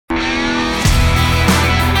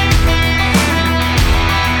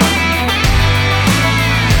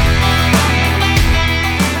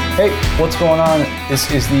Hey, what's going on?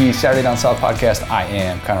 This is the Saturday Down South podcast. I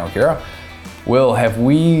am Connor O'Gara. Will, have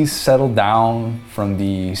we settled down from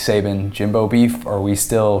the Saban Jimbo beef, or are we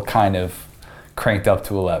still kind of cranked up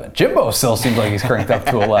to 11? Jimbo still seems like he's cranked up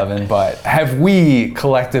to 11, but have we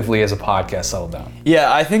collectively as a podcast settled down?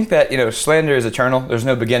 Yeah, I think that, slander is eternal. There's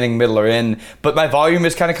no beginning, middle, or end, but my volume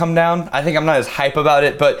has kind of come down. I think I'm not as hype about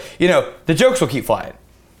it, but, the jokes will keep flying.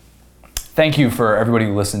 Thank you for everybody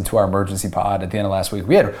who listened to our emergency pod at the end of last week.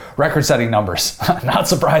 We had record-setting numbers, not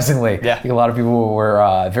surprisingly. Yeah. I think a lot of people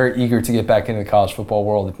were very eager to get back into the college football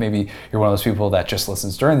world. If maybe you're one of those people that just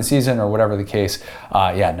listens during the season or whatever the case,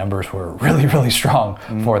 numbers were really, really strong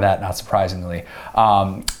for that, not surprisingly.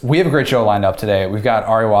 We have a great show lined up today. We've got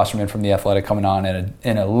Ari Wasserman from The Athletic coming on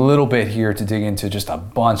in a little bit here to dig into just a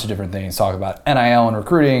bunch of different things, talk about NIL and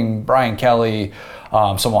recruiting, Brian Kelly,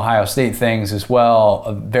 some Ohio State things as well.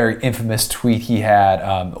 A very infamous tweet he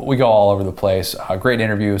had. We go all over the place. Great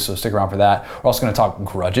interview, so stick around for that. We're also going to talk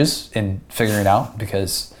grudges and figuring it out,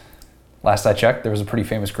 because last I checked, there was a pretty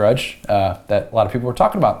famous grudge that a lot of people were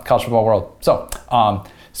talking about in the college football world. So,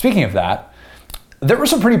 speaking of that, there were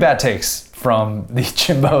some pretty bad takes from the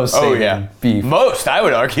Jimbo Saban beef. Most, I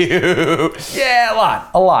would argue. Yeah,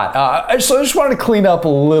 a lot. So I just wanted to clean up a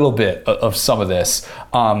little bit of some of this.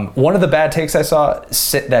 One of the bad takes I saw,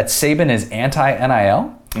 that Saban is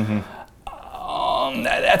anti-NIL. Mm-hmm.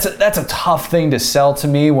 That's a tough thing to sell to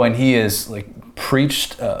me when he is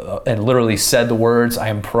preached and literally said the words, "I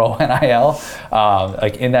am pro NIL,"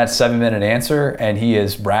 in that 7-minute answer, and he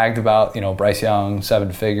has bragged about Bryce Young,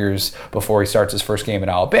 7 figures before he starts his first game in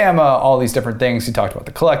Alabama, all these different things. He talked about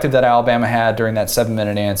the collective that Alabama had during that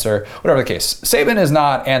 7-minute answer. Whatever the case, Saban is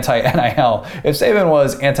not anti-NIL. If Saban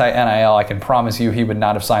was anti-NIL, I can promise you he would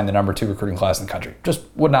not have signed the number 2 recruiting class in the country. Just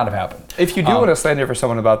would not have happened. If you do want to slander for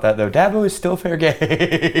someone about that, though, Dabo is still fair game.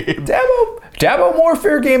 Dabo more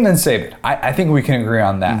fair game than Saban. I think we can agree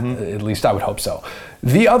on that. Mm-hmm. At least I would hope so.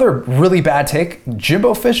 The other really bad take,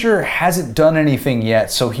 Jimbo Fisher hasn't done anything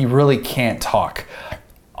yet, so he really can't talk.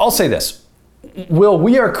 I'll say this. Will,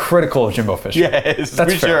 we are critical of Jimbo Fisher. Yes,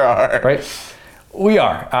 we sure are. Right? We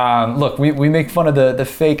are. Look, we make fun of the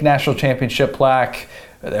fake national championship plaque.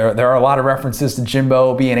 There are a lot of references to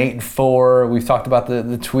Jimbo being 8-4. We've talked about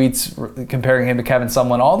the tweets comparing him to Kevin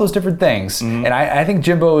Sumlin, all those different things. Mm-hmm. And I think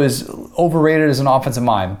Jimbo is overrated as an offensive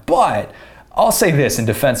mind. But I'll say this in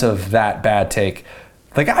defense of that bad take.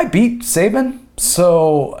 The guy beat Saban,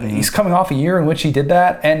 so he's coming off a year in which he did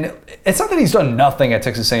that. And it's not that he's done nothing at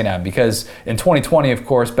Texas A&M, because in 2020, of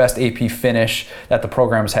course, best AP finish that the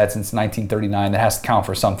program's had since 1939, that has to count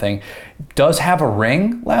for something. Does have a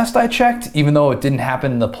ring, last I checked, even though it didn't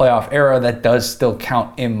happen in the playoff era. That does still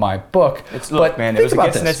count in my book. It was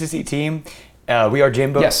against an SEC team. We are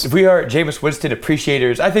Jameis Winston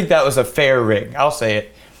appreciators. I think that was a fair ring. I'll say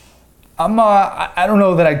it. I don't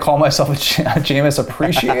know that I'd call myself a Jameis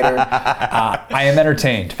appreciator. I am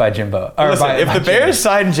entertained by Jimbo. Listen, if the Bears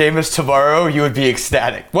signed Jameis tomorrow, you would be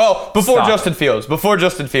ecstatic. Well, before Justin Fields,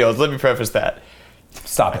 let me preface that.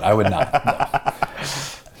 Stop it, I would not. No.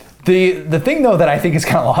 The thing, though, that I think is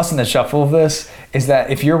kind of lost in the shuffle of this is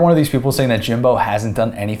that if you're one of these people saying that Jimbo hasn't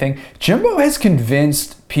done anything, Jimbo has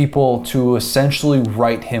convinced people to essentially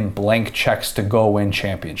write him blank checks to go win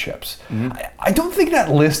championships. Mm-hmm. I don't think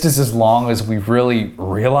that list is as long as we really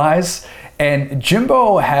realize. And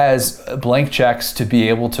Jimbo has blank checks to be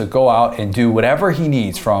able to go out and do whatever he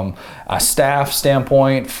needs, from a staff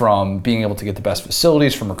standpoint, from being able to get the best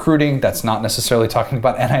facilities, from recruiting. That's not necessarily talking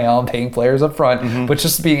about NIL and paying players up front, but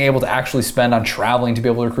just being able to actually spend on traveling to be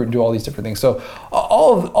able to recruit and do all these different things. So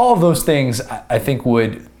all of those things, I think,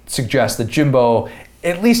 would suggest that Jimbo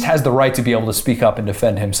at least has the right to be able to speak up and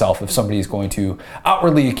defend himself if somebody is going to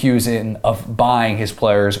outwardly accuse him of buying his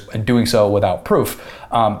players and doing so without proof.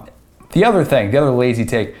 The other lazy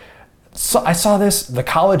take, so I saw this, the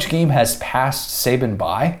college game has passed Saban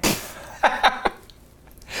by.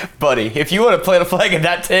 Buddy, if you want to plant a flag in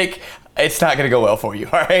that take, it's not going to go well for you,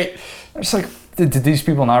 all right? It's like, did these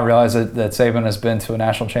people not realize that Saban has been to a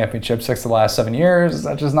national championship 6 of the last 7 years? Is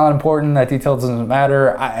that just not important? That detail doesn't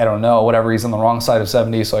matter? I don't know. Whatever, he's on the wrong side of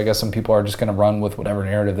 70, so I guess some people are just going to run with whatever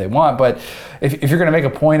narrative they want. But if you're going to make a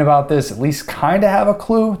point about this, at least kind of have a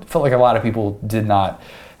clue. I felt like a lot of people did not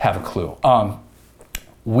have a clue.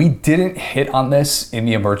 We didn't hit on this in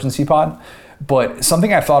the emergency pod, but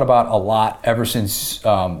something I've thought about a lot ever since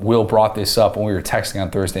Will brought this up when we were texting on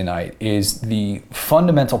Thursday night is the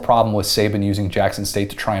fundamental problem with Saban using Jackson State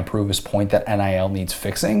to try and prove his point that NIL needs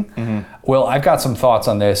fixing. Mm-hmm. Will, I've got some thoughts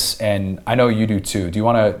on this, and I know you do too. Do you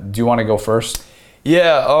want to go first?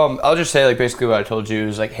 Yeah, I'll just say basically what I told you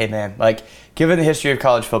is hey man, given the history of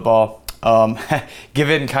college football,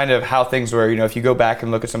 given kind of how things were. If you go back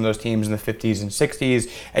and look at some of those teams in the 50s and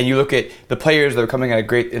 60s, and you look at the players that are coming out of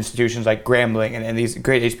great institutions like Grambling and these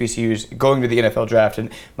great HBCUs going to the NFL draft.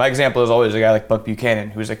 And my example is always a guy like Buck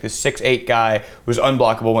Buchanan, who's like this 6'8" guy who was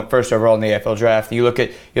unblockable, went first overall in the NFL draft. And you look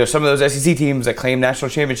at some of those SEC teams that claimed national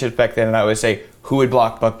championships back then, and I always say, who would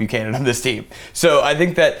block Buck Buchanan on this team? So I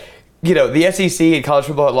think that the SEC and college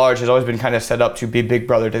football at large has always been kind of set up to be big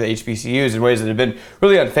brother to the HBCUs in ways that have been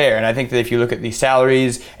really unfair. And I think that if you look at the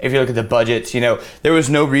salaries, if you look at the budgets, there was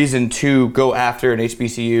no reason to go after an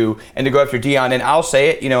HBCU and to go after Deion. And I'll say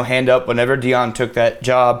it, hand up, whenever Deion took that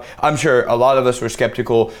job, I'm sure a lot of us were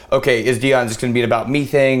skeptical. Okay, is Deion just going to be an about me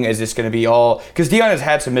thing? Is this going to be all? Because Deion has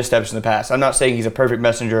had some missteps in the past. I'm not saying he's a perfect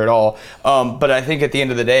messenger at all. But I think at the end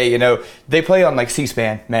of the day, they play on like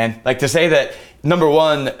C-SPAN, man. Like to say that, number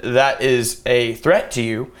one, that is a threat to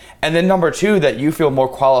you, and then number two, that you feel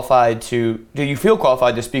qualified to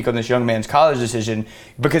speak on this young man's college decision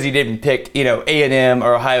because he didn't pick, A&M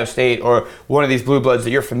or Ohio State or one of these blue bloods that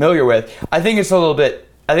you're familiar with. I think it's a little bit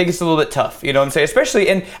tough, what I'm saying? Especially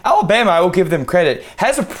in Alabama, I will give them credit,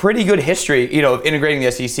 has a pretty good history, of integrating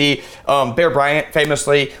the SEC. Bear Bryant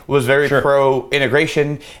famously was very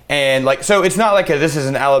pro-integration. And so it's not like this is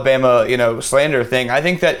an Alabama, slander thing. I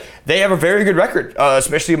think that they have a very good record,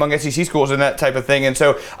 especially among SEC schools and that type of thing. And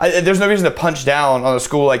so there's no reason to punch down on a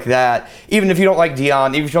school like that, even if you don't like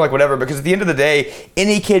Deion, even if you don't like whatever, because at the end of the day,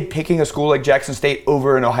 any kid picking a school like Jackson State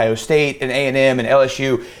over an Ohio State and A&M and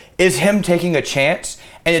LSU is him taking a chance.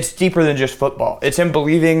 And it's deeper than just football. It's him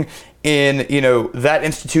believing in, that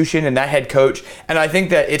institution and that head coach. And I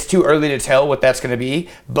think that it's too early to tell what that's going to be.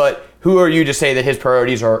 But who are you to say that his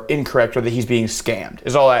priorities are incorrect or that he's being scammed?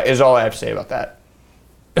 Is all I have to say about that.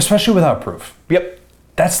 Especially without proof. Yep.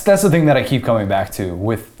 That's the thing that I keep coming back to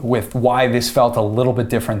with why this felt a little bit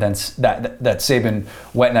different than that Saban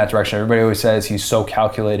went in that direction. Everybody always says he's so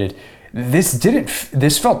calculated.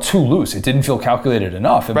 This felt too loose. It didn't feel calculated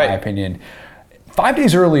enough, in my opinion. 5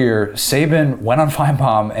 days earlier, Saban went on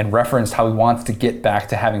Feinbaum and referenced how he wants to get back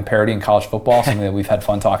to having parity in college football, something that we've had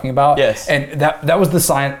fun talking about. Yes. And that was the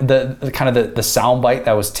soundbite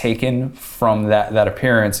that was taken from that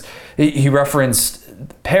appearance. He referenced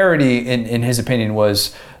parity, in his opinion,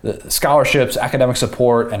 was the scholarships, academic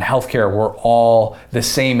support, and healthcare were all the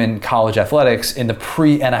same in college athletics in the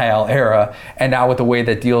pre-NIL era. And now with the way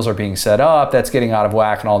that deals are being set up, that's getting out of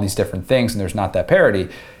whack and all these different things, and there's not that parity.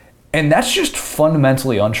 And that's just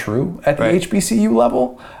fundamentally untrue at the HBCU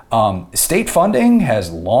level. State funding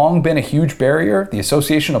has long been a huge barrier. The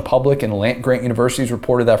Association of Public and Land-Grant Universities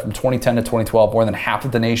reported that from 2010 to 2012, more than half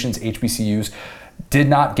of the nation's HBCUs did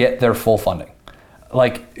not get their full funding.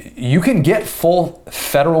 You can get full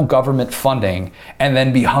federal government funding and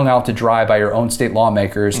then be hung out to dry by your own state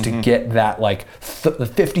lawmakers to get that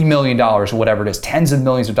 $50 million or whatever it is, tens of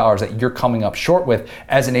millions of dollars that you're coming up short with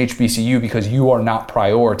as an HBCU because you are not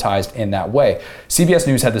prioritized in that way. CBS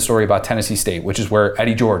News had the story about Tennessee State, which is where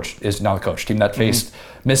Eddie George is now the coach, team that faced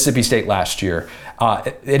Mississippi State last year.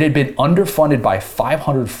 It had been underfunded by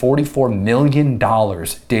 $544 million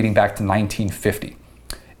dating back to 1950.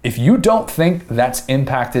 If you don't think that's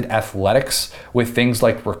impacted athletics with things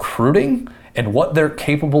like recruiting and what they're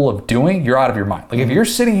capable of doing, you're out of your mind. If you're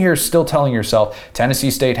sitting here still telling yourself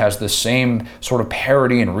Tennessee State has the same sort of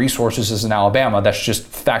parity and resources as in Alabama, that's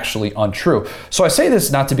just factually untrue. So I say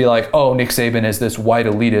this not to be like, oh, Nick Saban is this white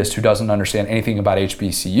elitist who doesn't understand anything about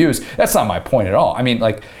HBCUs. That's not my point at all. I mean,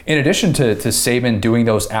 in addition to Saban doing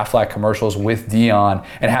those Aflac commercials with Deion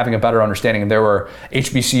and having a better understanding, and there were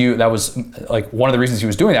HBCU, that was one of the reasons he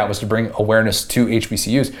was doing that was to bring awareness to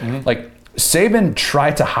HBCUs. Saban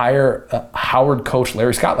tried to hire Howard coach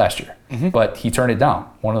Larry Scott last year, but he turned it down.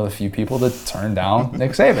 One of the few people that turned down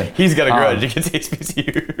Nick Saban. He's got a grudge against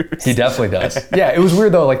HBCUs. He definitely does. Yeah, it was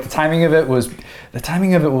weird though. The timing of it was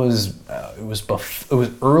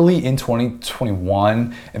early in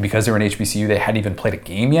 2021, and because they were an HBCU, they hadn't even played a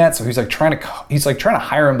game yet. So he's trying to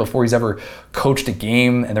hire him before he's ever coached a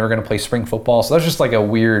game, and they were going to play spring football. So that's just a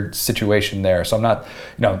weird situation there. So I'm not,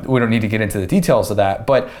 we don't need to get into the details of that,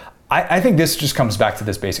 but I think this just comes back to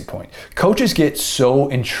this basic point. Coaches get so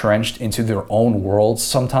entrenched into their own worlds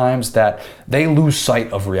sometimes that they lose sight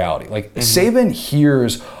of reality. Saban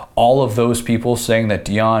hears all of those people saying that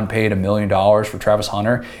Deion paid $1 million for Travis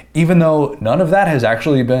Hunter, even though none of that has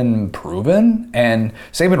actually been proven. And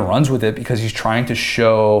Saban runs with it because he's trying to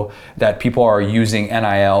show that people are using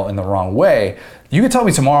NIL in the wrong way. You could tell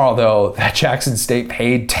me tomorrow, though, that Jackson State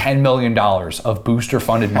paid $10 million of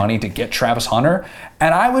booster-funded money to get Travis Hunter,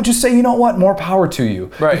 and I would just say, you know what, more power to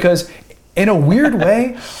you. Right. Because in a weird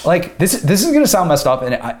way, this is going to sound messed up,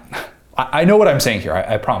 and I know what I'm saying here.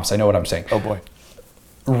 I promise I know what I'm saying. Oh boy.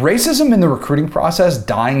 Racism in the recruiting process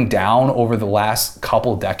dying down over the last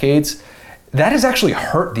couple decades, that has actually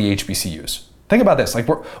hurt the HBCUs. Think about this. Like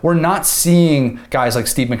we're not seeing guys like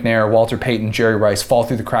Steve McNair, Walter Payton, Jerry Rice fall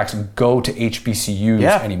through the cracks and go to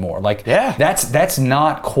HBCUs anymore. Like that's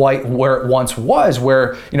not quite where it once was.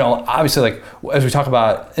 Where obviously, like as we talk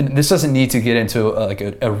about, and this doesn't need to get into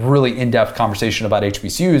a really in-depth conversation about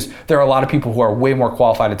HBCUs. There are a lot of people who are way more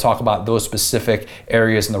qualified to talk about those specific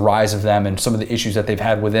areas and the rise of them and some of the issues that they've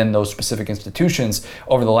had within those specific institutions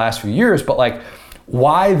over the last few years. But like,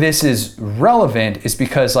 why this is relevant is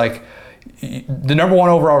because like, the number one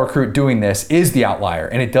overall recruit doing this is the outlier,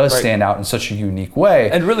 and it does stand out in such a unique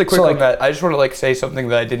way. And really quick on that, I just want to say something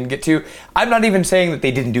that I didn't get to. I'm not even saying that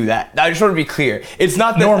they didn't do that. I just want to be clear. It's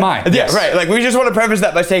not that. Nor mine. Yeah, yes. Right. Like we just want to preface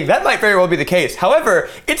that by saying that might very well be the case. However,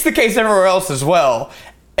 it's the case everywhere else as well.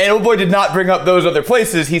 And old boy did not bring up those other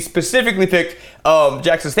places. He specifically picked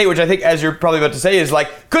Jackson State, which I think, as you're probably about to say, is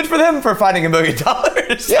like good for them for finding $1 million.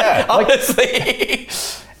 Yeah, honestly.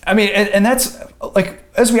 I mean, and that's like,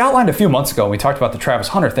 as we outlined a few months ago, we talked about the Travis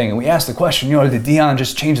Hunter thing, and we asked the question, did Deion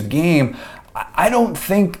just change the game? I don't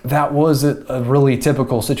think that was a really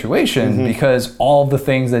typical situation because all the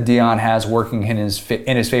things that Deion has working in his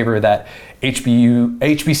favor that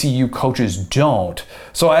HBCU coaches don't.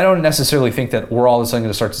 So I don't necessarily think that we're all of a sudden going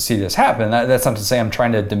to start to see this happen. That's not to say I'm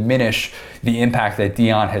trying to diminish the impact that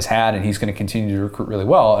Deion has had, and he's going to continue to recruit really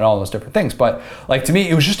well and all those different things. But like, to me,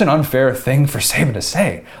 it was just an unfair thing for Saban to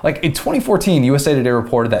say. Like in 2014, USA Today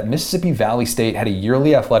reported that Mississippi Valley State had a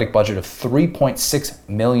yearly athletic budget of $3.6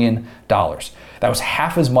 million. That was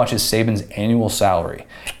half as much as Saban's annual salary.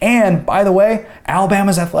 And by the way,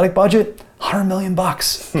 Alabama's athletic budget, $100 million,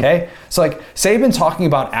 okay? So like Saban talking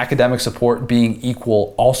about academic support being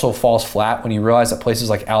equal also falls flat when you realize that places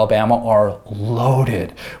like Alabama are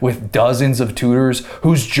loaded with dozens of tutors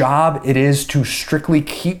whose job it is to strictly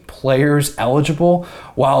keep players eligible,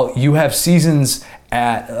 while you have seasons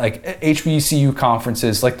at like HBCU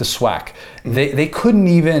conferences like the SWAC. They couldn't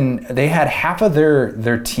even, they had half of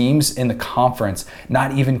their teams in the conference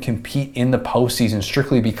not even compete in the postseason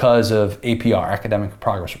strictly because of APR, Academic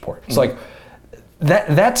Progress Report. So like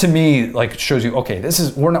that to me like shows you, okay, this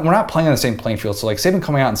is, we're not playing on the same playing field. So like Saban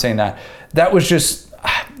coming out and saying that was just,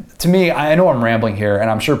 to me, I know I'm rambling here, and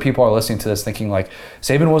I'm sure people are listening to this thinking like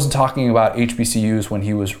Saban wasn't talking about HBCUs when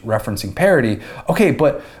he was referencing parity. Okay,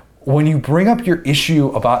 but when you bring up your issue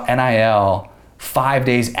about NIL 5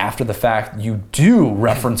 days after the fact, you do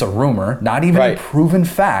reference a rumor, not even a proven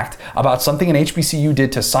fact, about something an HBCU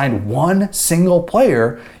did to sign one single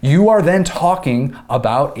player. You are then talking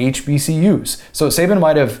about HBCUs. So Saban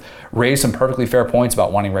might have raised some perfectly fair points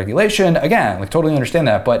about wanting regulation. Again, like totally understand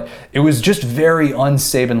that, but it was just very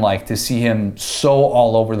un-Saban-like to see him so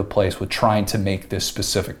all over the place with trying to make this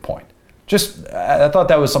specific point. I thought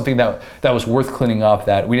that was something that was worth cleaning up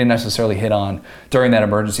that we didn't necessarily hit on during that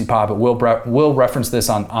emergency pod, but Will referenced this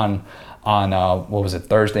on what was it,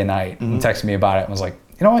 Thursday night, and texted me about it and was like,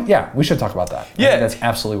 you know what, yeah, we should talk about that. Yeah. I think that's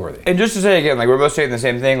absolutely worthy. And just to say again, like we're both saying the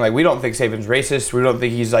same thing, like we don't think Saban's racist, we don't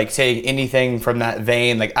think he's like saying anything from that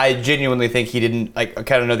vein. Like I genuinely think he didn't like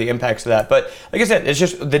kind of know the impacts of that. But like I said, it's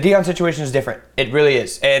just the Deion situation is different. It really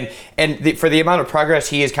is. And for the amount of progress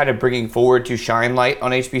he is kind of bringing forward to shine light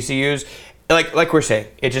on HBCUs, like we're saying,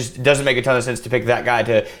 it just doesn't make a ton of sense to pick that guy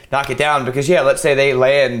to knock it down because, yeah, let's say they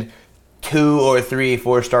land 2 or 3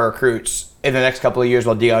 4-star recruits in the next couple of years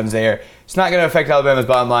while Deion's there. It's not going to affect Alabama's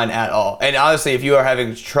bottom line at all. And honestly, if you are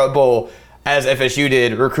having trouble, as FSU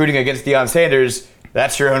did, recruiting against Deion Sanders,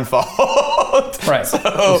 that's your own fault. Right,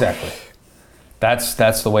 exactly.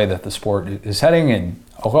 That's the way that the sport is heading, and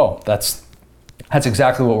that's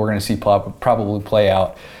exactly what we're going to see probably play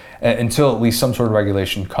out until at least some sort of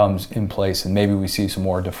regulation comes in place and maybe we see some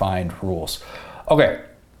more defined rules. Okay,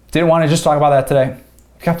 didn't want to just talk about that today.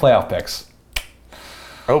 We got playoff picks.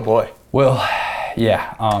 Oh boy. Well,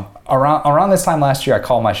 yeah. Around this time last year, I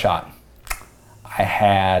called my shot. I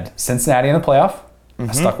had Cincinnati in the playoff.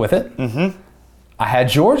 I stuck with it. I had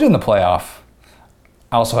Georgia in the playoff.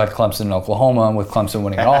 I also had Clemson in Oklahoma, with Clemson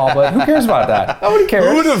winning it all, but who cares about that? Nobody cares.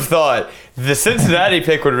 Who would have thought the Cincinnati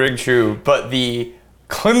pick would ring true, but the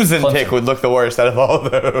Clemson pick would look the worst out of all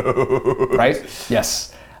those. Right?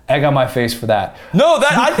 Yes. Egg on my face for that. No,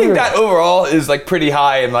 I think that overall is like pretty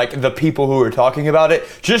high in like the people who are talking about it.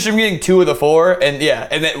 Just from getting 2 of the 4, and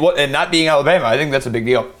and not being Alabama, I think that's a big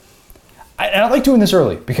deal. And I like doing this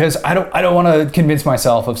early because I don't want to convince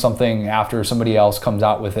myself of something after somebody else comes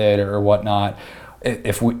out with it or whatnot.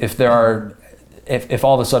 If there are if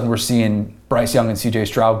all of a sudden we're seeing Bryce Young and CJ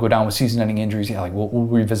Stroud go down with season-ending injuries, yeah, like we'll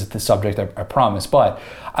revisit this subject, I promise. But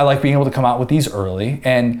I like being able to come out with these early.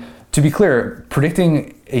 And to be clear,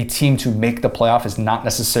 predicting a team to make the playoff is not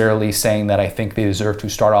necessarily saying that I think they deserve to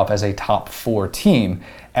start off as a top 4 team.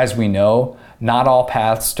 As we know, not all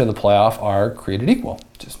paths to the playoff are created equal.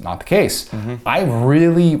 Just not the case. I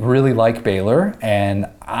really, really like Baylor, and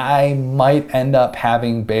I might end up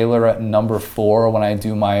having Baylor at number 4 when I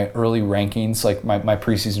do my early rankings, like my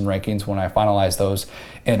preseason rankings when I finalize those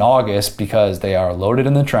in August, because they are loaded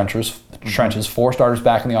in the trenches. 4 starters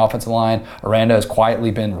back in the offensive line. Aranda has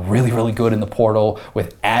quietly been really, really good in the portal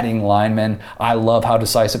with adding linemen. I love how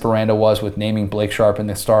decisive Aranda was with naming Blake Sharp in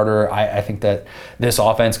the starter. I think that this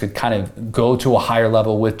offense could kind of go to a higher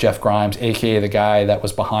level with Jeff Grimes, aka the guy that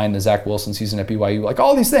was behind the Zach Wilson season at BYU, like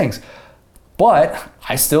all these things. But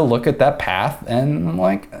I still look at that path and I'm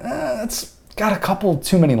like, it's got a couple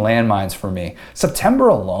too many landmines for me. September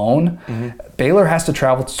alone, Baylor has to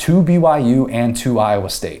travel to BYU and to Iowa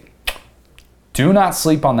State. Do not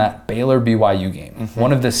sleep on that Baylor-BYU game.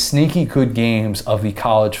 One of the sneaky good games of the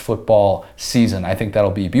college football season. I think that'll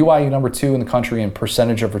be BYU number 2 in the country in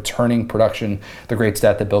percentage of returning production, the great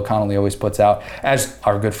stat that Bill Connolly always puts out. As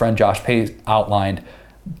our good friend Josh Pay outlined,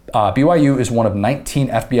 BYU is one of 19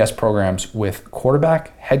 FBS programs with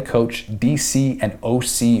quarterback, head coach, DC, and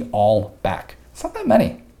OC all back. It's not that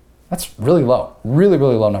many. That's really low. Really,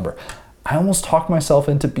 really low number. I almost talked myself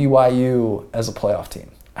into BYU as a playoff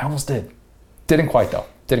team. I almost did. Didn't quite, though.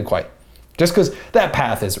 Didn't quite. Just because that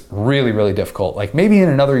path is really, really difficult. Like maybe in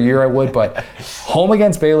another year I would, but home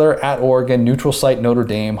against Baylor, at Oregon, neutral site Notre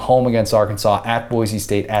Dame, home against Arkansas, at Boise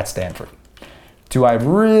State, at Stanford. Do I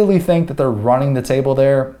really think that they're running the table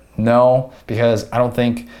there? No, because I don't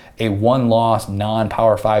think a one-loss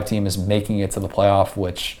non-Power 5 team is making it to the playoff,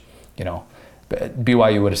 which,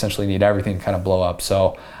 BYU would essentially need everything to kind of blow up.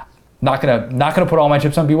 So not gonna put all my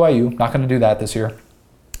chips on BYU. Not gonna do that this year.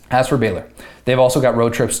 As for Baylor, they've also got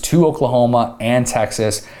road trips to Oklahoma and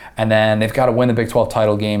Texas, and then they've got to win the Big 12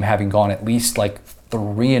 title game, having gone at least like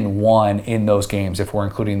 3-1 in those games, if we're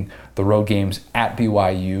including the road games at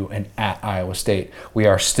BYU and at Iowa State. We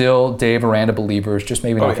are still Dave Aranda believers, just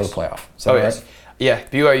maybe not for the playoff. Is that right? Yeah,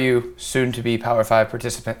 BYU soon to be Power 5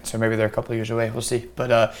 participant, so maybe they're a couple of years away. We'll see.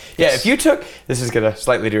 But if you took, this is gonna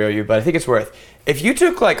slightly derail you, but I think it's worth. If you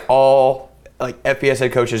took like all FBS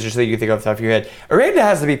head coaches, just so you can think off the top of your head, Aranda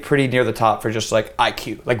has to be pretty near the top for just like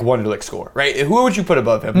IQ, like one score, right? Who would you put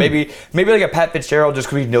above him? Maybe like a Pat Fitzgerald, just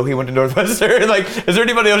because we know he went to Northwestern. Like, is there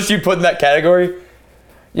anybody else you'd put in that category?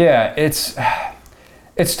 Yeah, it's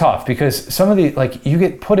tough because some of the, like, you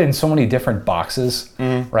get put in so many different boxes,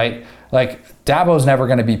 right? Like Dabo's never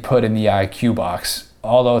going to be put in the IQ box.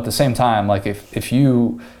 Although at the same time, like if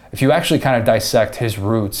you actually kind of dissect his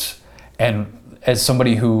roots, and as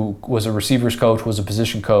somebody who was a receivers coach, was a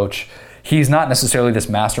position coach, he's not necessarily this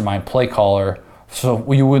mastermind play caller.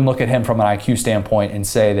 So you wouldn't look at him from an IQ standpoint and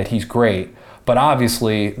say that he's great. But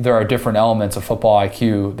obviously, there are different elements of football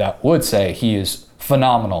IQ that would say he is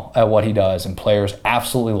phenomenal at what he does, and players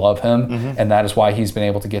absolutely love him, and that is why he's been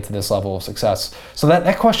able to get to this level of success. So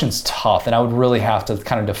that question's tough, and I would really have to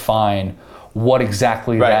kind of define what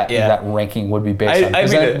exactly that ranking would be based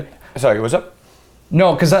on. Sorry, what's up?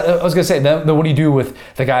 No, because I was going to say, then what do you do with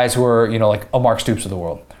the guys who are, like a Mark Stoops of the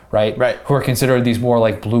world, right? Who are considered these more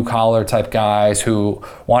like blue-collar type guys who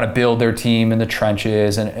want to build their team in the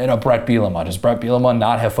trenches, and a Brett Bielema. Does Brett Bielema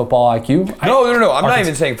not have football IQ? No. I'm not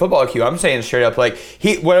even saying football IQ. I'm saying straight up, like,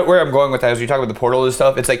 where I'm going with that is, you talk about the portal and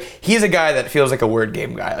stuff, it's like, he's a guy that feels like a word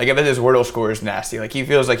game guy. Like, if his Wordle score is nasty, like, he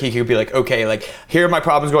feels like he could be like, okay, like, here are my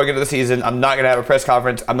problems going into the season. I'm not going to have a press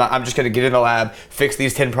conference. I'm just going to get in the lab, fix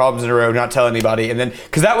these 10 problems in a row, not tell anybody. And then,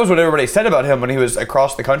 because that was what everybody said about him when he was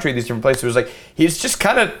across the country, these different places. It was like, he's just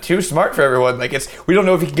kind of too smart for everyone. Like, we don't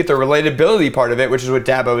know if he can get the relatability part of it, which is what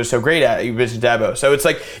Dabo is so great at. You mentioned Dabo. So it's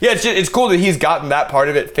like, yeah, it's cool that he's gotten that part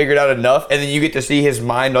of it figured out enough, and then you get to see his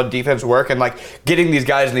mind on defense work, and like getting these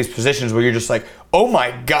guys in these positions where you're just like, oh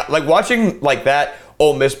my God, like watching like that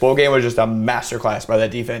Ole Miss bowl game was just a masterclass by that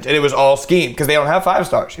defense, and it was all scheme because they don't have 5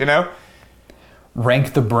 stars,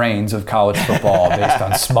 Rank the brains of college football based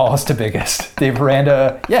on smallest to biggest. Dave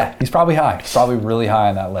Aranda, yeah, he's probably high. He's probably really high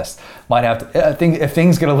on that list. Might have to. I think if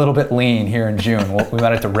things get a little bit lean here in June, we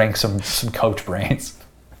might have to rank some coach brains.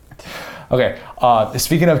 Okay,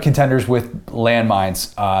 speaking of contenders with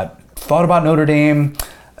landmines, thought about Notre Dame.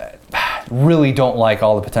 Really don't like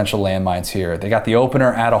all the potential landmines here. They got the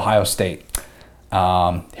opener at Ohio State.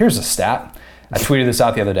 Here's a stat. I tweeted this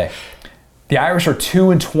out the other day. The Irish are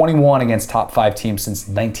 2-21 against top 5 teams since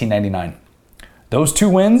 1999. Those 2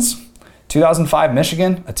 wins 2005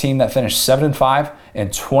 Michigan, a team that finished 7-5,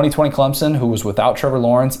 and 2020 Clemson, who was without Trevor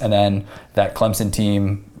Lawrence, and then that Clemson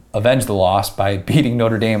team avenged the loss by beating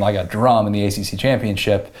Notre Dame like a drum in the ACC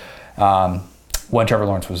championship when Trevor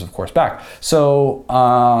Lawrence was, of course, back. So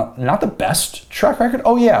not the best track record.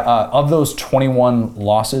 Oh yeah, of those 21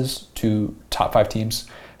 losses to top 5 teams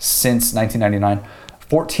since 1999,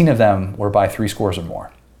 14 of them were by 3 scores or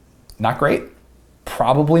more. Not great.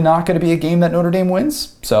 Probably not going to be a game that Notre Dame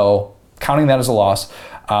wins. So counting that as a loss.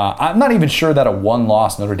 I'm not even sure that a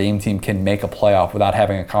one-loss Notre Dame team can make a playoff without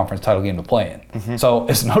having a conference title game to play in. Mm-hmm. So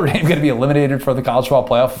is Notre Dame going to be eliminated for the college football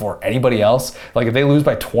playoff before anybody else? Like if they lose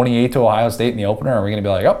by 28 to Ohio State in the opener, are we going to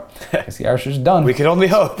be like, oh, I guess the Irish are just done? We can only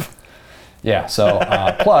hope. Yeah, so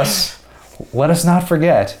plus, let us not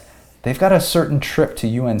forget, they've got a certain trip to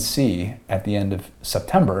UNC at the end of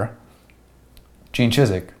September. Gene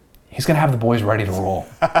Chizik, he's going to have the boys ready to roll.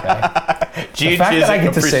 Okay? Gene the fact that I Chizik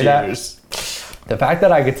get to say that, appreciators. the fact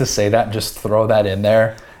that I get to say that and just throw that in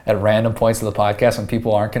there at random points of the podcast when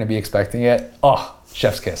people aren't going to be expecting it, oh,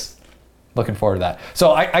 chef's kiss. Looking forward to that.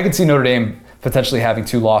 So I could see Notre Dame potentially having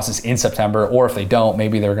 2 losses in September, or if they don't,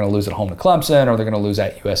 maybe they're going to lose at home to Clemson, or they're going to lose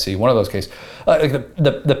at USC. One of those cases.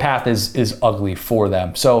 The path is ugly for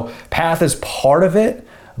them. So path is part of it,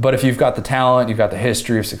 but if you've got the talent, you've got the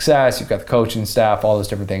history of success, you've got the coaching staff, all those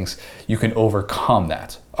different things, you can overcome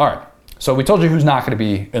that. All right. So we told you who's not going to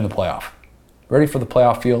be in the playoff. Ready for the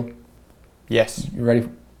playoff field? Yes. You ready?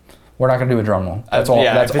 We're not going to do a drum roll. That's all.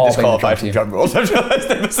 Yeah, that's I've been all. disqualified from drum rolls after the last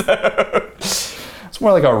episode. It's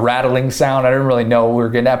more like a rattling sound. I didn't really know what we were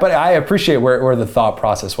getting at, but I appreciate where the thought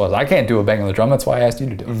process was. I can't do a bang on the drum. That's why I asked you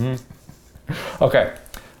to do it. Mm-hmm. Okay.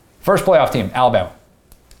 First playoff team, Alabama.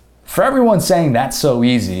 For everyone saying that's so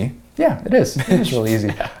easy, yeah, it is. It is really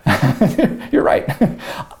easy. You're right.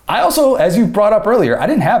 I also, as you brought up earlier, I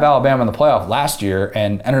didn't have Alabama in the playoff last year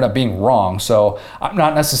and ended up being wrong. So I'm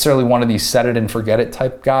not necessarily one of these set it and forget it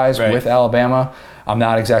type guys with Alabama. I'm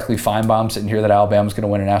not exactly Feinbaum sitting here that Alabama's going to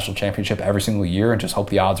win a national championship every single year and just hope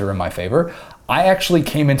the odds are in my favor. I actually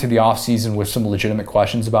came into the offseason with some legitimate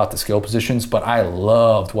questions about the skill positions, but I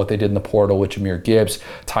loved what they did in the portal with Jahmyr Gibbs,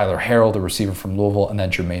 Tyler Harrell, the receiver from Louisville, and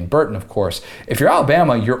then Jermaine Burton, of course. If you're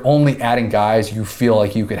Alabama, you're only adding guys you feel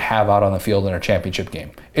like you could have out on the field in a championship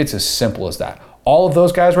game. It's as simple as that. All of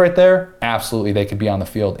those guys right there, absolutely, they could be on the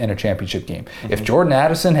field in a championship game. Mm-hmm. If Jordan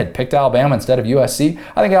Addison had picked Alabama instead of USC,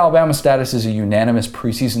 I think Alabama's status as a unanimous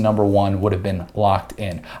preseason number 1 would have been locked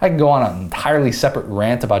in. I can go on an entirely separate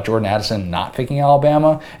rant about Jordan Addison not picking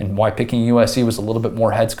Alabama and why picking USC was a little bit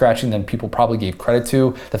more head-scratching than people probably gave credit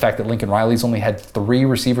to. The fact that Lincoln Riley's only had 3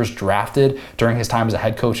 receivers drafted during his time as a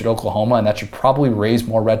head coach at Oklahoma, and that should probably raise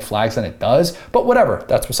more red flags than it does. But whatever,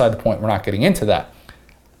 that's beside the point. We're not getting into that.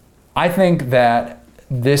 I think that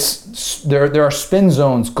there are spin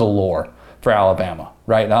zones galore for Alabama,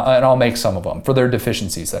 right? And I'll make some of them for their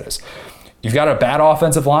deficiencies, that is. You've got a bad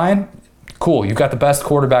offensive line. Cool. You've got the best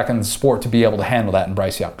quarterback in the sport to be able to handle that in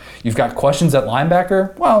Bryce Young. You've got questions at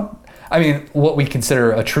linebacker. Well, I mean, what we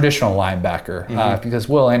consider a traditional linebacker, because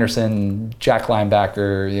Will Anderson, Jack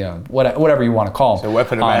linebacker, whatever you want to call him. It's a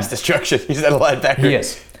weapon of mass destruction. He's at a linebacker. He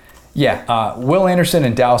is. Yeah, Will Anderson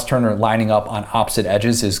and Dallas Turner lining up on opposite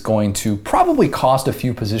edges is going to probably cost a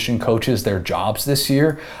few position coaches their jobs this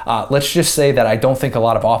year. Let's just say that I don't think a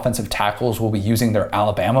lot of offensive tackles will be using their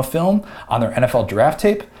Alabama film on their NFL draft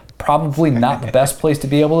tape. Probably not the best place to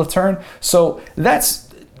be able to turn. So that's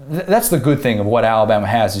the good thing of what Alabama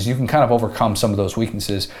has, is you can kind of overcome some of those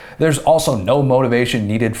weaknesses. There's also no motivation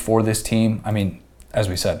needed for this team. I mean, as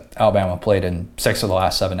we said, Alabama played in 6 of the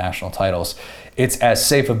last 7 national titles. It's as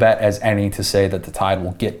safe a bet as any to say that the Tide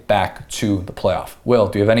will get back to the playoff. Will,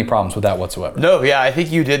 do you have any problems with that whatsoever? No, yeah, I think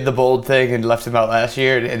you did the bold thing and left him out last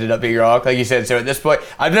year and ended up being wrong, like you said. So at this point,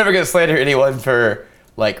 I'm never going to slander anyone for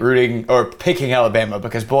rooting or picking Alabama,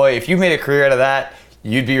 because boy, if you made a career out of that,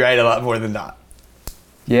 you'd be right a lot more than not.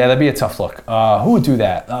 Yeah, that'd be a tough look. Who would do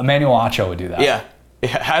that? Emmanuel Acho would do that. Yeah,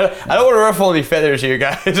 I don't want to ruffle any feathers here,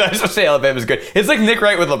 guys. I just say Alabama's good. It's like Nick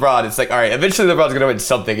Wright with LeBron. It's like, all right, eventually LeBron's going to win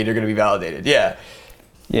something and you're going to be validated. Yeah.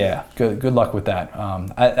 Yeah, good luck with that.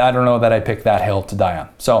 I don't know that I picked that hill to die on.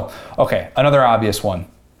 So, okay, another obvious one,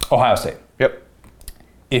 Ohio State. Yep.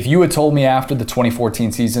 If you had told me after the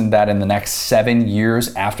 2014 season that in the next 7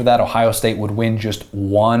 years after that, Ohio State would win just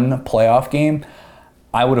 1 playoff game,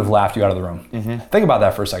 I would have laughed you out of the room. Mm-hmm. Think about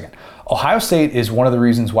that for a second. Ohio State is one of the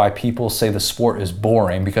reasons why people say the sport is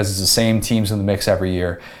boring, because it's the same teams in the mix every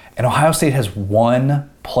year. And Ohio State has 1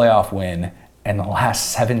 playoff win in the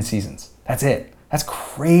last 7 seasons. That's it. That's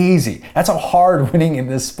crazy. That's how hard winning in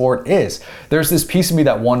this sport is. There's this piece of me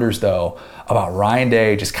that wonders, though, about Ryan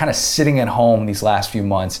Day just kind of sitting at home these last few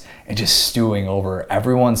months and just stewing over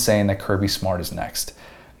everyone saying that Kirby Smart is next.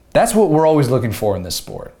 That's what we're always looking for in this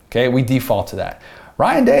sport, okay? We default to that.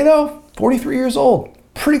 Ryan Day, though, 43 years old.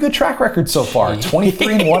 Pretty good track record so far.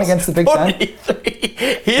 23-1 against the Big Ten.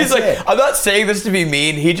 43. He's like, I'm not saying this to be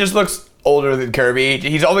mean. He just looks older than Kirby.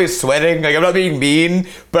 He's always sweating. Like, I'm not being mean,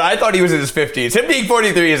 but I thought he was in his 50s. Him being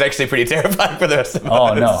 43 is actually pretty terrifying for the rest of us.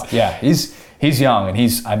 Oh, no. Yeah, he's young,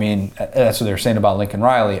 and that's what they're saying about Lincoln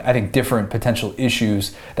Riley. I think different potential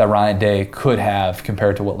issues that Ryan Day could have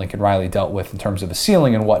compared to what Lincoln Riley dealt with in terms of the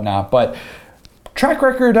ceiling and whatnot, but track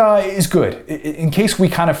record is good. In case we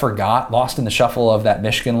kind of forgot, lost in the shuffle of that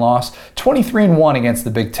Michigan loss, 23-1 against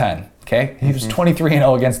the Big Ten. Okay, he was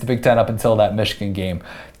 23-0 against the Big Ten up until that Michigan game.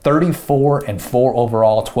 34-4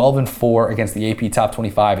 overall, 12-4 against the AP Top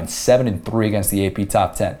 25, and 7-3 against the AP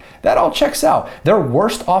Top 10. That all checks out. Their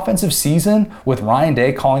worst offensive season with Ryan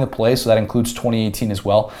Day calling the play, so that includes 2018 as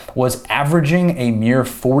well, was averaging a mere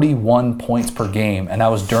 41 points per game, and that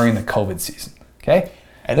was during the COVID season. Okay,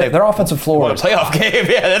 and their offensive floor won a playoff game.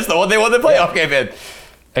 Yeah, that's the one they won the playoff game in.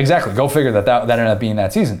 Exactly. Go figure that ended up being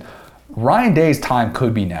that season. Ryan Day's time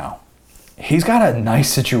could be now. He's got a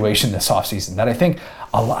nice situation this offseason that I think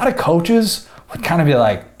a lot of coaches would kind of be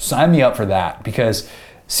like, sign me up for that, because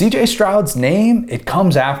CJ Stroud's name, it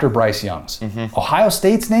comes after Bryce Young's. Ohio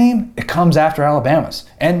State's name, it comes after Alabama's.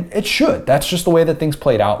 And it should. That's just the way that things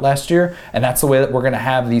played out last year, and that's the way that we're going to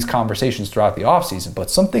have these conversations throughout the offseason. But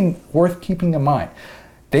something worth keeping in mind,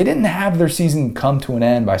 they didn't have their season come to an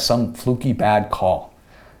end by some fluky bad call.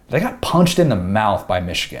 They got punched in the mouth by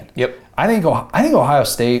Michigan. Yep. I think Ohio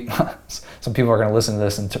State, some people are going to listen to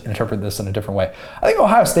this and interpret this in a different way. I think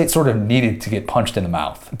Ohio State sort of needed to get punched in the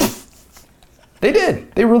mouth. They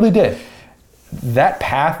did. They really did. That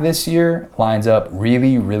path this year lines up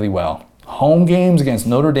really, really well. Home games against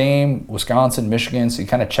Notre Dame, Wisconsin, Michigan, so you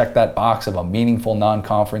kind of check that box of a meaningful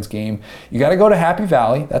non-conference game. You got to go to Happy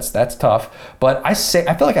Valley. That's tough. But I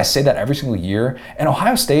feel like I say that every single year. And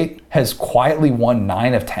Ohio State has quietly won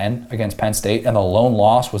 9 of 10 against Penn State, and the lone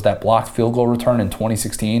loss was that blocked field goal return in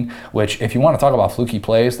 2016, which, if you want to talk about fluky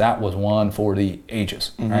plays, that was one for the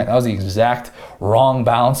ages. Right? That was the exact wrong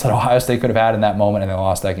bounce that Ohio State could have had in that moment, and they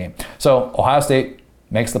lost that game. So Ohio State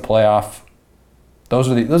makes the playoff. Those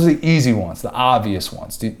are the easy ones, the obvious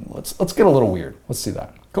ones. Dude, let's get a little weird. Let's see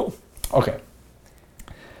that. Cool. Okay.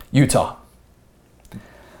 Utah.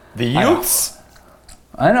 The Utes?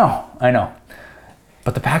 I know.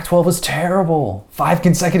 But the Pac-12 was terrible. 5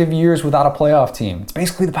 consecutive years without a playoff team. It's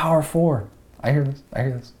basically the Power 4. I hear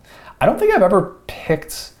this. I don't think I've ever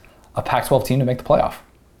picked a Pac-12 team to make the playoff.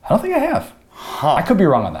 I don't think I have. I could be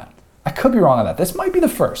wrong on that. This might be the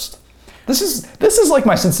first. This is like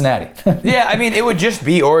my Cincinnati. Yeah, I mean, it would just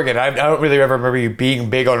be Oregon. I don't really ever remember you being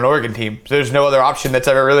big on an Oregon team. So there's no other option that's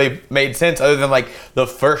ever really made sense other than like the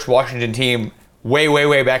first Washington team way, way,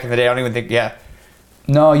 way back in the day. I don't even think, yeah.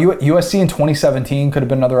 No, USC in 2017 could have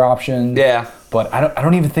been another option. Yeah. But I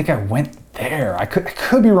don't even think I went there. I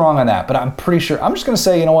could be wrong on that, but I'm pretty sure. I'm just going to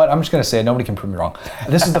say, you know what? I'm just going to say it. Nobody can prove me wrong.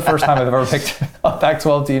 This is the first time I've ever picked a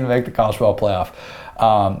Pac-12 team to make the college football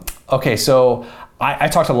playoff. Okay, so I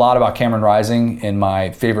talked a lot about Cameron Rising in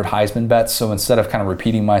my favorite Heisman bets, so instead of kind of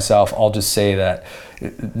repeating myself, I'll just say that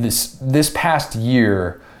this past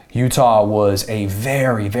year, Utah was a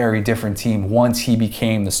very, very different team once he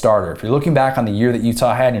became the starter. If you're looking back on the year that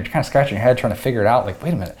Utah had and you're kind of scratching your head trying to figure it out, like,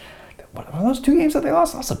 wait a minute, what were those 2 games that they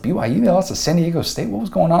lost? They lost to BYU, they lost to San Diego State. What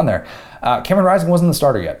was going on there? Cameron Rising wasn't the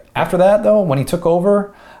starter yet. After that, though, when he took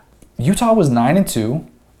over, Utah was 9-2.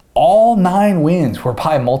 All 9 wins were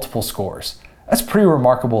by multiple scores. That's pretty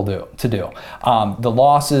remarkable to do. The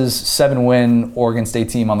losses, 7-win Oregon State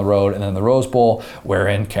team on the road, and then the Rose Bowl,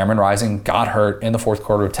 wherein Cameron Rising got hurt in the fourth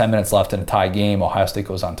quarter with 10 minutes left in a tie game. Ohio State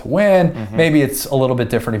goes on to win. Maybe it's a little bit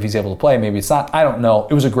different if he's able to play. Maybe it's not. I don't know.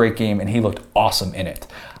 It was a great game, and he looked awesome in it.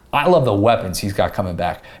 I love the weapons he's got coming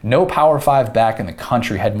back. No Power 5 back in the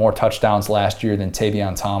country had more touchdowns last year than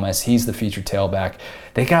Tavion Thomas. He's the featured tailback.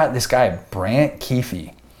 They got this guy, Brant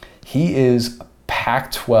Keefe. He is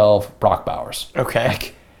Pac-12 Brock Bowers.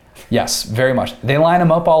 Okay. Yes, very much. They line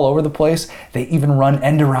him up all over the place. They even run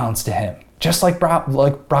end arounds to him, just like Brock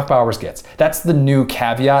Bowers gets. That's the new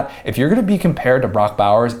caveat. If you're going to be compared to Brock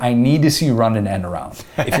Bowers, I need to see you run an end around.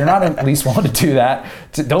 If you're not at least willing to do that,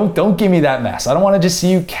 don't give me that mess. I don't want to just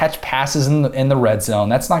see you catch passes in the red zone.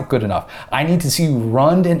 That's not good enough. I need to see you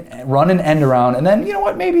run an end around, and then, you know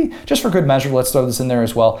what, maybe just for good measure, let's throw this in there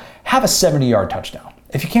as well, have a 70-yard touchdown.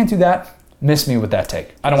 If you can't do that, miss me with that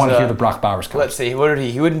take. I don't want to hear the Brock Bowers coach. Let's see. What did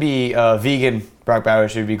he? He wouldn't be vegan Brock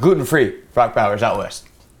Bowers should be gluten-free. Brock Bowers out west.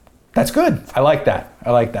 That's good. I like that.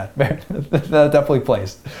 That definitely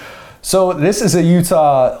plays. So this is a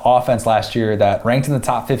Utah offense last year that ranked in the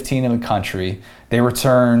top 15 in the country. They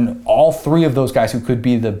return all three of those guys who could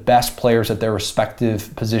be the best players at their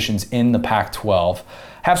respective positions in the Pac-12.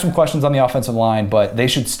 Have some questions on the offensive line, but they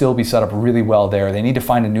should still be set up really well there. They need to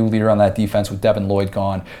find a new leader on that defense with Devin Lloyd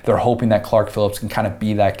gone. They're hoping that Clark Phillips can kind of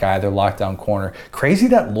be that guy, their lockdown corner. Crazy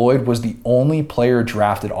that Lloyd was the only player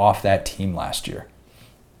drafted off that team last year.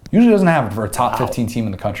 Usually doesn't happen for a top 15 team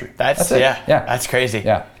in the country. That's it. Yeah, that's crazy.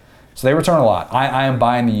 Yeah. So they return a lot. I am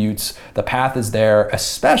buying the Utes. The path is there,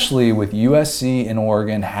 especially with USC and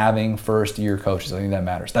Oregon having first-year coaches. I think that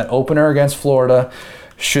matters. That opener against Florida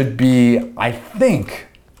should be, I think,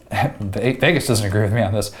 Vegas doesn't agree with me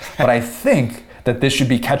on this, but I think that this should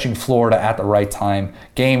be catching Florida at the right time.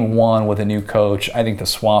 Game one with a new coach. I think the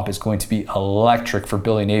Swamp is going to be electric for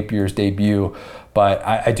Billy Napier's debut. But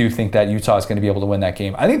I do think that Utah is going to be able to win that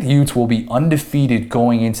game. I think the Utes will be undefeated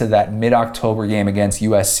going into that mid-October game against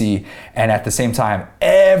USC. And at the same time,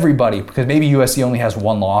 everybody, because maybe USC only has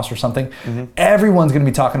one loss or something, everyone's going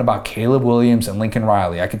to be talking about Caleb Williams and Lincoln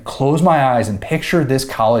Riley. I could close my eyes and picture this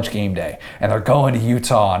college game day. And they're going to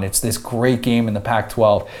Utah, and it's this great game in the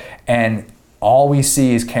Pac-12. And all we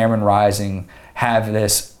see is Cameron Rising have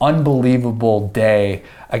this unbelievable day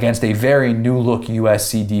against a very new-look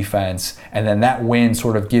USC defense, and then that win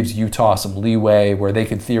sort of gives Utah some leeway where they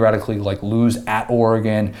could theoretically lose at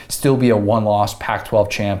Oregon, still be a one-loss Pac-12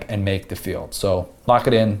 champ, and make the field. So lock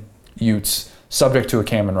it in, Utes, subject to a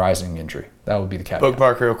Cameron Rising injury. That would be the caveat.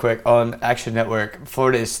 Bookmark real quick on Action Network.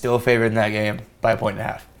 Florida is still favored in that game by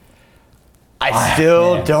 1.5. I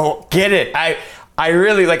still don't get it. I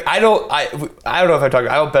really I don't know if I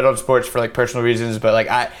don't bet on sports for personal reasons,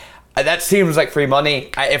 but that seems like free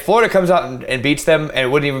money. If Florida comes out and beats them, and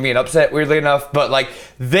it wouldn't even be an upset, weirdly enough, but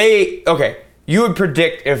you would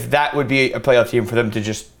predict if that would be a playoff team for them to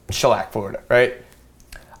just shellac Florida, right?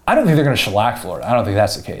 I don't think they're going to shellac Florida. I don't think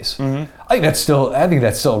that's the case. I think that's still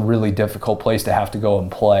a really difficult place to have to go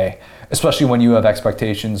and play, especially when you have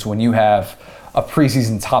expectations, when you have a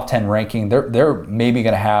preseason top 10 ranking. They're maybe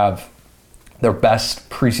going to have their best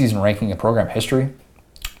preseason ranking in program history.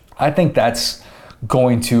 I think that's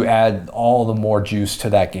going to add all the more juice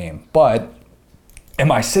to that game. But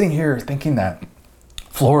am I sitting here thinking that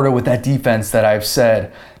Florida, with that defense that I've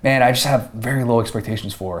said, man, I just have very low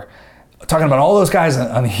expectations for, talking about all those guys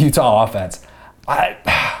on the Utah offense, I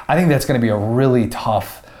think that's going to be a really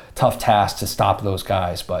tough task to stop those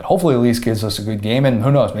guys, but hopefully at least gives us a good game, and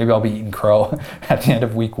who knows, maybe I'll be eating crow at the end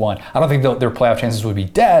of week one. I don't think their playoff chances would be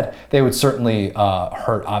dead. They would certainly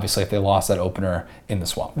hurt, obviously, if they lost that opener in the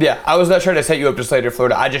Swamp. Yeah, I was not trying to set you up to Slater,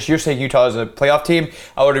 Florida. You're saying Utah is a playoff team.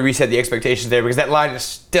 I would have reset the expectations there because that line is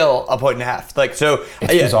still a 1.5.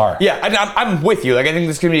 It's bizarre. Yeah, I'm with you. I think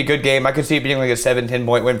this is going to be a good game. I could see it being a 7-10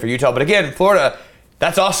 point win for Utah, but again, Florida,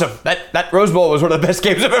 that's awesome. That Rose Bowl was one of the best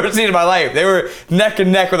games I've ever seen in my life. They were neck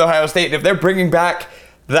and neck with Ohio State. And if they're bringing back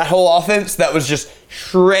that whole offense that was just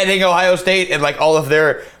shredding Ohio State and all of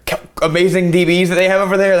their amazing DBs that they have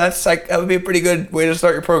over there, that would be a pretty good way to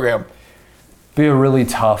start your program. It'd be a really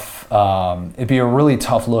tough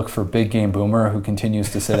look for Big Game Boomer, who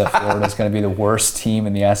continues to say that Florida is going to be the worst team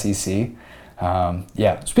in the SEC.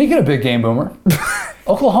 Speaking of Big Game Boomer,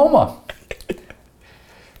 Oklahoma.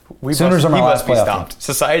 Sooners are my last playoff team.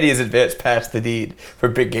 Society has advanced past the need for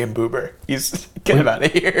Big Game Boomer. Get him out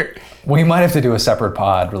of here. We might have to do a separate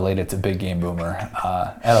pod related to Big Game Boomer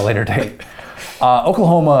at a later date.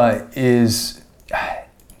 Oklahoma is...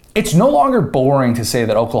 It's no longer boring to say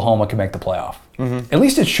that Oklahoma can make the playoff. At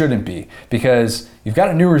least it shouldn't be, because you've got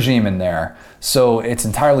a new regime in there. So it's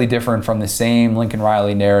entirely different from the same Lincoln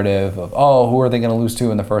Riley narrative of, who are they going to lose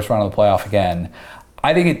to in the first round of the playoff again?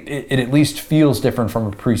 I think it at least feels different from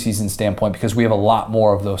a preseason standpoint because we have a lot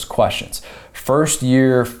more of those questions.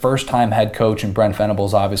 First-time head coach in Brent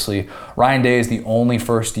Venables, obviously. Ryan Day is the only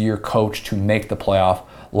first-year coach to make the playoff.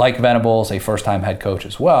 Like Venables, a first-time head coach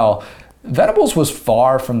as well. Venables was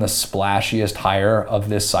far from the splashiest hire of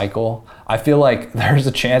this cycle. I feel like there's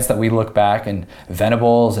a chance that we look back and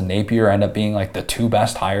Venables and Napier end up being the two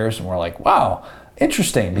best hires, and we're like, wow,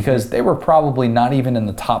 interesting, because they were probably not even in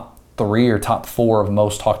the top 3 or top 4 of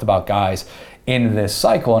most talked about guys in this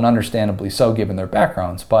cycle, and understandably so given their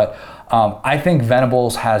backgrounds. But I think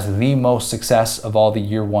Venables has the most success of all the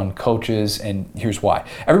year one coaches, and here's why.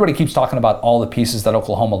 Everybody keeps talking about all the pieces that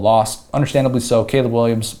Oklahoma lost, understandably so. Caleb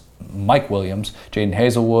Williams, Mike Williams, Jaden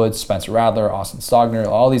Hazelwood, Spencer Rattler, Austin Stogner,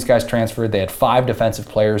 all these guys transferred. They had 5 defensive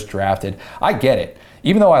players drafted. I get it.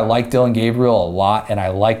 even though I like Dylan Gabriel a lot and I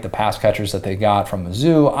like the pass catchers that they got from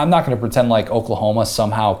Mizzou, I'm not going to pretend like Oklahoma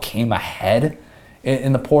somehow came ahead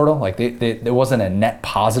in the portal. Like there wasn't a net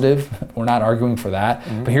positive. We're not arguing for that.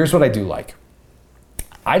 But here's what I do like.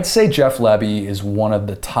 I'd say Jeff Lebby is one of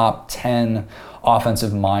the top 10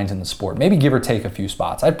 offensive minds in the sport, maybe give or take a few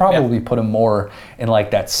spots. I'd probably put him more in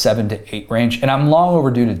like that 7 to 8 range, and I'm long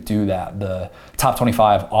overdue to do that, the top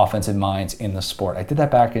 25 offensive minds in the sport. I did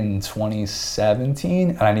that back in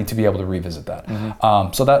 2017, and I need to be able to revisit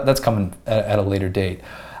that. So that's coming at a later date.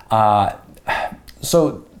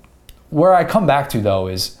 So where I come back to, though,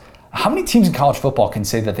 is how many teams in college football can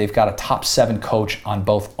say that they've got a top 7 coach on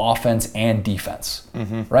both offense and defense,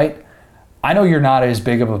 right? I know you're not as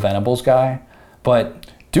big of a Venables guy, but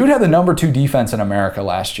dude had the number 2 defense in America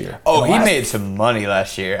last year. Oh, he made some money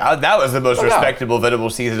last year. That was the most respectable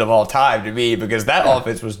Venables season of all time to me, because that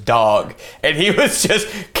offense was dog. And he was just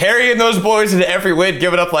carrying those boys into every win,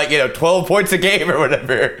 giving up 12 points a game or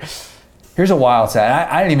whatever. Here's a wild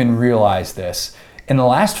stat. I didn't even realize this. In the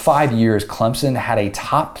last 5 years, Clemson had a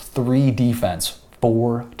top 3 defense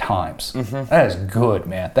 4 times. That is good,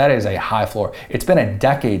 man. That is a high floor. It's been a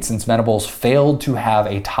decade since Venables failed to have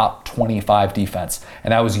a top 25 defense,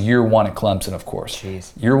 and that was year 1 at Clemson, of course.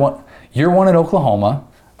 Jeez. Year one at Oklahoma,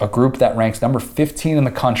 a group that ranks number 15 in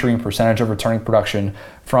the country in percentage of returning production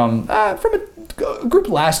from a group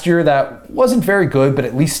last year that wasn't very good, but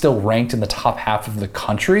at least still ranked in the top half of the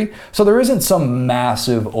country. So there isn't some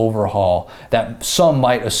massive overhaul that some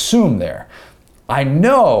might assume there. I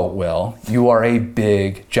know, Will, you are a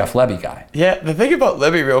big Jeff Lebby guy. Yeah, the thing about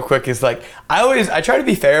Lebby real quick is I try to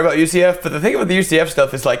be fair about UCF, but the thing about the UCF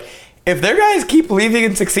stuff is if their guys keep leaving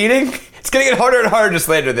and succeeding, it's going to get harder and harder to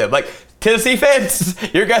slander them. Tennessee fans,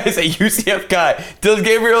 your guy's a UCF guy. Dylan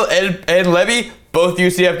Gabriel and Lebby, both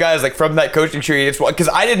UCF guys, from that coaching tree. It's because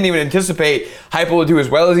I didn't even anticipate Heupel would do as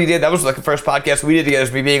well as he did. That was the first podcast we did together,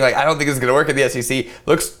 as me being I don't think this is going to work at the SEC.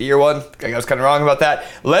 Looks, year 1, I was kind of wrong about that.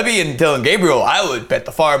 Lebby and Dylan Gabriel, I would bet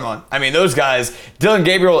the farm on. I mean, those guys, Dylan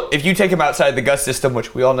Gabriel, if you take him outside the Gus system,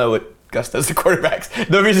 which we all know what Gus does to quarterbacks,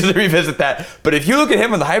 no reason to revisit that. But if you look at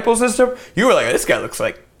him in the Heupel system, you were this guy looks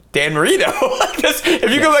like Dan Marino.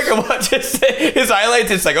 If you go back and watch his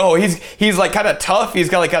highlights, it's he's kind of tough. He's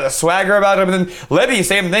got kind of swagger about him. And then Lebby,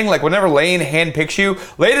 same thing. Whenever Lane handpicks you,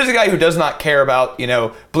 Lane is a guy who does not care about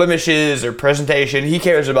blemishes or presentation. He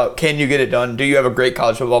cares about, can you get it done? Do you have a great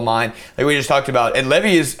college football mind? Like we just talked about. And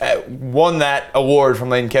Lebby has won that award from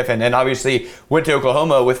Lane Kiffin, and obviously went to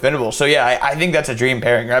Oklahoma with Venables. So yeah, I think that's a dream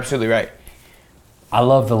pairing. You're absolutely right. I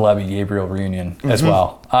love the Lebby-Gabriel reunion as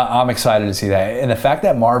well. I'm excited to see that. And the fact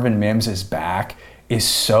that Marvin Mims is back is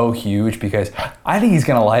so huge, because I think he's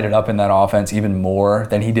going to light it up in that offense even more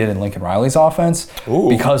than he did in Lincoln Riley's offense.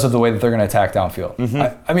 Because of the way that they're going to attack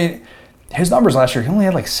downfield. I mean, his numbers last year, he only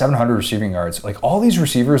had 700 receiving yards. All these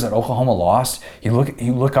receivers that Oklahoma lost, you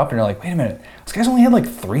look up and you're like, wait a minute, this guy's only had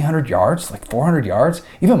 300 yards, 400 yards.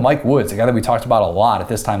 Even Mike Woods, the guy that we talked about a lot at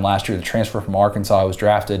this time last year, the transfer from Arkansas, was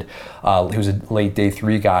drafted. He was a late day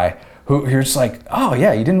 3 guy. Who you're just oh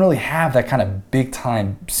yeah, you didn't really have that kind of big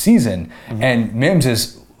time season. And Mims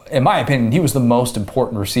is, in my opinion, he was the most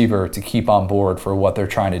important receiver to keep on board for what they're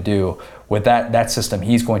trying to do. With that system,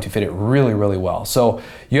 he's going to fit it really, really well. So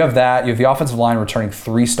you have that. You have the offensive line returning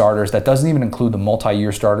 3 starters. That doesn't even include the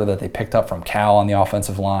multi-year starter that they picked up from Cal on the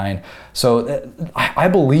offensive line. So I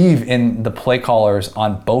believe in the play callers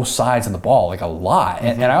on both sides of the ball a lot.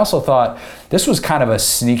 And I also thought this was kind of a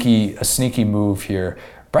sneaky move here.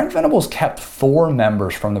 Brent Venables kept 4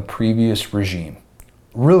 members from the previous regime.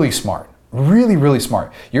 Really smart. Really, really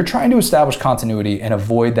smart. You're trying to establish continuity and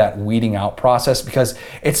avoid that weeding out process, because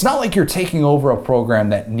it's not like you're taking over a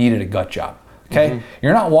program that needed a gut job. Okay?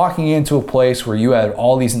 You're not walking into a place where you had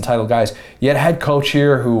all these entitled guys. You had a head coach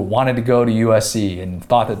here who wanted to go to USC and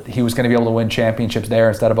thought that he was going to be able to win championships there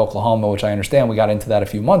instead of Oklahoma, which I understand. We got into that a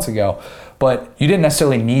few months ago. But you didn't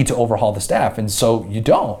necessarily need to overhaul the staff, and so you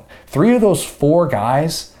don't. 3 of those 4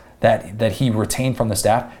 guys that he retained from the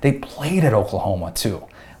staff, they played at Oklahoma too.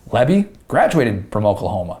 Lebby graduated from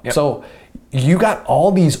Oklahoma. So you got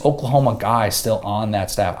all these Oklahoma guys still on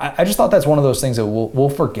that staff. I just thought that's one of those things that we'll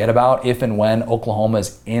forget about if and when Oklahoma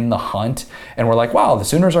is in the hunt. And we're like, wow, the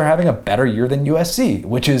Sooners are having a better year than USC,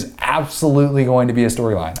 which is absolutely going to be a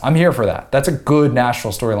storyline. I'm here for that. That's a good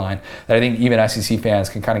national storyline that I think even SEC fans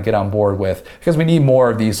can kind of get on board with, because we need more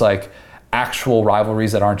of these actual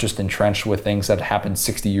rivalries that aren't just entrenched with things that happened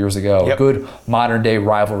 60 years ago. A good modern day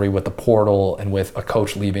rivalry with the portal and with a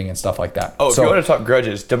coach leaving and stuff like that. Oh, if you want to talk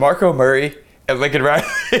grudges, DeMarco Murray and Lincoln Riley.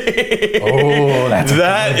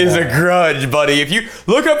 That is a grudge, buddy. If you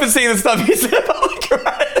look up and see the stuff he said about Lincoln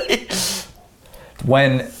Riley.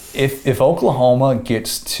 If Oklahoma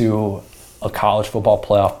gets to a college football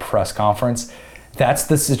playoff press conference, that's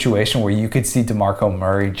the situation where you could see DeMarco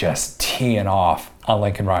Murray just teeing off on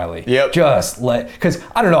Lincoln Riley. Yep. Because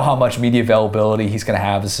I don't know how much media availability he's going to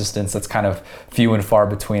have, assistants. That's kind of few and far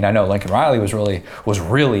between. I know Lincoln Riley was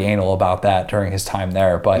really anal about that during his time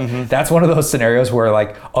there, but that's one of those scenarios where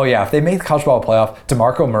like, oh yeah, if they make the college football playoff,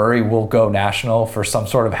 DeMarco Murray will go national for some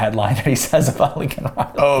sort of headline that he says about Lincoln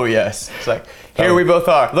Riley. Oh yes, it's like here we both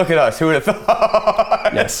are. Look at us. Who would have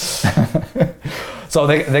thought? Yes. So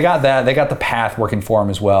they got that. They got the path working for them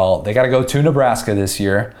as well. They got to go to Nebraska this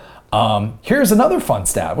year. Here's another fun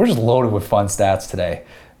stat. We're just loaded with fun stats today.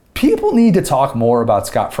 People need to talk more about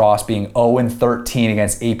Scott Frost being 0-13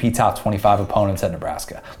 against AP top 25 opponents at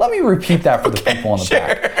Nebraska. Let me repeat that for the people in the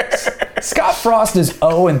back. Scott Frost is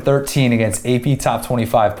 0-13 against AP top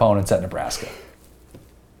 25 opponents at Nebraska.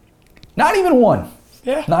 Not even one.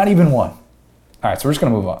 Yeah. Not even one. All right, so we're just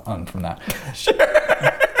going to move on from that. Sure.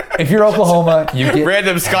 If you're Oklahoma, you get...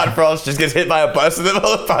 Random Scott Frost just gets hit by a bus in the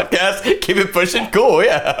middle of the podcast. Keep it pushing. Cool,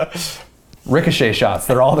 yeah. Ricochet shots.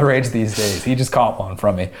 They're all the rage these days. He just caught one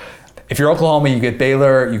from me. If you're Oklahoma, you get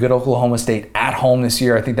Baylor, you get Oklahoma State at home this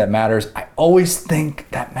year. I think that matters. I always think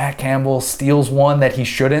that Matt Campbell steals one that he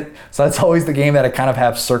shouldn't. So that's always the game that I kind of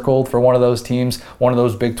have circled for one of those teams, one of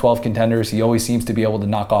those Big 12 contenders. He always seems to be able to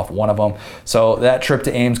knock off one of them. So that trip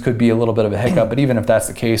to Ames could be a little bit of a hiccup. But even if that's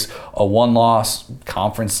the case, a one-loss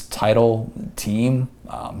conference title team,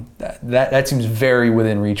 that seems very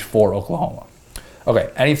within reach for Oklahoma.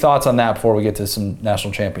 Okay, any thoughts on that before we get to some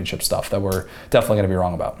national championship stuff that we're definitely going to be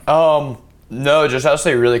wrong about? No, just I'll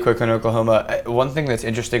say really quick on Oklahoma. One thing that's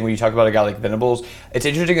interesting when you talk about a guy like Venables, it's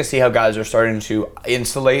interesting to see how guys are starting to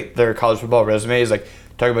insulate their college football resumes. Like,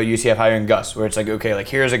 talk about UCF hiring Gus, where it's like, okay, like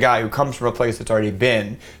here's a guy who comes from a place that's already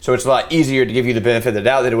been, so it's a lot easier to give you the benefit of the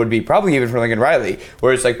doubt than it would be probably even for Lincoln Riley,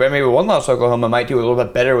 where it's like maybe one loss Oklahoma might do a little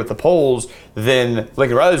bit better with the polls than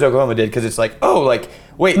Lincoln Riley's Oklahoma did, because it's like, oh, like,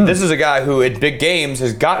 wait, this is a guy who in big games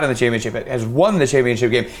has gotten in the championship, has won the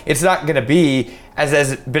championship game. It's not going to be, as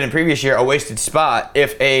has been in previous year, a wasted spot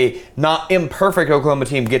if a not imperfect Oklahoma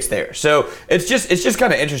team gets there. So it's just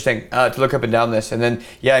kind of interesting to look up and down this. And then,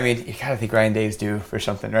 yeah, I mean, you kind of think Ryan Day's due for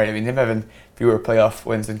something, right? I mean, him having fewer playoff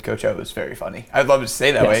wins than Coach O is very funny. I'd love to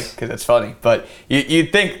say that way because it's funny. But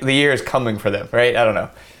you'd think the year is coming for them, right? I don't know.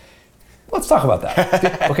 Let's talk about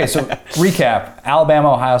that. Okay, so recap: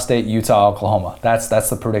 Alabama, Ohio State, Utah, Oklahoma. That's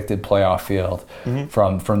the predicted playoff field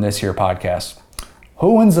from this here podcast.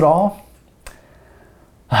 Who wins it all?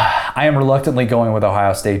 I am reluctantly going with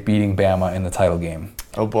Ohio State beating Bama in the title game.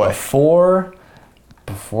 Oh boy!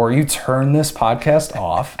 Before you turn this podcast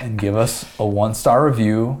off and give us a 1-star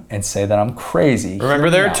review and say that I'm crazy. Remember,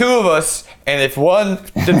 there are 2 of us, and if 1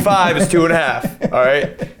 did 5, it's 2.5. All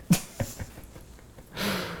right.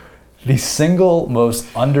 The single most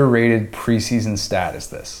underrated preseason stat is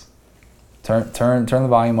this. Turn the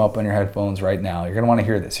volume up on your headphones right now. You're going to want to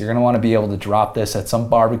hear this. You're going to want to be able to drop this at some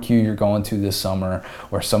barbecue you're going to this summer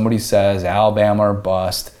where somebody says Alabama or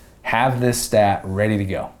bust. Have this stat ready to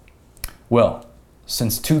go. Will,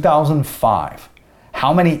 since 2005,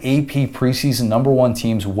 how many AP preseason #1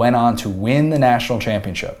 teams went on to win the national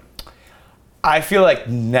championship? I feel like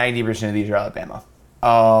 90% of these are Alabama.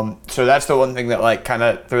 So that's the one thing that like kind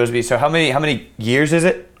of throws me. So how many years is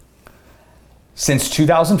it? Since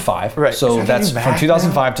 2005. Right. So that's from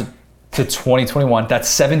 2005 to 2021. That's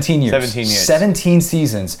 17 years. 17 years. 17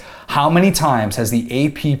 seasons. How many times has the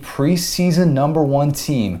AP preseason #1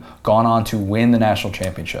 team gone on to win the national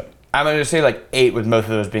championship? I'm going to say like 8, with most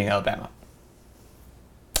of those being Alabama.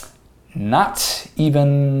 Not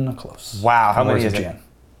even close. Wow. How many is it? Jan?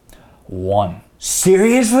 1.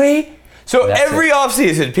 Seriously? So That's every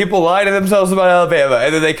offseason, people lie to themselves about Alabama,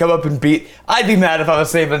 and then they come up and beat. I'd be mad if I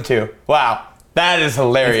was Saban too. Wow, that is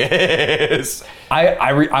hilarious.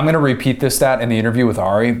 I'm going to repeat this stat in the interview with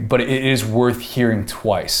Ari, but it is worth hearing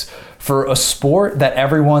twice. For a sport that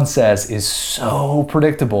everyone says is so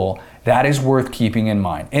predictable, that is worth keeping in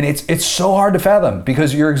mind. And it's so hard to fathom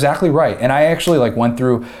because you're exactly right. And I actually went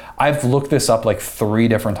through, I've looked this up 3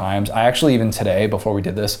 different times. I actually, even today, before we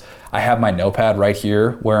did this, I have my notepad right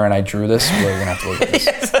here wherein I drew this. Well, you're going to have to look at this.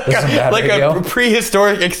 It's a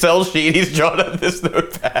prehistoric Excel sheet. He's drawn on this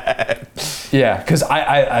notepad. Yeah, because I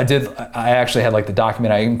actually had the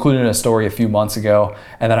document. I included in a story a few months ago,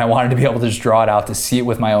 and then I wanted to be able to just draw it out to see it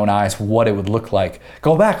with my own eyes, what it would look like.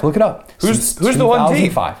 Go back, look it up. Who's the one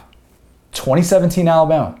team? 2017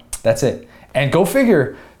 Alabama. That's it. And go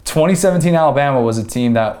figure, 2017 Alabama was a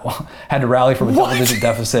team that had to rally from a double-digit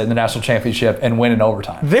deficit in the national championship and win in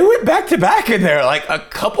overtime. They went back-to-back in there a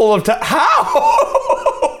couple of times.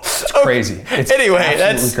 How? It's crazy. It's anyway,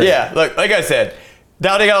 that's crazy. yeah. Look, like I said,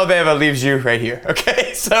 doubting Alabama leaves you right here.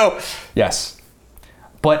 Okay, so yes,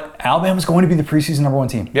 but Alabama's going to be the preseason #1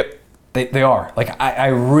 team. Yep. They are. Like I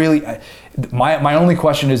really, my only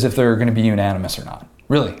question is if they're going to be unanimous or not.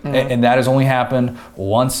 Really, and that has only happened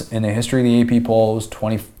once in the history of the AP polls.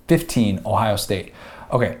 2015, Ohio State.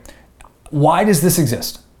 Okay, why does this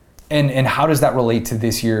exist? And how does that relate to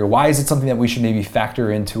this year? Why is it something that we should maybe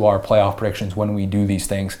factor into our playoff predictions when we do these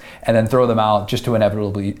things and then throw them out just to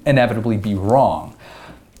inevitably be wrong?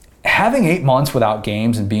 Having 8 months without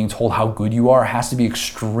games and being told how good you are has to be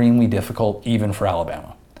extremely difficult even for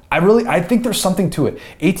Alabama. I think there's something to it.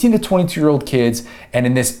 18 to 22-year-old kids, and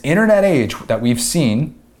in this internet age that we've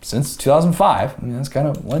seen since 2005, I mean, that's kind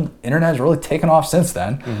of when internet has really taken off since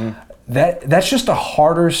then, that's just a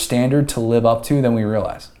harder standard to live up to than we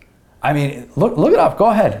realize. I mean, look it up. Go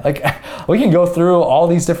ahead. Like, we can go through all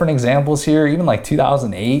these different examples here. Even like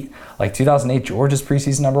 2008, Georgia's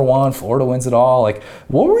preseason #1. Florida wins it all. Like,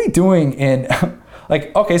 what were we doing in?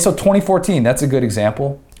 Like, okay, so 2014. That's a good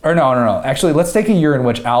example. Or no. Actually, let's take a year in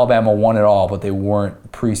which Alabama won it all, but they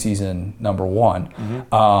weren't preseason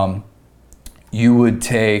 #1. You would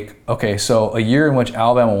take so a year in which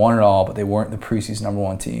Alabama won it all, but they weren't the preseason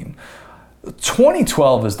 #1 team.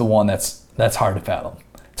 2012 is the one that's hard to fathom.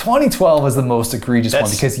 2012 was the most egregious one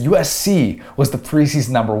because USC was the preseason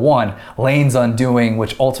 #1, Lane's undoing,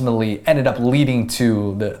 which ultimately ended up leading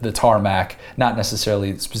to the tarmac, not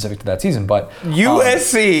necessarily specific to that season, but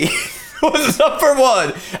USC was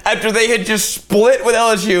 #1 after they had just split with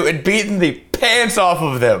LSU and beaten the pants off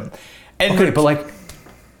of them. And but like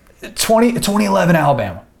 2011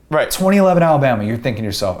 Alabama. Right. 2011 Alabama, you're thinking to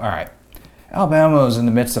yourself, all right, Alabama was in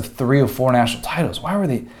the midst of 3 or 4 national titles. Why were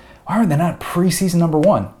they not preseason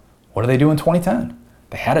 #1? What do they do in 2010?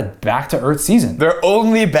 They had a back-to-earth season. Their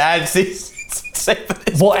only bad seasons.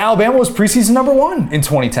 Well, Alabama was preseason #1 in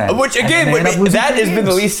 2010. Which, again, that has been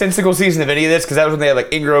the least cynical season of any of this, because that was when they had,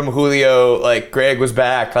 like, Ingram, Julio, like, Greg was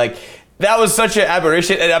back. Like, that was such an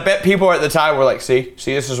aberration. And I bet people at the time were like, see,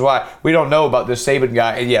 this is why. We don't know about this Saban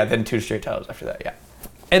guy. And, yeah, then 2 straight titles after that, yeah.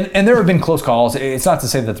 And there have been close calls. It's not to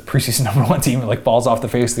say that the preseason #1 team like falls off the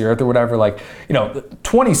face of the earth or whatever. Like,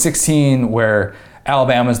 2016 where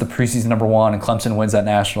Alabama's the preseason #1 and Clemson wins that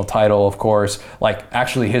national title, of course. Like,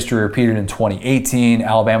 actually history repeated in 2018.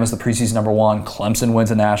 Alabama's the preseason #1. Clemson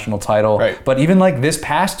wins a national title. Right. But even like this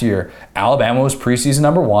past year, Alabama was preseason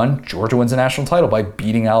 #1. Georgia wins a national title by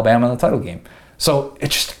beating Alabama in the title game. So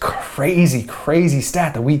it's just a crazy, crazy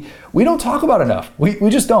stat that we don't talk about enough. We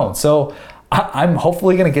just don't. So I'm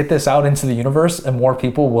hopefully going to get this out into the universe and more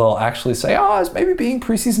people will actually say, is maybe being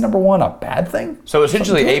preseason #1 a bad thing? So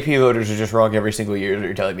essentially AP voters are just wrong every single year is what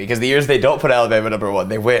you're telling me. Because the years they don't put Alabama #1,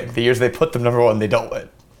 they win. The years they put them #1, they don't win.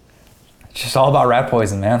 It's just all about rat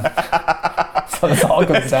poison, man. So that's all it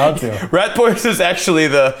comes down to. Rat poison is actually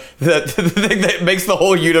the thing that makes the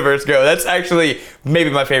whole universe go. That's actually maybe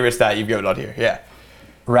my favorite stat you've given on here. Yeah.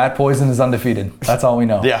 Rat poison is undefeated. That's all we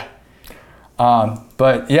know. Yeah.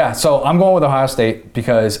 But yeah, so I'm going with Ohio State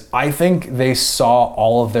because I think they saw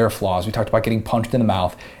all of their flaws. We talked about getting punched in the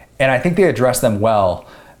mouth, and I think they addressed them well,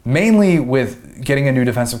 mainly with getting a new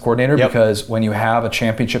defensive coordinator because when you have a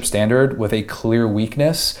championship standard with a clear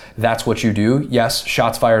weakness, that's what you do. Yes,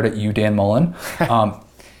 shots fired at you, Dan Mullen.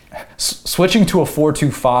 Switching to a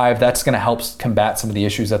 4-2-5, that's going to help combat some of the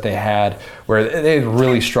issues that they had where they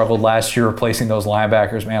really struggled last year replacing those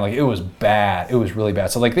linebackers. Man, like it was bad. It was really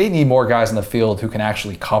bad. So like they need more guys in the field who can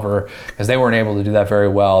actually cover because they weren't able to do that very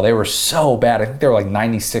well. They were so bad. I think they were like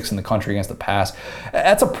 96 in the country against the pass.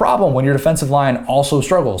 That's a problem when your defensive line also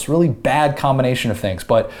struggles. Really bad combination of things.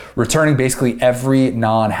 But returning basically every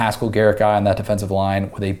non-Haskell Garrett guy on that defensive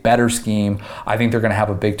line with a better scheme, I think they're going to have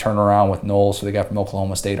a big turnaround with Knowles, who they got from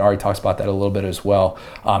Oklahoma State. Ari talks about that a little bit as well.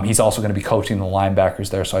 He's also going to be coaching the linebackers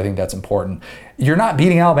there, so I think that's important. You're not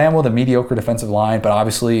beating Alabama with a mediocre defensive line, but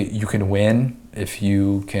obviously you can win if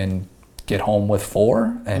you can get home with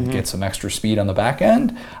 4 and get some extra speed on the back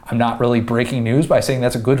end. I'm not really breaking news by saying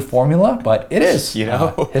that's a good formula, but it is.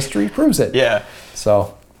 History proves it. Yeah.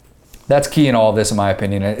 So that's key in all of this, in my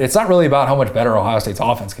opinion. It's not really about how much better Ohio State's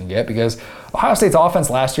offense can get because Ohio State's offense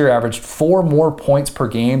last year averaged 4 more points per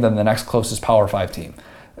game than the next closest Power 5 team.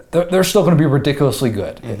 They're still going to be ridiculously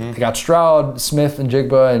good. They got Stroud, Smith, and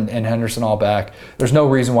Jigba and Henderson all back. There's no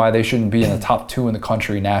reason why they shouldn't be in the top 2 in the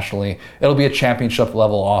country nationally. It'll be a championship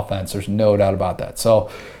level offense. There's no doubt about that. So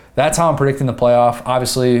that's how I'm predicting the playoff.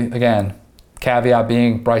 Obviously, again, caveat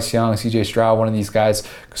being Bryce Young, CJ Stroud, one of these guys,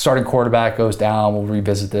 starting quarterback goes down. We'll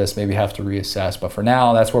revisit this, maybe have to reassess. But for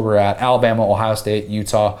now, that's where we're at. Alabama, Ohio State,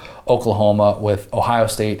 Utah, Oklahoma, with Ohio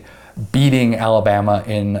State beating Alabama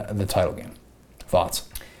in the title game. Thoughts?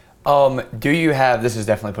 Do you have, this is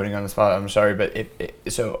definitely putting you on the spot, I'm sorry, but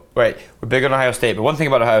right, we're big on Ohio State, but one thing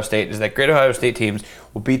about Ohio State is that great Ohio State teams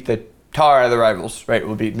will beat the tar out of the rivals, right?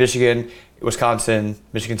 We'll beat Michigan, Wisconsin,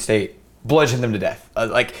 Michigan State, bludgeon them to death.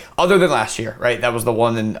 Other than last year, right? That was the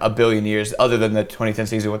one in a billion years, other than the 2010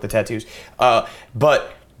 season with the tattoos.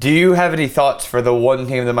 But do you have any thoughts for the one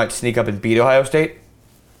team that might sneak up and beat Ohio State?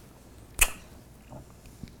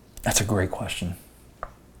 That's a great question.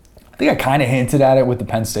 I think I kind of hinted at it with the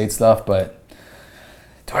Penn State stuff, but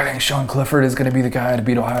do I think Sean Clifford is going to be the guy to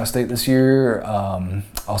beat Ohio State this year?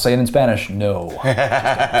 I'll say it in Spanish, no.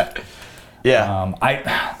 Yeah.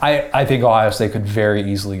 I think Ohio State could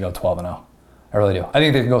very easily go 12-0. I really do. I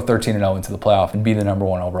think they could go 13-0 into the playoff and be the number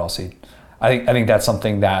 1 overall seed. I think that's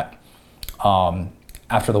something that,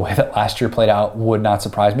 after the way that last year played out, would not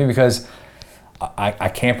surprise me, because I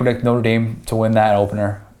can't predict Notre Dame to win that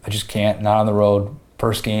opener. I just can't. Not on the road.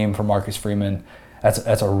 First game for Marcus Freeman.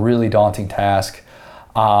 That's a really daunting task.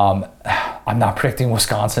 I'm not predicting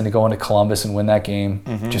Wisconsin to go into Columbus and win that game.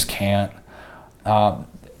 Mm-hmm. Just can't.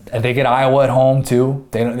 They get Iowa at home too.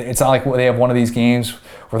 It's not like they have one of these games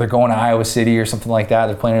where they're going to Iowa City or something like that.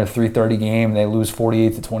 They're playing a 3:30 game and they lose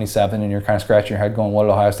 48-27, and you're kind of scratching your head going, what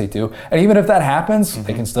did Ohio State do? And even if that happens,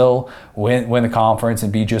 they can still win the conference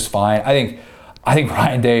and be just fine. I think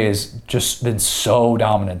Ryan Day has just been so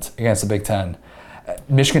dominant against the Big Ten.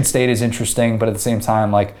 Michigan State is interesting, but at the same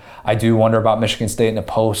time, like, I do wonder about Michigan State in a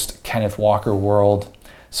post-Kenneth Walker world.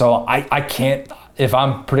 So I can't, if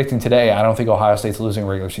I'm predicting today, I don't think Ohio State's losing a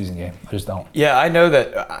regular season game. I just don't. Yeah, I know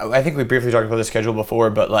that. I think we briefly talked about the schedule before,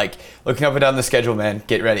 but like, looking up and down the schedule, man,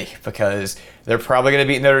 get ready, because they're probably going to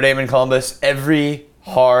beat Notre Dame in Columbus. Every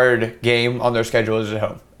hard game on their schedule is at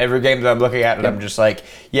home. Every game that I'm looking at, and I'm just like,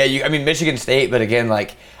 yeah, Michigan State, but again,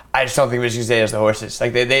 like, I just don't think Michigan State has the horses.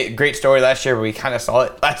 Like, they great story last year, but we kind of saw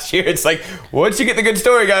it last year. It's like, once you get the good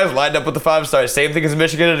story, guys, lined up with the 5 stars. Same thing as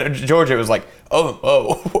Michigan and Georgia. It was like,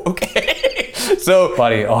 oh, okay. So,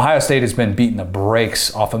 buddy, Ohio State has been beating the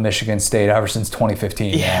brakes off of Michigan State ever since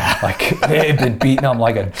 2015. Yeah, man. Like, they've been beating them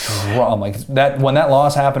like a drum. Like that when that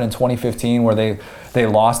loss happened in 2015, where they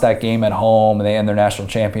lost that game at home and they end their national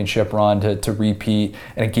championship run to repeat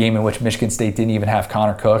in a game in which Michigan State didn't even have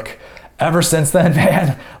Connor Cook. Ever since then,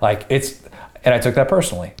 man, like, and I took that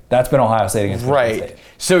personally. That's been Ohio State against Michigan State.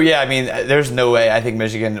 So, yeah, I mean, there's no way I think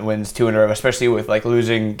Michigan wins 2 in a row, especially with, like,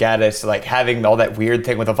 losing Gaddis, like, having all that weird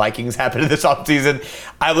thing with the Vikings happen in this offseason.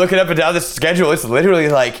 I look it up and down the schedule. It's literally,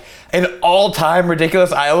 like, an all-time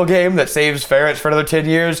ridiculous Iowa game that saves Ferentz for another 10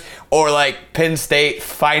 years, or, like, Penn State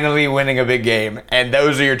finally winning a big game. And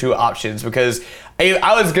those are your 2 options, because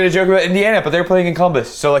I was going to joke about Indiana, but they're playing in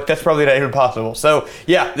Columbus, so like that's probably not even possible. So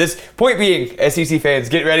yeah, this point being, SEC fans,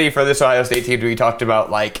 get ready for this Ohio State team to be talked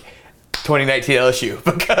about like 2019 LSU,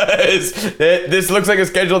 because this looks like a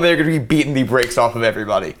schedule they're going to be beating the brakes off of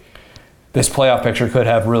everybody. This playoff picture could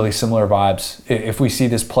have really similar vibes if we see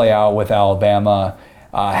this play out with Alabama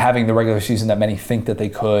having the regular season that many think that they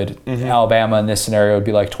could. Mm-hmm. Alabama in this scenario would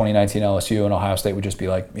be like 2019 LSU, and Ohio State would just be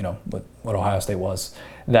like, what Ohio State was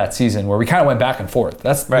that season, where we kind of went back and forth.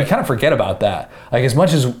 That's right. We kind of forget about that. Like, as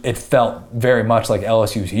much as it felt very much like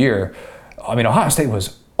LSU's year, I mean, Ohio State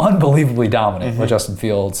was unbelievably dominant with Justin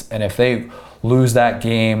Fields, and if they lose that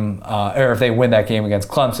game, or if they win that game against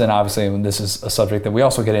Clemson, obviously, and this is a subject that we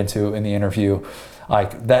also get into in the interview,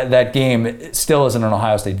 like that game still isn't an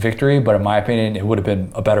Ohio State victory, but in my opinion, it would have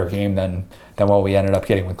been a better game than what we ended up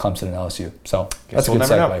getting with Clemson and LSU. So that's a good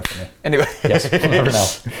segue for me. Anyway. Yes, we'll never know.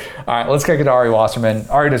 All right, let's kick it to Ari Wasserman.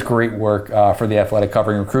 Ari does great work for The Athletic,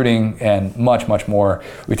 covering recruiting and much, much more.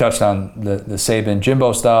 We touched on the Saban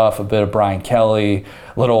Jimbo stuff, a bit of Brian Kelly,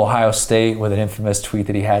 little Ohio State with an infamous tweet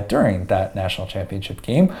that he had during that national championship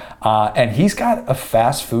game. And he's got a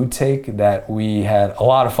fast food take that we had a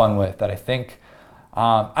lot of fun with that I think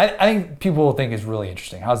people will think is really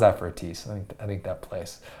interesting. How's that for a tease? I think that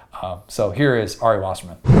plays. So here is Ari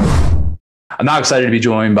Wasserman. I'm now excited to be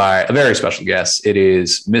joined by a very special guest. It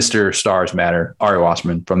is Mr. Stars Matter, Ari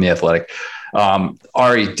Wasserman from The Athletic.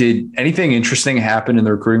 Ari, did anything interesting happen in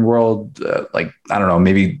the recruiting world? Like, I don't know,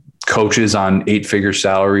 maybe coaches on 8-figure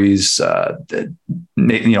salaries,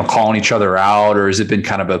 calling each other out, or has it been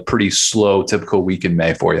kind of a pretty slow, typical week in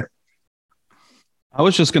May for you? I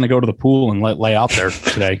was just going to go to the pool and lay out there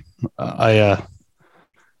today.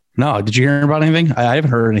 No, did you hear about anything? I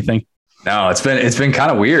haven't heard anything. No, it's been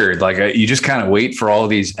kind of weird. Like, you just kind of wait for all of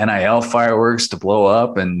these NIL fireworks to blow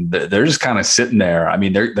up, and they're just kind of sitting there. I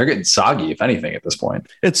mean, they're getting soggy, if anything, at this point.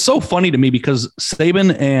 It's so funny to me because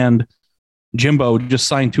Saban and Jimbo just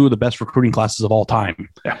signed two of the best recruiting classes of all time.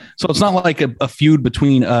 Yeah. So it's not like a feud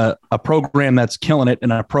between a program that's killing it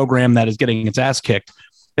and a program that is getting its ass kicked.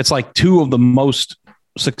 It's like two of the most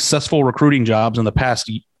successful recruiting jobs in the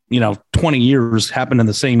past, 20 years happened in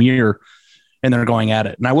the same year, and they're going at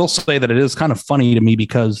it. And I will say that it is kind of funny to me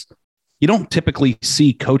because you don't typically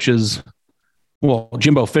see coaches. Well,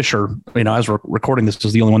 Jimbo Fisher, as we're recording this,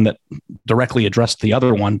 is the only one that directly addressed the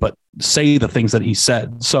other one, but say the things that he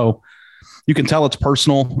said. So you can tell it's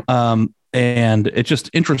personal. And it's just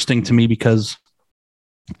interesting to me because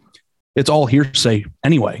it's all hearsay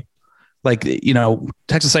anyway. Like,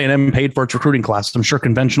 Texas A&M paid for its recruiting class. I'm sure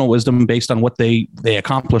conventional wisdom based on what they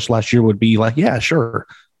accomplished last year would be like, yeah, sure.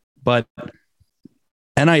 But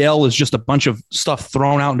NIL is just a bunch of stuff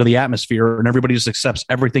thrown out into the atmosphere and everybody just accepts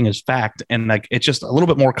everything as fact. And like, it's just a little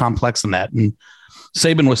bit more complex than that. And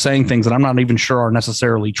Saban was saying things that I'm not even sure are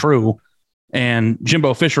necessarily true. And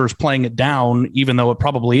Jimbo Fisher is playing it down, even though it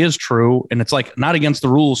probably is true. And it's like not against the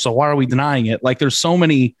rules. So why are we denying it? Like there's so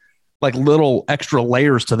many like little extra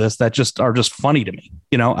layers to this that just are just funny to me.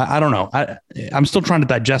 I don't know. I'm still trying to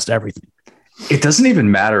digest everything. It doesn't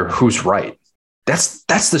even matter who's right. That's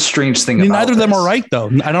the strange thing. Neither of them are right, though.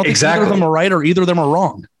 I don't think either of them are right or either of them are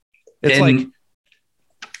wrong. It's like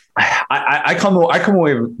I come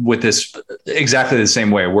away with this exactly the same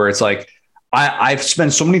way, where it's like I've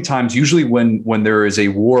spent so many times. Usually, when there is a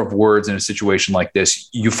war of words in a situation like this,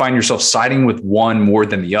 you find yourself siding with one more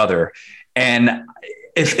than the other, and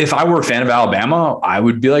if I were a fan of Alabama, I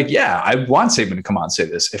would be like, yeah, I want Saban to come out and say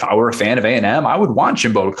this. If I were a fan of A&M, I would want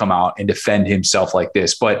Jimbo to come out and defend himself like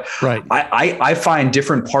this. But right. I find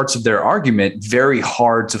different parts of their argument very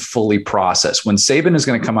hard to fully process. When Saban is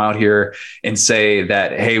going to come out here and say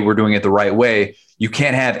that, hey, we're doing it the right way, you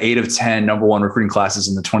can't have 8 of 10 number one recruiting classes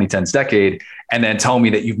in the 2010s decade and then tell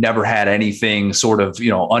me that you've never had anything sort of,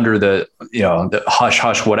 under the hush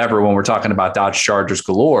hush, whatever, when we're talking about Dodge Chargers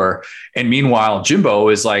galore. And meanwhile, Jimbo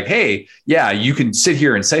is like, hey, yeah, you can sit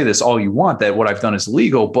here and say this all you want, that what I've done is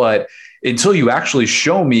illegal, but until you actually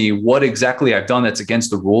show me what exactly I've done that's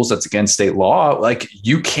against the rules, that's against state law, like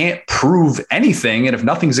you can't prove anything. And if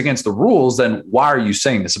nothing's against the rules, then why are you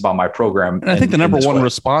saying this about my program? And I think the number one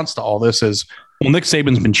response to all this is, well, Nick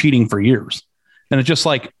Saban's been cheating for years. And it's just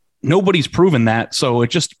like, nobody's proven that. So it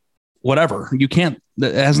just, whatever. You can't,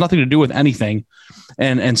 it has nothing to do with anything.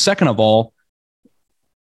 And second of all,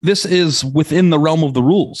 this is within the realm of the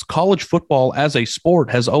rules. College football as a sport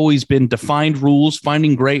has always been defined rules,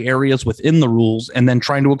 finding gray areas within the rules, and then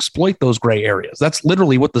trying to exploit those gray areas. That's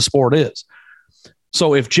literally what the sport is.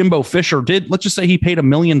 So if Jimbo Fisher let's just say he paid $1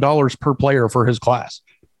 million per player for his class.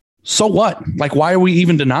 So what? Like, why are we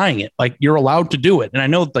even denying it? Like, you're allowed to do it. And I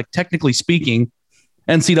know, like, technically speaking,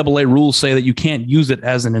 NCAA rules say that you can't use it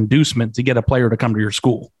as an inducement to get a player to come to your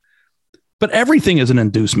school. But everything is an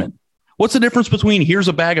inducement. What's the difference between here's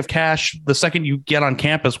a bag of cash, the second you get on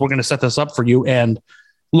campus, we're going to set this up for you, and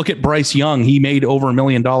look at Bryce Young. He made over $1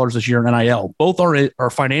 million this year in NIL. Both are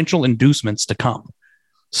financial inducements to come.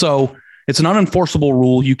 So it's an unenforceable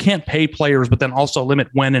rule. You can't pay players, but then also limit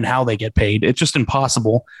when and how they get paid. It's just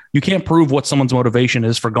impossible. You can't prove what someone's motivation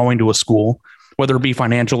is for going to a school, whether it be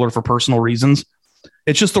financial or for personal reasons.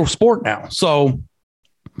 It's just a sport now. So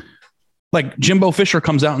like Jimbo Fisher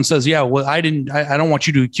comes out and says, yeah, well, I don't want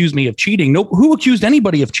you to accuse me of cheating. Nope. Who accused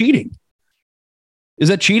anybody of cheating? Is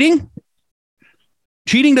that cheating?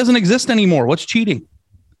 Cheating doesn't exist anymore. What's cheating?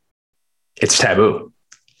 It's taboo.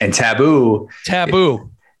 And taboo.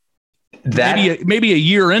 Maybe a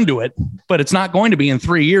year into it, but it's not going to be in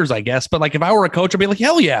 3 years, I guess. But like if I were a coach, I'd be like,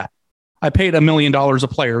 hell yeah, I paid $1 million a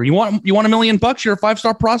player. You want $1 million? You're a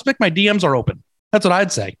 5-star prospect. My DMs are open. That's what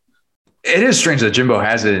I'd say. It is strange that Jimbo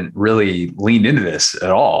hasn't really leaned into this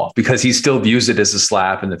at all, because he still views it as a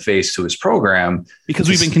slap in the face to his program. Because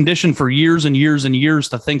we've been conditioned for years and years and years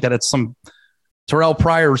to think that it's some Terrell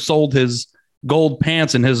Pryor sold his gold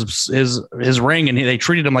pants and his ring, and they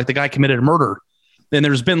treated him like the guy committed a murder. Then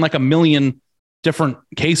there's been like a million different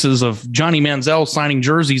cases of Johnny Manziel signing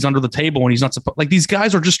jerseys under the table when he's not supposed. Like these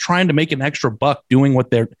guys are just trying to make an extra buck doing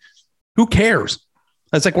what they're. Who cares?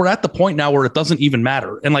 It's like we're at the point now where it doesn't even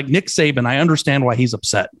matter. And like Nick Saban, I understand why he's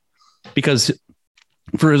upset, because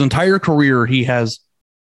for his entire career, he has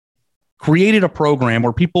created a program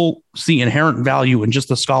where people see inherent value in just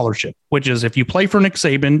the scholarship, which is if you play for Nick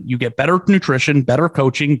Saban, you get better nutrition, better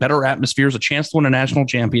coaching, better atmospheres, a chance to win a national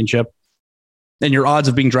championship, and your odds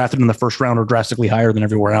of being drafted in the first round are drastically higher than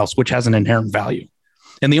everywhere else, which has an inherent value.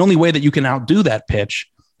 And the only way that you can outdo that pitch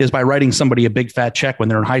is by writing somebody a big fat check when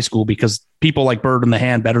they're in high school, because people like bird in the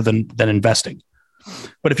hand better than investing.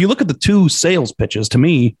 But if you look at the two sales pitches, to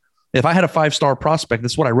me, If I had a 5-star prospect,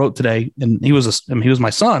 this is what I wrote today, and he was my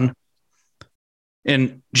son,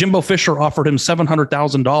 and Jimbo Fisher offered him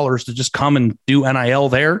 $700,000 to just come and do NIL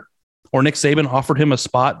there, or Nick Saban offered him a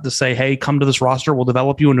spot to say, hey, come to this roster, we'll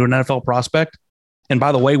develop you into an NFL prospect. And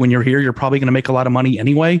by the way, when you're here, you're probably going to make a lot of money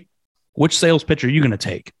anyway. Which sales pitch are you going to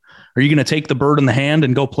take? Are you going to take the bird in the hand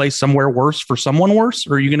and go play somewhere worse for someone worse?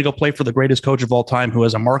 Or are you going to go play for the greatest coach of all time who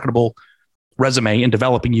has a marketable resume in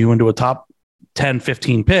developing you into a top 10,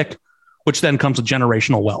 15 pick, which then comes with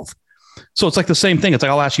generational wealth? So it's like the same thing. It's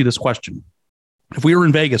like, I'll ask you this question. If we were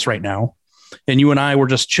in Vegas right now and you and I were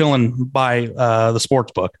just chilling by the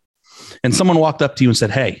sports book and someone walked up to you and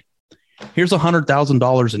said, hey, here's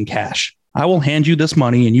 $100,000 in cash. I will hand you this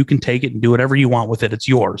money and you can take it and do whatever you want with it. It's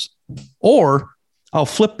yours. Or I'll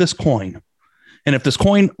flip this coin. And if this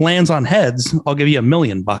coin lands on heads, I'll give you $1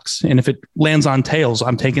 million. And if it lands on tails,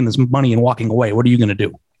 I'm taking this money and walking away. What are you going to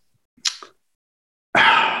do?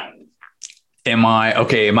 I'm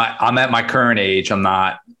at my current age. I'm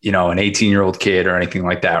not, an 18-year-old kid or anything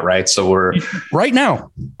like that. Right. So we're right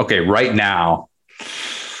now. Okay. Right now.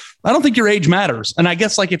 I don't think your age matters. And I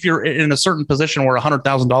guess like if you're in a certain position where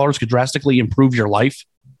 $100,000 could drastically improve your life,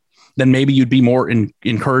 then maybe you'd be more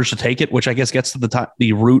encouraged to take it, which I guess gets to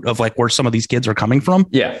the root of like where some of these kids are coming from.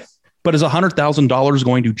 Yeah. But is $100,000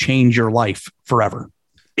 going to change your life forever?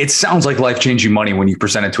 It sounds like life-changing money when you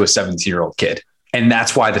present it to a 17-year-old kid. And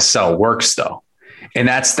that's why the sell works though. And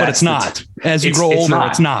that's but it's not. As you grow older,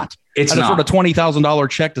 it's not. It's not. I just wrote a $20,000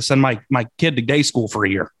 check to send my kid to day school for a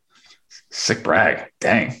year. Sick brag.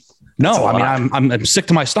 Dang. No, I mean, I'm sick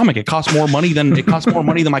to my stomach. It costs more money than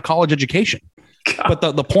my college education. God.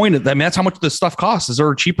 But the point of that, I mean, that's how much this stuff costs. Is there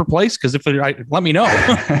a cheaper place? Because let me know.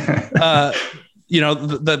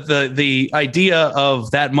 The idea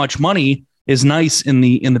of that much money is nice in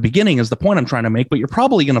the beginning is the point I'm trying to make, but you're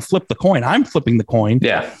probably going to flip the coin. I'm flipping the coin.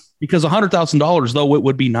 Yeah. Because $100,000, though it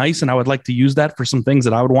would be nice, and I would like to use that for some things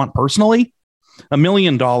that I would want personally, $1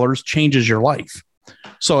 million changes your life.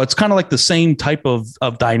 So it's kind of like the same type of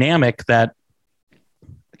dynamic that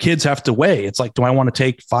kids have to weigh. It's like, do I want to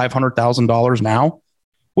take $500,000 now?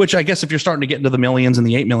 Which I guess if you're starting to get into the millions and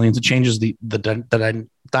the 8 millions, it changes the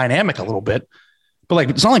dynamic a little bit. But like,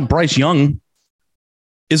 it's not like Bryce Young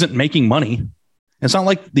isn't making money. It's not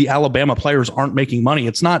like the Alabama players aren't making money.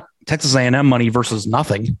 It's not Texas A&M money versus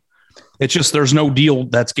nothing. It's just there's no deal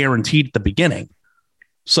that's guaranteed at the beginning.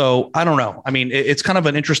 So I don't know. I mean, it's kind of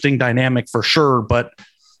an interesting dynamic for sure, but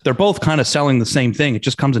they're both kind of selling the same thing. It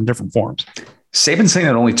just comes in different forms. Saban's saying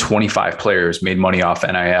that only 25 players made money off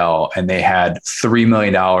NIL and they had $3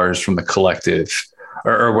 million from the collective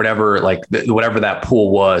or whatever, like whatever that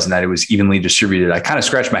pool was, and that it was evenly distributed. I kind of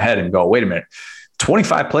scratched my head and go, wait a minute.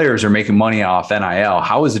 25 players are making money off NIL.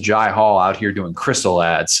 How is Ajay Hall out here doing crystal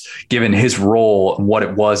ads, given his role and what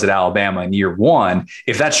it was at Alabama in year one?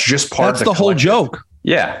 If that's just part of the whole joke.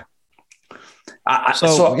 Yeah.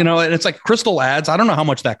 So, and it's like crystal ads. I don't know how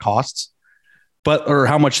much that costs, or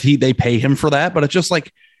how much they pay him for that. But it's just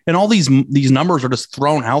like, and all these numbers are just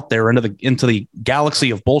thrown out there into the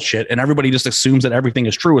galaxy of bullshit. And everybody just assumes that everything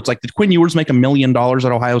is true. It's like, did Quinn Ewers make $1 million at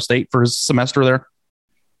Ohio State for his semester there?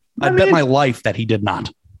 I bet my life that he did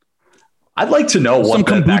not. I'd like to know what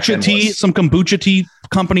some kombucha tea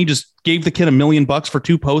company just gave the kid $1 million for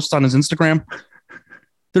 2 posts on his Instagram.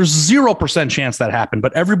 There's 0% chance that happened,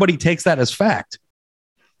 but everybody takes that as fact,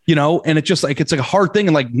 and it's just like, it's like a hard thing.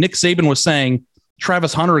 And like Nick Saban was saying,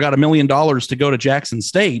 Travis Hunter got $1 million to go to Jackson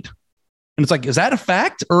State. And it's like, is that a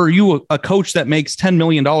fact? Or are you a coach that makes $10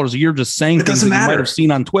 million a year just saying things that you might have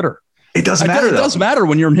seen on Twitter? It doesn't matter. It does matter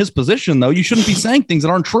when you're in his position, though. You shouldn't be saying things that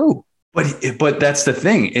aren't true. But that's the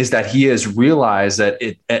thing, is that he has realized that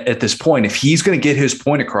at this point, if he's going to get his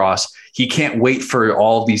point across, he can't wait for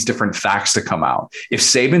all these different facts to come out. If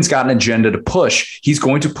Saban's got an agenda to push, he's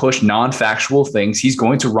going to push non-factual things. He's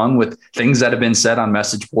going to run with things that have been said on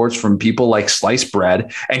message boards from people like Sliced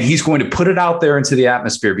Bread, and he's going to put it out there into the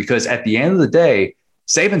atmosphere, because at the end of the day,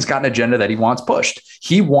 Saban's got an agenda that he wants pushed.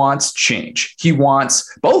 He wants change. He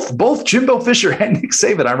wants both Jimbo Fisher and Nick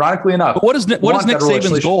Saban, ironically enough. But what is Nick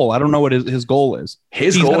Saban's goal? I don't know what his goal is.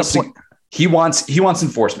 His goal is he wants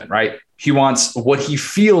enforcement, right? He wants what he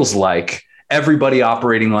feels like everybody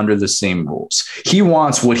operating under the same rules. He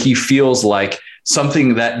wants what he feels like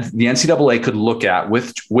something that the NCAA could look at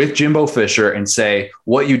with Jimbo Fisher and say,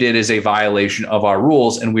 what you did is a violation of our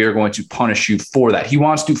rules, and we are going to punish you for that. He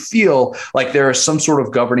wants to feel like there is some sort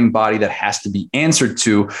of governing body that has to be answered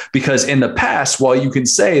to, because in the past, while you can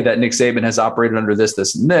say that Nick Saban has operated under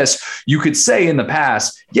this, and this, you could say in the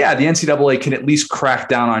past, yeah, the NCAA can at least crack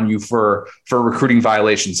down on you for recruiting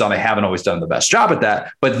violations. Now, they haven't always done the best job at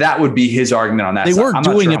that, but that would be his argument on that. They were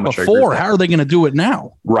doing it before. How are they going to do it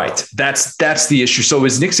now? Right. That's the issue. So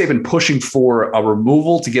is Nick Saban pushing for a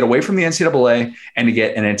removal to get away from the NCAA and to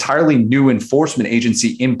get an entirely new enforcement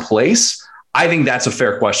agency in place? I think that's a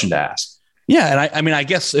fair question to ask. Yeah. And I mean, I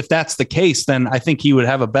guess if that's the case, then I think he would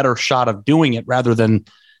have a better shot of doing it rather than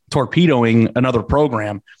torpedoing another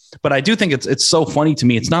program. But I do think it's so funny to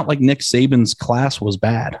me. It's not like Nick Saban's class was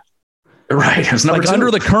bad. Right. It was like under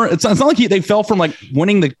the current, it's not like they fell from like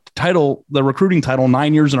winning the recruiting title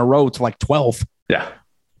 9 years in a row to like 12th. Yeah.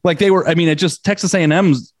 Like they were, I mean, it just Texas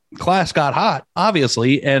A&M's class got hot,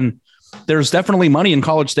 obviously. And there's definitely money in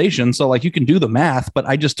College Station. So like you can do the math, but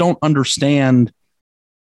I just don't understand.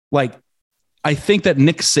 Like, I think that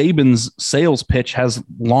Nick Saban's sales pitch has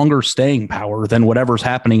longer staying power than whatever's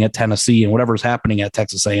happening at Tennessee and whatever's happening at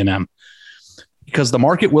Texas A&M, because the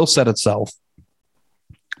market will set itself.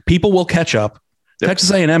 People will catch up. Yep.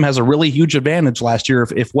 Texas A&M has a really huge advantage last year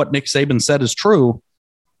if what Nick Saban said is true,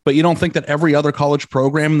 but you don't think that every other college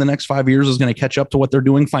program in the next 5 years is going to catch up to what they're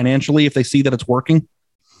doing financially if they see that it's working?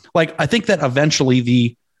 Like, I think that eventually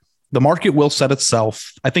the market will set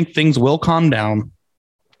itself. I think things will calm down,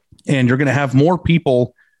 and you're going to have more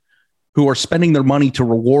people who are spending their money to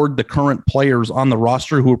reward the current players on the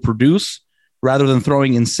roster who produce, rather than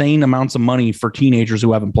throwing insane amounts of money for teenagers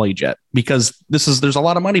who haven't played yet. Because there's a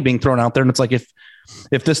lot of money being thrown out there. And it's like,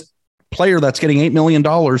 if this player that's getting $8 million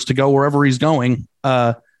to go wherever he's going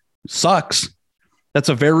sucks, that's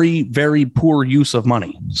a very, very poor use of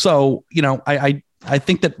money. So, you know, I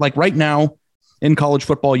think that like right now in college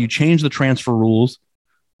football, you change the transfer rules,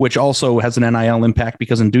 which also has an NIL impact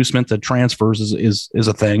because inducement to transfers is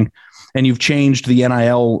a thing. And you've changed the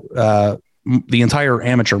NIL, the entire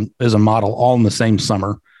amateurism model all in the same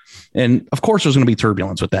summer. And of course, there's going to be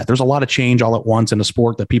turbulence with that. There's a lot of change all at once in a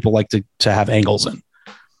sport that people like to have angles in.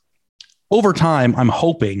 Over time,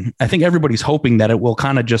 I think everybody's hoping that it will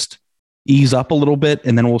kind of just ease up a little bit,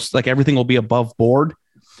 and then everything will be above board.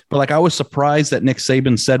 But like, I was surprised that Nick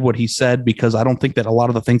Saban said what he said, because I don't think that a lot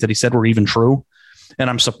of the things that he said were even true. And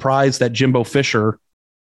I'm surprised that Jimbo Fisher,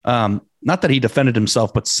 not that he defended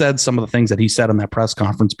himself, but said some of the things that he said in that press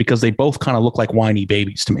conference, because they both kind of look like whiny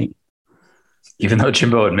babies to me. Even though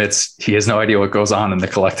Jimbo admits he has no idea what goes on in the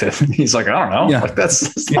collective. He's like, I don't know. Yeah. Like,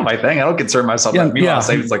 that's not my thing. I don't concern myself. Yeah, Meanwhile,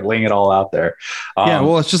 Saban's like laying it all out there.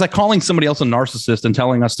 Well, it's just like calling somebody else a narcissist and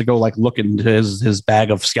telling us to go like look into his bag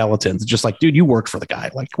of skeletons. It's just like, dude, you worked for the guy.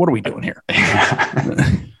 Like, what are we doing here?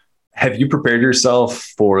 Have you prepared yourself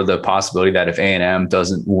for the possibility that if A&M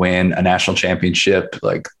doesn't win a national championship,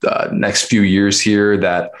 like the next few years here,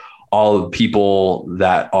 that all the people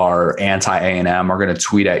that are anti A&M are going to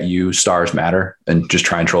tweet at you, Stars Matter, and just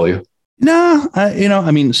try and troll you? No,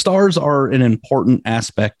 stars are an important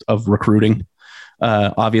aspect of recruiting.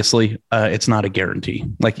 Obviously, it's not a guarantee.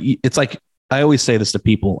 Like, it's like, I always say this to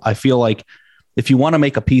people. I feel like if you want to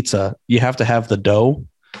make a pizza, you have to have the dough.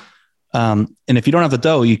 And if you don't have the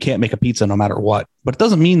dough, you can't make a pizza no matter what. But it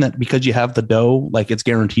doesn't mean that because you have the dough, like it's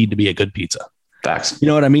guaranteed to be a good pizza. Facts. You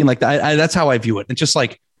know what I mean? Like that's how I view it. It's just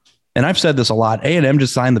like, and I've said this a lot, A&M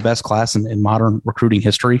just signed the best class in modern recruiting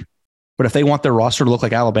history. But if they want their roster to look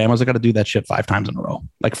like Alabama's, they got to do that shit 5 times in a row,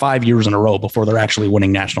 like 5 years in a row before they're actually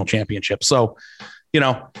winning national championships. So, you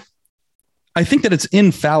know, I think that it's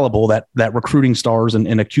infallible that recruiting stars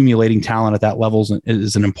and accumulating talent at that level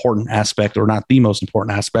is an important aspect, or not the most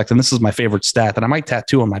important aspect. And this is my favorite stat that I might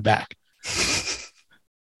tattoo on my back.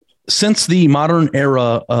 Since the modern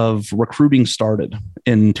era of recruiting started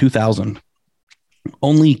in 2000,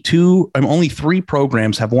 only 3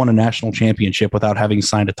 programs have won a national championship without having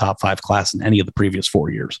signed a top 5 class in any of the previous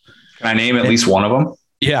 4 years. Can I name at least one of them?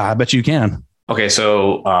 Yeah, I bet you can. Okay,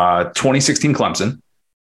 so 2016 Clemson.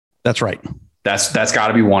 That's right. That's got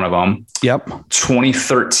to be one of them. Yep.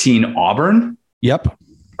 2013 Auburn. Yep.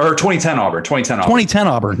 Or 2010 Auburn. 2010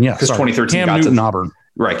 Auburn. Yeah. Because 2013 Cam Newton Auburn.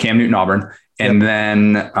 Right. Cam Newton Auburn. And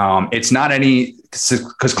then it's not any,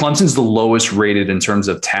 because Clemson's the lowest rated in terms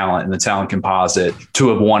of talent in the talent composite to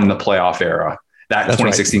have won in the playoff era, that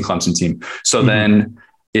 2016 right. Clemson team. So then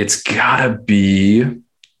it's gotta be,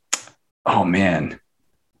 oh man,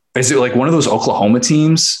 is it like one of those Oklahoma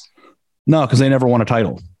teams? No, because they never won a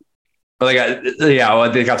title. They got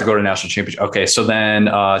to go to national championship. Okay. So then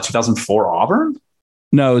 2004 Auburn.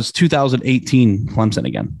 No, it was 2018 Clemson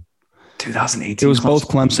again. 2018. It was both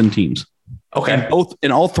Clemson teams. Okay.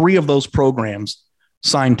 And all three of those programs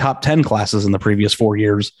signed top 10 classes in the previous 4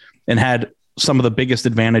 years and had some of the biggest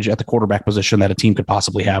advantage at the quarterback position that a team could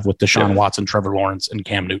possibly have with Deshaun Watson, Trevor Lawrence, and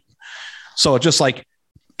Cam Newton. So it's just like,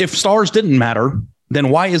 if stars didn't matter, then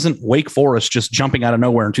why isn't Wake Forest just jumping out of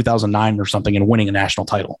nowhere in 2009 or something and winning a national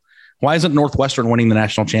title? Why isn't Northwestern winning the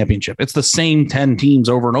national championship? It's the same 10 teams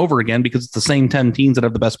over and over again because it's the same 10 teams that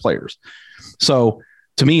have the best players. So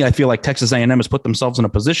to me, I feel like Texas A&M has put themselves in a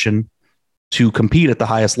position to compete at the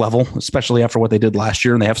highest level, especially after what they did last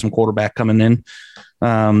year. And they have some quarterback coming in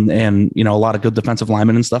and, a lot of good defensive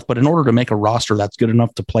linemen and stuff. But in order to make a roster that's good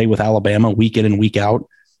enough to play with Alabama week in and week out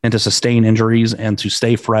and to sustain injuries and to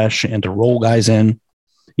stay fresh and to roll guys in,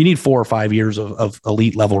 you need 4 or 5 years of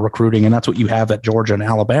elite level recruiting. And that's what you have at Georgia and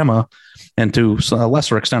Alabama, and to a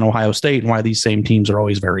lesser extent, Ohio State, and why these same teams are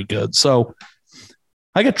always very good. So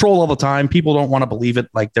I get trolled all the time. People don't want to believe it.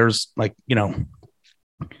 Like there's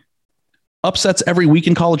upsets every week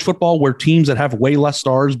in college football where teams that have way less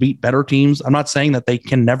stars beat better teams. I'm not saying that they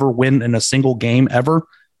can never win in a single game ever.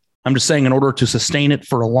 I'm just saying in order to sustain it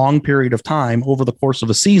for a long period of time over the course of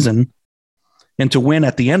a season and to win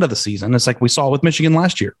at the end of the season, it's like we saw with Michigan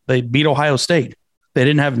last year. They beat Ohio State. They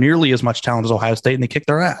didn't have nearly as much talent as Ohio State, and they kicked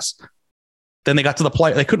their ass. Then they got to the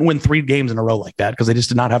play. They couldn't win 3 games in a row like that because they just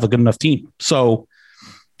did not have a good enough team. So,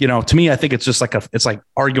 to me, I think it's just it's like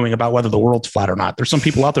arguing about whether the world's flat or not. There's some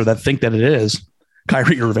people out there that think that it is,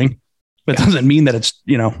 Kyrie Irving, but it doesn't mean that it's,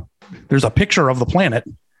 there's a picture of the planet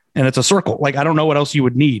and it's a circle. Like, I don't know what else you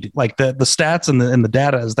would need. Like the stats and the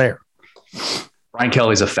data is there. Brian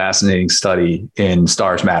Kelly's a fascinating study in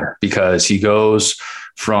Stars Matter because he goes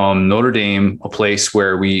from Notre Dame, a place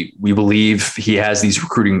where we believe he has these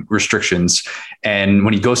recruiting restrictions. And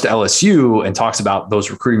when he goes to LSU and talks about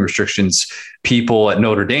those recruiting restrictions, people at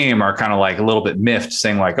Notre Dame are kind of like a little bit miffed,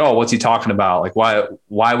 saying like, oh, what's he talking about? Like,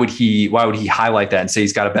 why would he highlight that and say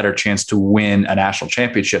he's got a better chance to win a national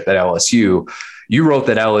championship at LSU? You wrote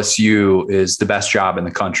that LSU is the best job in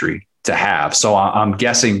the country to have. So I'm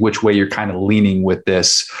guessing which way you're kind of leaning with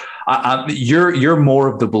this. You're more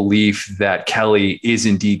of the belief that Kelly is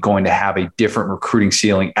indeed going to have a different recruiting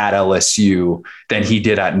ceiling at LSU than he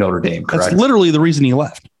did at Notre Dame, correct? That's literally the reason he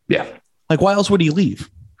left. Yeah. Like, why else would he leave?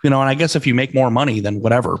 And I guess if you make more money, then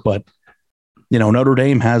whatever. But, Notre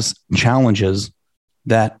Dame has challenges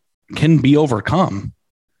that can be overcome,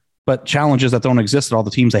 but challenges that don't exist at all the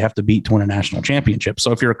teams they have to beat to win a national championship.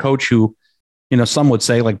 So if you're a coach who, some would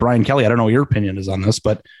say like Brian Kelly, I don't know what your opinion is on this,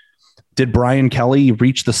 but did Brian Kelly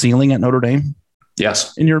reach the ceiling at Notre Dame?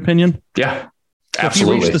 Yes. In your opinion? Yeah,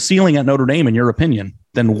 absolutely. If he reached the ceiling at Notre Dame, in your opinion,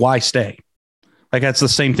 then why stay? Like, that's the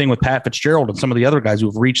same thing with Pat Fitzgerald and some of the other guys who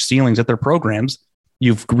have reached ceilings at their programs.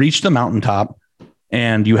 You've reached the mountaintop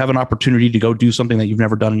and you have an opportunity to go do something that you've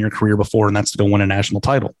never done in your career before, and that's to go win a national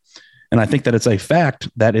title. And I think that it's a fact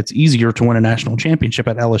that it's easier to win a national championship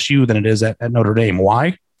at LSU than it is at Notre Dame.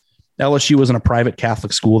 Why? LSU isn't a private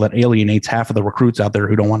Catholic school that alienates half of the recruits out there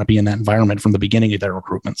who don't want to be in that environment from the beginning of their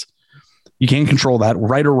recruitments. You can't control that,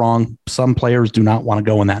 right or wrong. Some players do not want to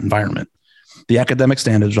go in that environment. The academic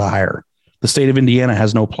standards are higher. The state of Indiana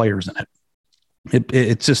has no players in it.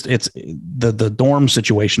 It's the dorm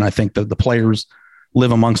situation. I think that the players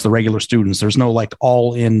live amongst the regular students. There's no like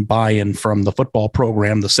all in buy-in from the football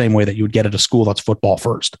program the same way that you would get at a school that's football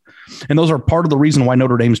first. And those are part of the reason why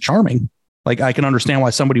Notre Dame's charming. Like, I can understand why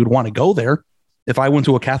somebody would want to go there. If I went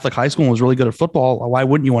to a Catholic high school and was really good at football, why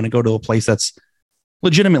wouldn't you want to go to a place that's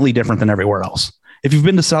legitimately different than everywhere else? If you've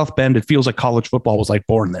been to South Bend, it feels like college football was like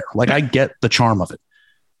born there. Like, I get the charm of it.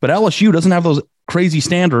 But LSU doesn't have those crazy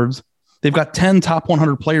standards. They've got 10 top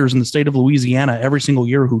 100 players in the state of Louisiana every single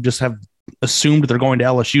year who just have assumed they're going to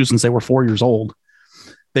LSU since they were 4 years old.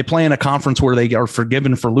 They play in a conference where they are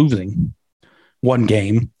forgiven for losing one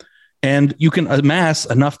game. And you can amass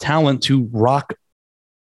enough talent to rock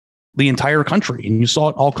the entire country. And you saw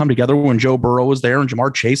it all come together when Joe Burrow was there and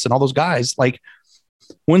Jamar Chase and all those guys. Like,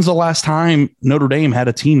 when's the last time Notre Dame had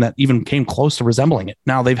a team that even came close to resembling it?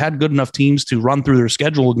 Now, they've had good enough teams to run through their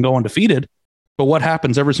schedule and go undefeated. But what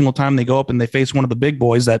happens every single time they go up and they face one of the big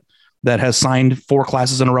boys that has signed 4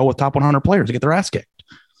 classes in a row with top 100 players to get their ass kicked?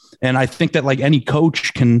 And I think that like any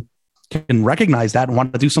coach can recognize that and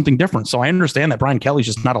want to do something different. So I understand that Brian Kelly's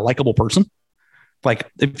just not a likable person.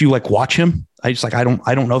 Like, if you like watch him, I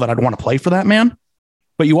don't know that I'd want to play for that man.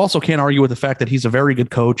 But you also can't argue with the fact that he's a very good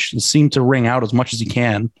coach and seemed to wring out as much as he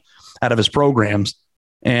can out of his programs.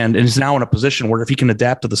 And is now in a position where if he can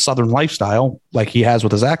adapt to the Southern lifestyle, like he has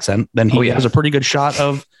with his accent, then he has a pretty good shot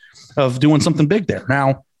of doing something big there.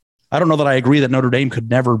 Now, I don't know that I agree that Notre Dame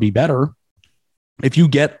could never be better. if you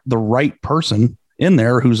get the right person in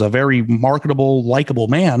there who's a very marketable, likable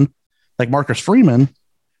man like Marcus Freeman,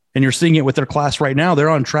 and you're seeing it with their class right now, they're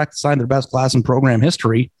on track to sign their best class in program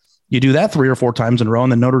history. You do that 3 or 4 times in a row,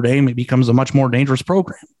 and then Notre Dame, it becomes a much more dangerous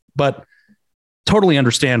program. But totally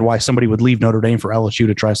understand why somebody would leave Notre Dame for LSU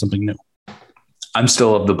to try something new. I'm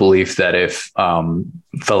still of the belief that if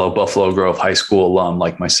fellow Buffalo Grove High School alum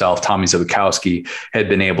like myself, Tommy Zbikowski, had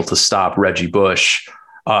been able to stop Reggie Bush,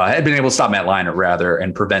 had been able to stop Matt Leinart rather,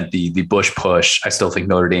 and prevent the Bush push, I still think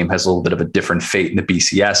Notre Dame has a little bit of a different fate in the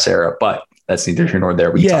BCS era, but that's neither here nor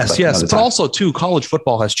there. Yes. But also too, college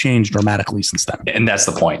football has changed dramatically since then. And that's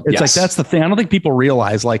the point. It's like, that's the thing. I don't think people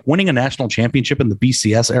realize, like, winning a national championship in the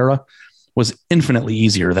BCS era was infinitely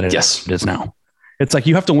easier than it is now. It's like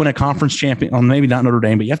you have to win a conference champion, well, maybe not Notre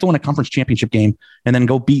Dame, but you have to win a conference championship game and then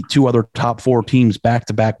go beat 2 other top 4 teams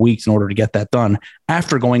back-to-back weeks in order to get that done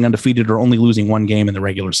after going undefeated or only losing 1 game in the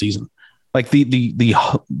regular season. Like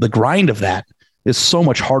the grind of that is so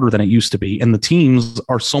much harder than it used to be. And the teams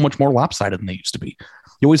are so much more lopsided than they used to be.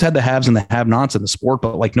 You always had the haves and the have-nots in the sport,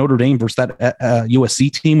 but like Notre Dame versus that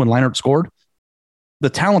USC team when Leinart scored, the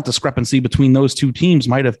talent discrepancy between those 2 teams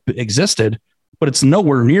might have existed, but it's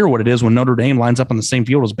nowhere near what it is when Notre Dame lines up on the same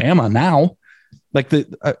field as Bama now. Like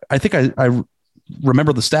I think I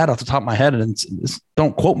remember the stat off the top of my head, and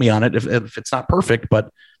don't quote me on it if it's not perfect,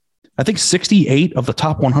 but I think 68 of the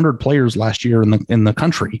top 100 players last year in the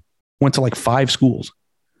country went to like 5 schools.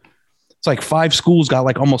 It's like 5 schools got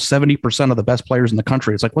like almost 70% of the best players in the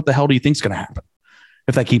country. It's like, what the hell do you think is going to happen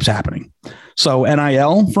if that keeps happening? So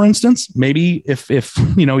NIL, for instance, maybe if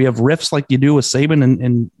you have rifts like you do with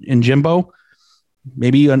Saban and Jimbo,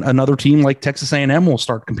 maybe another team like Texas A&M will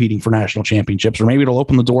start competing for national championships, or maybe it'll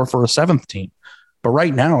open the door for a 7th team. But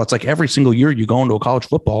right now, it's like every single year you go into a college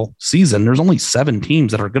football season, there's only 7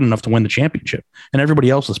 teams that are good enough to win the championship, and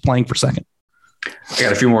everybody else is playing for second. I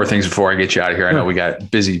got a few more things before I get you out of here. I know we got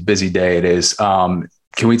busy day it is.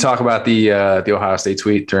 Can we talk about the Ohio State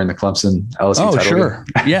tweet during the Clemson LSU title sure.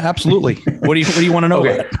 Game? Yeah, absolutely. What do you want to know?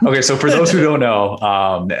 Okay. So for those who don't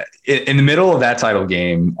know, in the middle of that title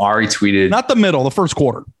game, Ari tweeted, not the middle, the first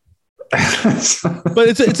quarter. But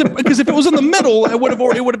it's because if it was in the middle, it would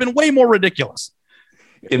have been way more ridiculous.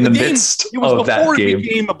 In the midst of that game, it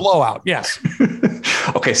became a blowout. Yes.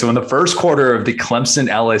 Okay, so in the first quarter of the Clemson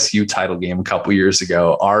LSU title game a couple years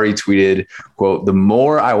ago, Ari tweeted, quote, "The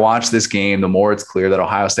more I watch this game, the more it's clear that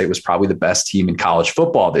Ohio State was probably the best team in college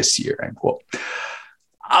football this year," end quote.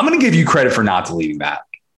 I'm going to give you credit for not deleting that.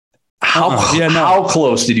 How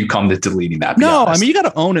close did you come to deleting that? No, I mean, you got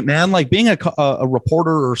to own it, man. Like being a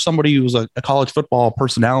reporter or somebody who's a college football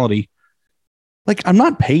personality, like I'm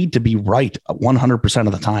not paid to be right 100%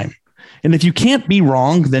 of the time. And if you can't be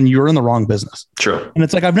wrong, then you're in the wrong business. True. And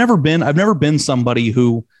it's like, I've never been somebody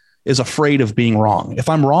who is afraid of being wrong. If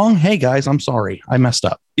I'm wrong, hey guys, I'm sorry, I messed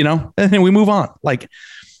up, and then we move on. Like,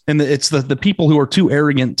 and it's the people who are too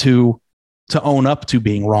arrogant to own up to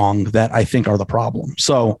being wrong that I think are the problem.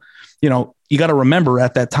 So, you got to remember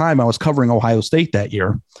at that time I was covering Ohio State that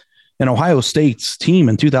year, and Ohio State's team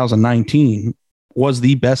in 2019 was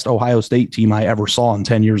the best Ohio State team I ever saw in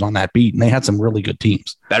 10 years on that beat. And they had some really good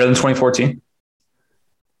teams. Better than 2014?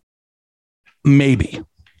 Maybe.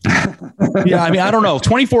 Yeah. I mean, I don't know.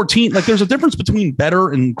 2014, like there's a difference between better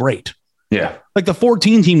and great. Yeah. Like the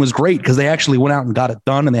 14 team was great because they actually went out and got it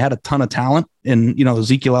done, and they had a ton of talent in,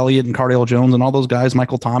 Ezekiel Elliott and Cardale Jones and all those guys,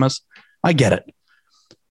 Michael Thomas. I get it.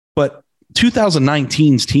 But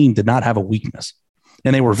 2019's team did not have a weakness.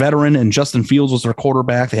 And they were veteran, and Justin Fields was their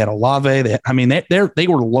quarterback. They had Olave. They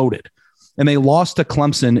were loaded, and they lost to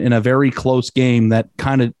Clemson in a very close game that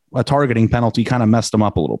kind of a targeting penalty kind of messed them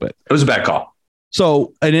up a little bit. It was a bad call.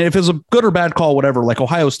 So, and if it's a good or bad call, whatever, like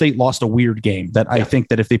Ohio State lost a weird game that I think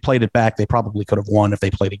that if they played it back, they probably could have won if they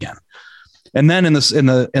played again. And then in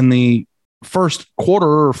the first quarter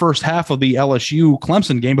or first half of the LSU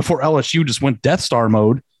Clemson game, before LSU just went Death Star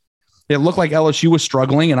mode, it looked like LSU was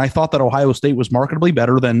struggling, and I thought that Ohio State was markedly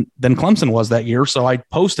better than Clemson was that year, so I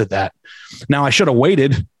posted that. Now, I should have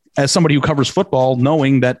waited as somebody who covers football,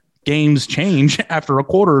 knowing that games change after a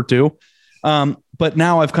quarter or two, but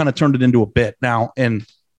now I've kind of turned it into a bit now, and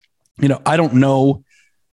I don't know.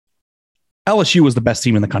 LSU was the best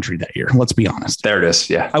team in the country that year, let's be honest. There it is,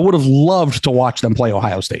 yeah. I would have loved to watch them play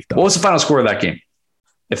Ohio State, though. What was the final score of that game?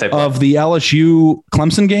 Of the LSU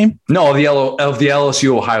Clemson game? No, of the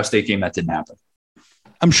LSU Ohio State game that didn't happen.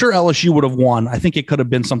 I'm sure LSU would have won. I think it could have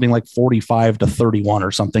been something like 45-31 or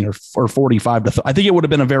something, or 45 to. I think it would have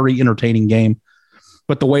been a very entertaining game.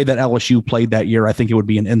 But the way that LSU played that year, I think it would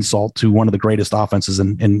be an insult to one of the greatest offenses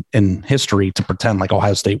in history to pretend like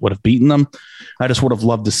Ohio State would have beaten them. I just would have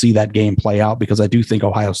loved to see that game play out because I do think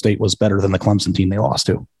Ohio State was better than the Clemson team they lost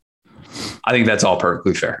to. I think that's all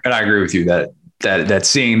perfectly fair. And I agree with you that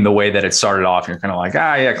seeing the way that it started off, you're kind of like,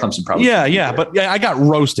 yeah, Clemson probably. Yeah. But I got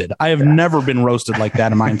roasted. I have never been roasted like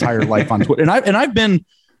that in my entire life on Twitter. And I've been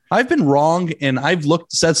wrong, and I've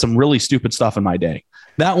said some really stupid stuff in my day.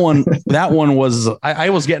 That one was, I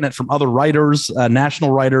was getting it from other writers,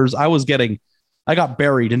 national writers. I got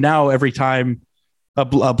buried. And now every time a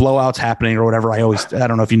blowout's happening or whatever, I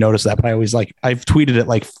don't know if you noticed that, but I've tweeted it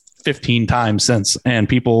like 15 times since. And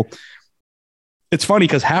people, it's funny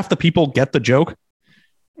because half the people get the joke.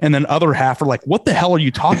 And then other half are like, what the hell are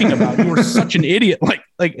you talking about? You were such an idiot.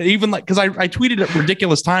 Cause I tweeted at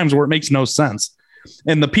ridiculous times where it makes no sense.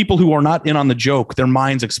 And the people who are not in on the joke, their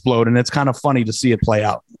minds explode. And it's kind of funny to see it play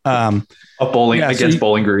out.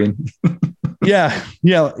 Bowling Green. Yeah.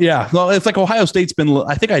 Well, it's like Ohio State's been,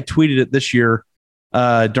 I think I tweeted it this year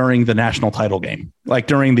during the national title game, like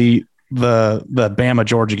during the Bama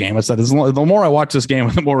Georgia game. I said, the more I watch this game,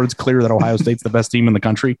 the more it's clear that Ohio State's the best team in the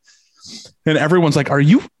country. And everyone's like,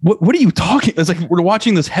 what are you talking? It's like, we're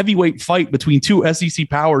watching this heavyweight fight between two SEC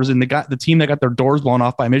powers and the team that got their doors blown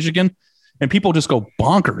off by Michigan. And people just go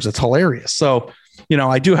bonkers. It's hilarious. So,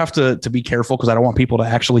 I do have to be careful because I don't want people to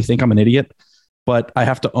actually think I'm an idiot, but I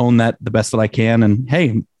have to own that the best that I can. And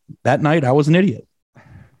hey, that night I was an idiot.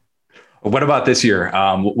 What about this year?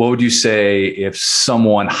 What would you say if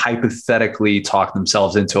someone hypothetically talked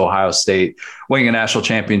themselves into Ohio State winning a national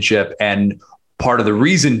championship? And part of the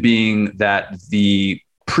reason being that the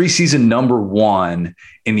preseason number one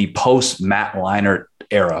in the post Matt Leinart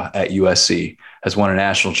era at USC has won a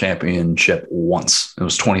national championship once. It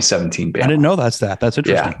was 2017. Bama. I didn't know that's that. That's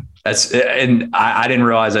interesting. Yeah, and I didn't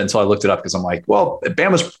realize that until I looked it up because I'm like, well,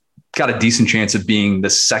 Bama's got a decent chance of being the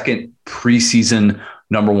second preseason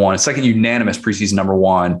number one, second unanimous preseason number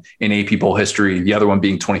one in AP poll history. The other one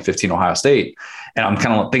being 2015 Ohio State. And I'm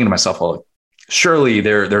kind of thinking to myself, well, surely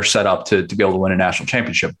they're set up to be able to win a national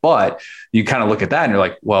championship. But you kind of look at that and you're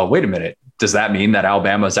like, well, wait a minute. Does that mean that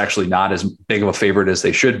Alabama is actually not as big of a favorite as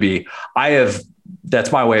they should be?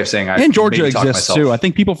 That's my way of saying and Georgia exists too. I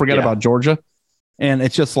think people forget about Georgia, and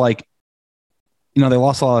it's just like, they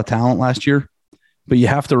lost a lot of talent last year, but you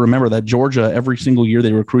have to remember that Georgia, every single year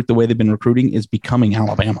they recruit the way they've been recruiting, is becoming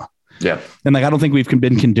Alabama. Yeah. And I don't think we've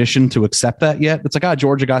been conditioned to accept that yet. It's like,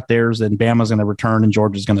 Georgia got theirs and Bama's going to return and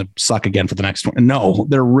Georgia's going to suck again for the next one. No,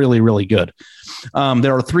 they're really, really good.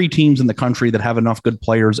 There are 3 teams in the country that have enough good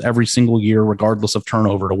players every single year, regardless of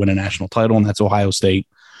turnover, to win a national title. And that's Ohio State,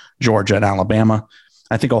 Georgia, and Alabama.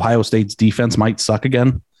 I think Ohio State's defense might suck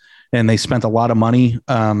again. And they spent a lot of money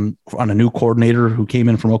on a new coordinator who came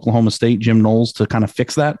in from Oklahoma State, Jim Knowles, to kind of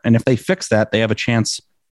fix that. And if they fix that, they have a chance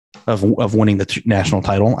of winning the national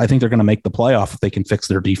title. I think they're going to make the playoff if they can fix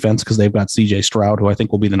their defense because they've got CJ Stroud, who I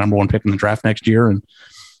think will be the number 1 pick in the draft next year, and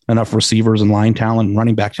enough receivers and line talent and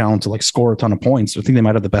running back talent to score a ton of points. I think they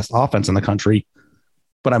might have the best offense in the country,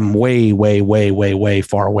 but I'm way, way, way, way, way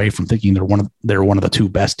far away from thinking they're one of the 2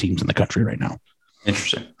 best teams in the country right now.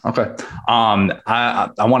 Interesting. Okay.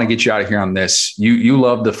 I want to get you out of here on this. You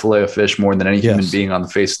love the filet of fish more than any human being on the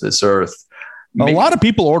face of this earth. A lot of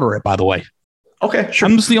people order it, by the way. Okay, sure.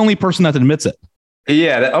 I'm just the only person that admits it.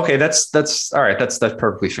 Yeah. Okay. That's all right. That's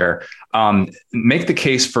perfectly fair. Make the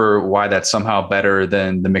case for why that's somehow better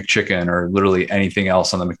than the McChicken or literally anything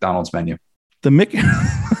else on the McDonald's menu. The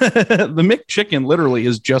McChicken literally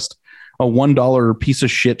is just a $1 piece of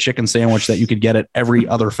shit chicken sandwich that you could get at every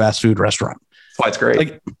other fast food restaurant. That's why it's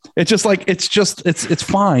great. It's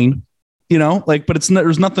fine, but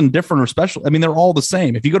there's nothing different or special. I mean, they're all the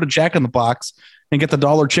same. If you go to Jack in the Box and get the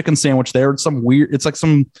 $1 chicken sandwich there, it's like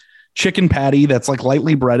some chicken patty that's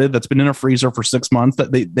lightly breaded that's been in a freezer for 6 months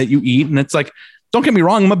that you eat. And it's like, don't get me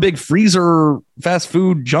wrong, I'm a big freezer fast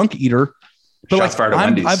food junk eater. But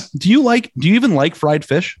do you even like fried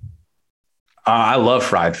fish? I love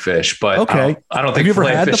fried fish, but okay. I don't think have you ever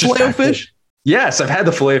had the filet of fish? Yes, I've had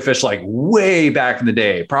the filet of fish way back in the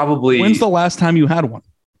day. Probably. When's the last time you had one?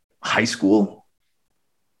 High school.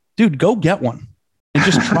 Dude, go get one and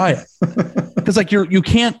just try it. Because you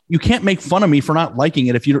can't make fun of me for not liking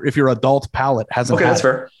it if your adult palate hasn't. Okay, that's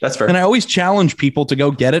fair. That's fair. And I always challenge people to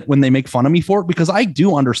go get it when they make fun of me for it, because I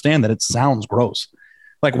do understand that it sounds gross.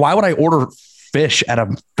 Why would I order fish at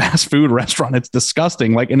a fast food restaurant? It's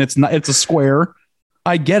disgusting. And it's a square.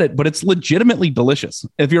 I get it, but it's legitimately delicious.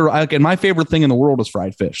 If you're and my favorite thing in the world is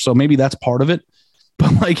fried fish. So maybe that's part of it,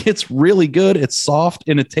 but it's really good. It's soft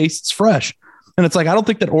and it tastes fresh. And it's I don't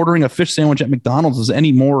think that ordering a fish sandwich at McDonald's is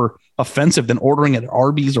any more offensive than ordering at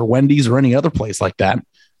Arby's or Wendy's or any other place like that.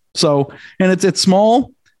 So, and it's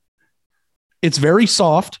small, it's very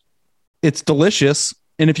soft, it's delicious.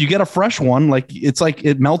 And if you get a fresh one, like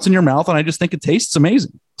it melts in your mouth, and I just think it tastes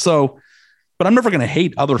amazing. So, but I'm never going to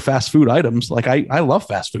hate other fast food items. Like I love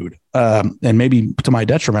fast food, and maybe to my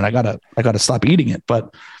detriment, I gotta stop eating it.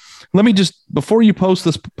 But let me just, before you post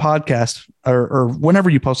this podcast or whenever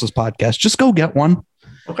you post this podcast, just go get one.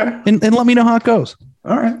 Okay. And let me know how it goes.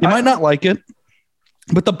 All right. You might not like it,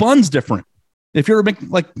 but the bun's different. If you're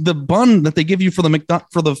like the bun that they give you for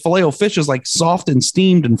the Filet-O-Fish is like soft and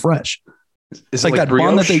steamed and fresh. It's like that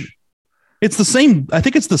brioche? bun it's the same. I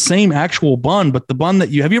think it's the same actual bun, but the bun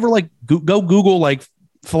that have you ever like go Google like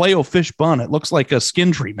Filet-O-Fish bun? It looks like a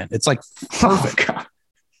skin treatment. It's like perfect. Oh,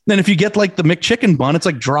 then if you get like the McChicken bun, it's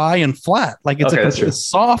like dry and flat. Like it's Okay, like it's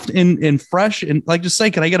soft and fresh. And like, just say,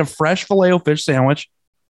 can I get a fresh Filet-O-Fish sandwich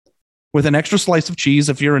with an extra slice of cheese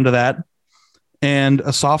if you're into that, and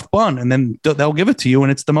a soft bun, and then they'll give it to you.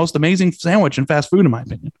 And it's the most amazing sandwich in fast food, in my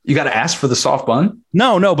opinion. You got to ask for the soft bun?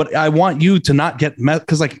 No, but I want you to not get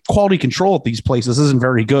because like quality control at these places isn't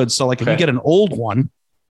very good. So like if you get an old one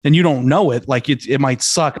and you don't know it, like it might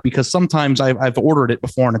suck, because sometimes I've ordered it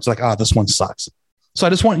before and it's like, this one sucks. So I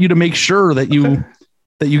just want you to make sure that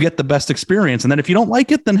you get the best experience. And then if you don't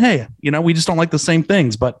like it, then hey, we just don't like the same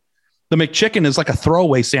things. But the McChicken is like a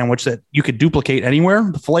throwaway sandwich that you could duplicate anywhere.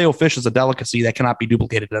 The Filet-O-Fish is a delicacy that cannot be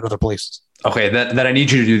duplicated at other places. Okay, that I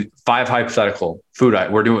need you to do 5 hypothetical food.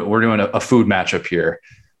 We're doing a food matchup here.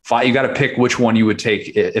 5, you got to pick which one you would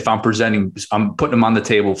take. If I'm putting them on the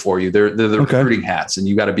table for you. They're the recruiting hats, and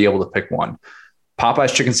you got to be able to pick one.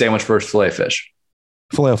 Popeye's chicken sandwich versus Filet-O-Fish.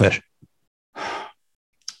 Filet-O-Fish.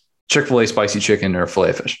 Chick-fil-A spicy chicken or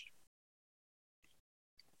Filet-O-Fish?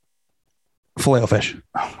 Filet-O-Fish.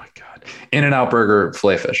 Oh my God. In-N-Out burger,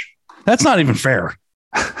 Filet-O-Fish. That's not even fair.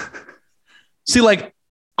 See, like,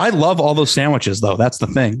 I love all those sandwiches though. That's the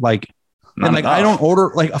thing. Like, I don't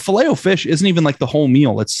order like a Filet-O-Fish isn't even like the whole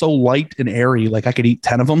meal. It's so light and airy. Like I could eat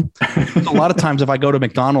 10 of them. A lot of times if I go to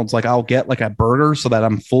McDonald's, like I'll get like a burger so that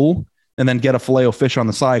I'm full, and then get a Filet-O-Fish on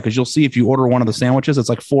the side. Cause you'll see if you order one of the sandwiches, it's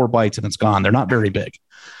like 4 bites and it's gone. They're not very big.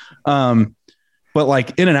 But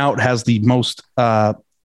like In-N-Out has the most,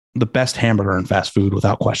 the best hamburger in fast food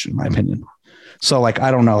without question, in my opinion. So like,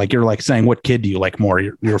 I don't know, like you're like saying, what kid do you like more,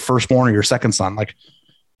 your firstborn or your second son? Like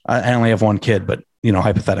I only have one kid, but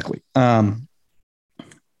hypothetically,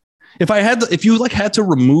 if you like had to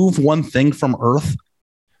remove one thing from Earth,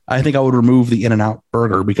 I think I would remove the In-N-Out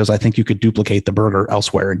burger, because I think you could duplicate the burger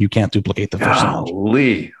elsewhere and you can't duplicate the fish sandwich.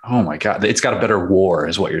 Golly. Oh my God. It's got a better war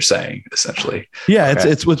is what you're saying, essentially. Yeah. Okay.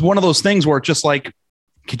 It's one of those things where it's just like,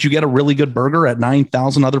 could you get a really good burger at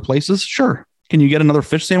 9,000 other places? Sure. Can you get another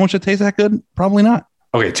fish sandwich that tastes that good? Probably not.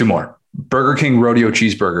 Okay. 2 more. Burger King rodeo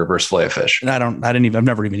cheeseburger versus Filet-O-Fish. I've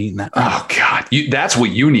never even eaten that. Oh God. That's what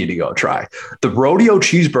you need to go try. The rodeo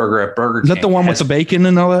cheeseburger at Burger King. Is that the one with the bacon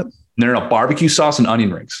and all that? No, barbecue sauce and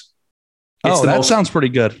onion rings. That sounds pretty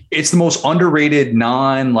good. It's the most underrated,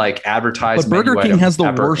 advertised. But Burger King has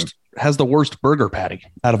the worst burger patty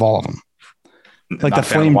out of all of them. Like the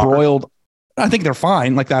flame broiled. I think they're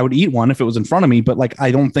fine. Like I would eat one if it was in front of me, but like I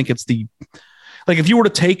don't think it's like if you were to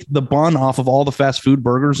take the bun off of all the fast food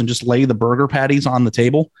burgers and just lay the burger patties on the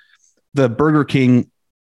table, the Burger King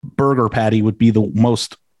burger patty would be the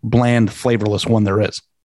most flavorless one there is.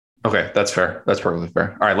 Okay, that's fair. That's perfectly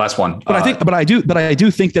fair. All right, last one. But I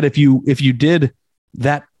do think that if you did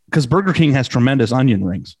that, because Burger King has tremendous onion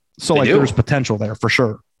rings, so there's potential there for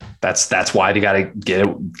sure. That's why you got to get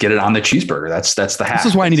it on the cheeseburger. That's the hack.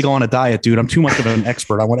 This is why I need to go on a diet, dude. I'm too much of an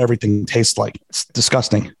expert on what everything tastes like. It's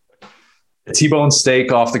disgusting. A T-bone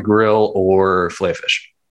steak off the grill or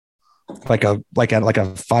Filet-O-Fish? Like a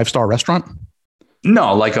 5-star restaurant?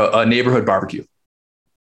 No, like a neighborhood barbecue.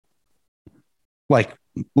 Like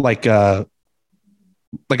a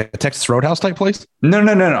Texas Roadhouse type place? No.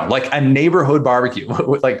 Like a neighborhood barbecue.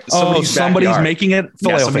 Like somebody's making it.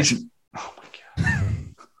 Filet-O-Fish. Oh my God.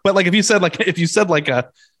 But like if you said like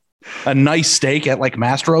a nice steak at like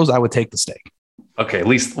Mastro's, I would take the steak. Okay, at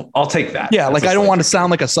least I'll take that. Yeah, like I don't want to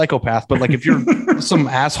sound like a psychopath, but like if you're some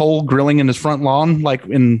asshole grilling in his front lawn, like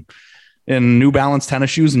in New Balance tennis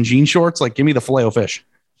shoes and jean shorts, like give me the Filet-O-Fish.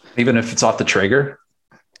 Even if it's off the Traeger?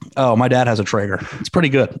 Oh, my dad has a Traeger. It's pretty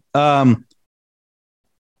good. I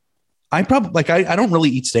probably I don't really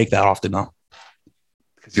eat steak that often though.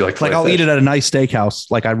 Because you like I'll eat it at a nice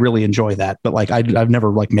steakhouse. Like I really enjoy that, but like I've never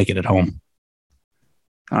like make it at home.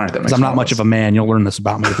 All right, because I'm not much of a man. You'll learn this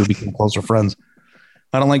about me if we become closer friends.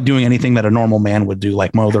 I don't like doing anything that a normal man would do,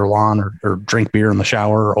 like mow their lawn or drink beer in the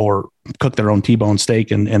shower or cook their own T-bone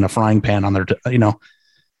steak in a frying pan on their,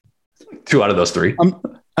 2 out of those 3.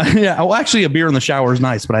 Yeah. Well, actually, a beer in the shower is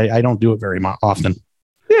nice, but I don't do it very often.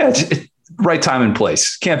 Yeah, it's right time and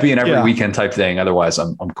place. Can't be an every weekend type thing. Otherwise,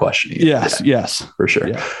 I'm questioning it. Yes, for sure.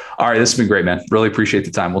 Yeah. All right, this has been great, man. Really appreciate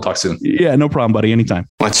the time. We'll talk soon. Yeah, no problem, buddy. Anytime.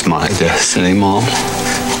 What's my destiny, Mom?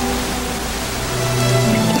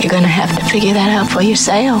 You're gonna have to figure that out for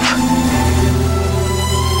yourself.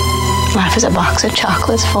 Life is a box of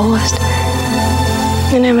chocolates, Forrest.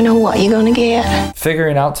 You never know what you're gonna get.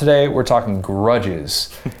 Figuring out today, we're talking grudges.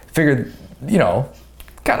 Figured,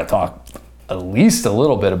 gotta talk at least a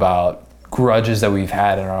little bit about grudges that we've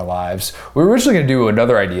had in our lives. We were originally gonna do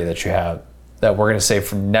another idea that you have that we're gonna save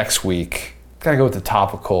for next week. Gotta go with the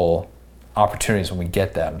topical opportunities when we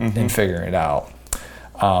get them and figuring it out.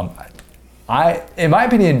 In my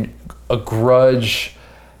opinion, a grudge,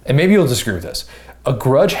 and maybe you'll disagree with this, a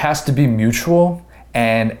grudge has to be mutual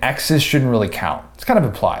and exes shouldn't really count. It's kind of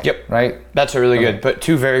implied. Yep. Right? That's a really good, but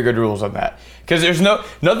 2 very good rules on that. Because there's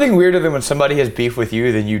nothing weirder than when somebody has beef with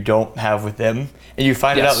you than you don't have with them. And you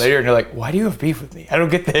find it out later and you're like, why do you have beef with me? I don't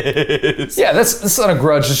get this. Yeah, that's not a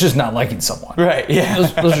grudge. It's just not liking someone. Right, yeah.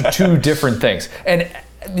 Those are 2 different things. And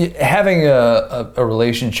having a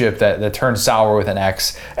relationship that turns sour with an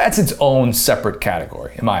ex, that's its own separate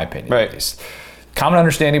category, in my opinion. Right. At least. Common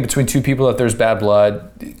understanding between 2 people that there's bad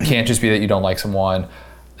blood. It can't just be that you don't like someone.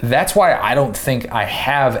 That's why I don't think I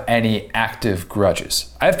have any active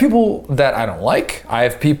grudges. I have people that I don't like. I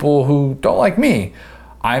have people who don't like me.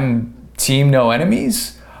 I'm team no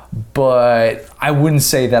enemies, but I wouldn't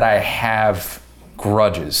say that I have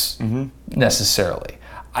grudges necessarily.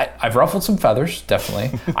 I've ruffled some feathers,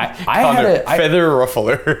 definitely. I had a feather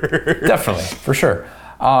ruffler. Definitely, for sure.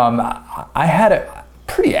 I had a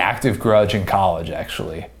pretty active grudge in college,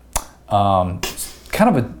 actually.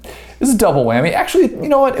 It was a double whammy. Actually, you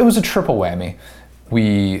know what? It was a triple whammy.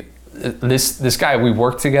 This guy, we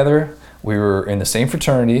worked together. We were in the same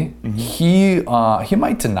fraternity. He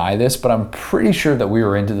might deny this, but I'm pretty sure that we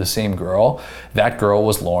were into the same girl. That girl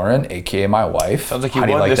was Lauren, aka my wife. Sounds like you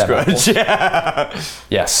won this grudge. Yeah.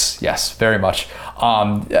 Yes, very much.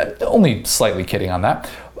 Only slightly kidding on that.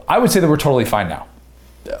 I would say that we're totally fine now.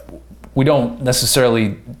 We don't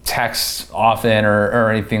necessarily text often or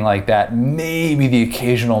anything like that. Maybe the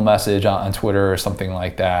occasional message on Twitter or something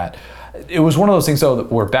like that. It was one of those things, though,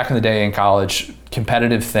 that were back in the day in college,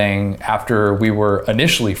 competitive thing. After we were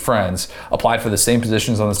initially friends, applied for the same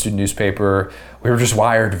positions on the student newspaper. We were just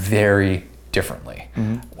wired very differently.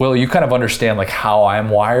 Will, you kind of understand like how I'm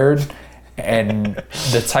wired and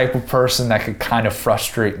the type of person that could kind of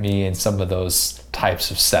frustrate me in some of those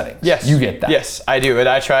types of settings. Yes. You get that. Yes, I do. And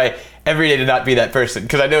I try every day to not be that person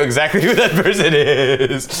because I know exactly who that person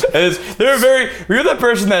is. You're that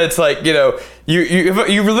person that it's like,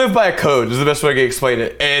 you live by a code is the best way I can explain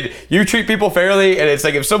it. And you treat people fairly, and it's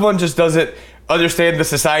like if someone just doesn't understand the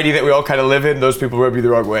society that we all kind of live in, those people rub you the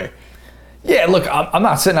wrong way. Yeah, look, I'm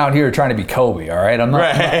not sitting out here trying to be Kobe, all right? I'm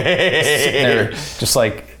not sitting there just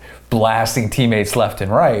like blasting teammates left and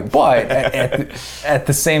right. But at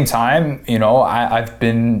the same time,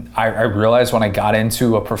 I realized when I got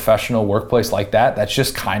into a professional workplace like that, that's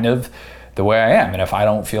just kind of the way I am. And if I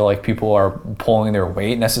don't feel like people are pulling their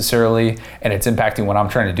weight necessarily and it's impacting what I'm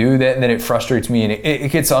trying to do, then it frustrates me and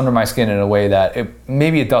it gets under my skin in a way that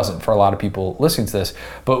maybe it doesn't for a lot of people listening to this.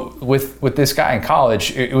 But with this guy in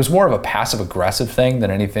college, it was more of a passive aggressive thing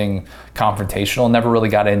than anything confrontational. Never really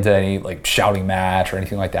got into any like shouting match or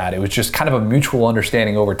anything like that. It was just kind of a mutual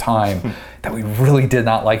understanding over time that we really did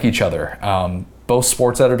not like each other. Both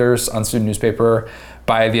sports editors on student newspaper.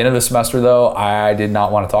 By the end of the semester, though, I did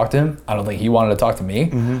not want to talk to him. I don't think he wanted to talk to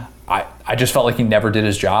me. I just felt like he never did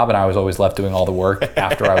his job, and I was always left doing all the work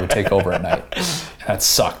after I would take over at night. That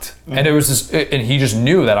sucked. And it was and he just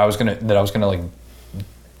knew that I was gonna like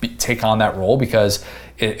take on that role because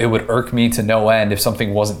it would irk me to no end if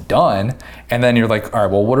something wasn't done. And then you're like, all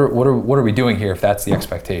right, well, what are we doing here if that's the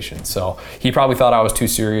expectation? So he probably thought I was too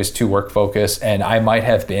serious, too work focused, and I might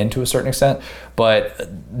have been to a certain extent, but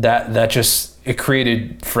that just, it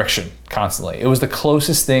created friction constantly. It was the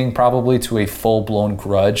closest thing probably to a full-blown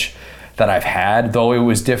grudge that I've had, though it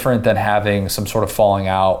was different than having some sort of falling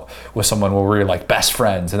out with someone where we were like best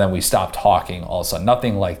friends and then we stopped talking all of a sudden.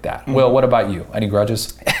 Nothing like that. Will, what about you? Any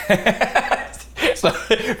grudges? So,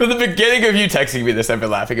 from the beginning of you texting me this, I've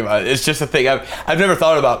been laughing about it. It's just a thing I've never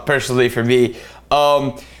thought about personally for me.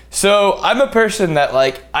 So I'm a person that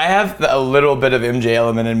like, I have a little bit of MJ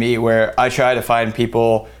element in me where I try to find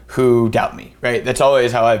people who doubt me, right? That's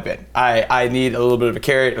always how I've been. I need a little bit of a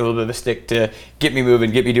carrot, a little bit of a stick to get me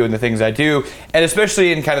moving, get me doing the things I do. And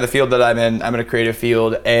especially in kind of the field that I'm in a creative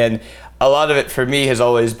field. And a lot of it for me has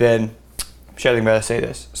always been, I'm about to say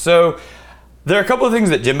this. So there are a couple of things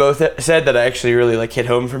that Jimbo said that I actually really like hit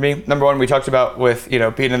home for me. Number one, we talked about with,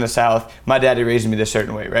 being in the South, my daddy raised me this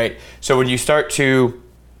certain way, right? So when you start to,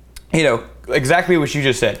 exactly what you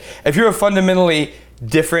just said, if you're a fundamentally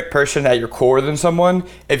different person at your core than someone,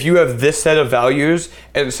 if you have this set of values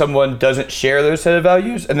and someone doesn't share those set of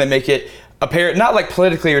values and then make it apparent, not like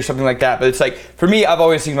politically or something like that, but it's like, for me, I've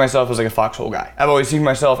always seen myself as like a foxhole guy. I've always seen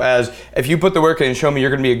myself as, if you put the work in and show me you're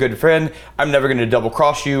going to be a good friend, I'm never going to double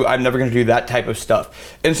cross you. I'm never going to do that type of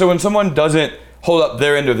stuff. And so when someone doesn't hold up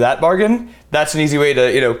their end of that bargain, that's an easy way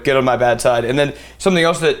to, get on my bad side. And then something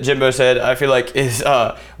else that Jimbo said, I feel like is,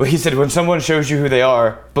 what he said, when someone shows you who they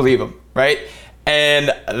are, believe them, right?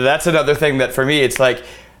 And that's another thing that for me, it's like,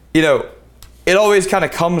 it always kind of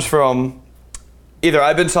comes from either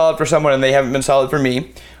I've been solid for someone and they haven't been solid for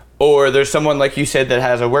me, or there's someone like you said that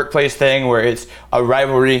has a workplace thing where it's a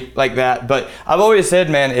rivalry like that. But I've always said,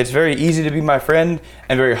 man, it's very easy to be my friend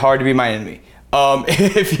and very hard to be my enemy.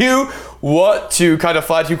 If you want to kind of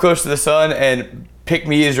fly too close to the sun and pick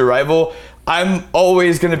me as your rival, I'm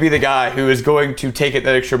always going to be the guy who is going to take it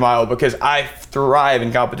that extra mile because I thrive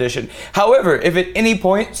in competition. However, if at any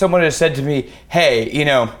point someone has said to me, hey,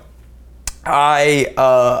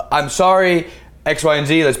 I'm sorry, X, Y, and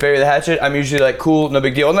Z, let's bury the hatchet, I'm usually like, cool, no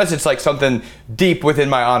big deal, unless it's like something deep within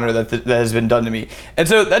my honor that has been done to me. And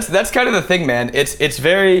so that's kind of the thing, man. It's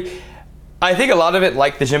very, I think a lot of it,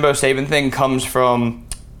 like the Jimbo Saban thing, comes from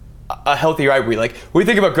a healthy rivalry. Like, when we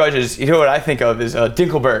think about grudges, what I think of is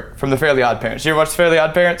Dinkelberg from the Fairly Odd Parents. You ever watch the Fairly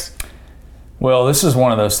Odd Parents? Well, this is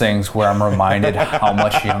one of those things where I'm reminded how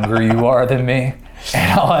much younger you are than me.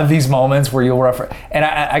 And I'll have these moments where you'll refer, and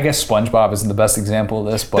I guess SpongeBob isn't the best example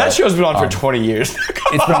of this, but that show's been on for 20 years.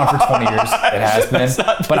 It's been on for 20 years. It has been.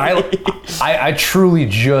 But I truly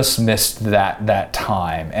just missed that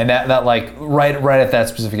time, and that like right at that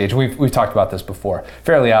specific age. We've talked about this before.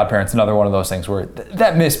 Fairly Odd Parents, another one of those things where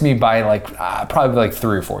that missed me by probably like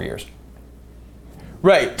 3 or 4 years.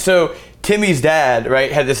 Right. So Timmy's dad,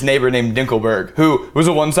 right, had this neighbor named Dinkelberg who was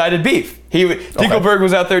a one-sided beef. Dinkelberg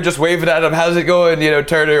was out there just waving at him, how's it going,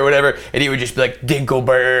 Turner or whatever, and he would just be like,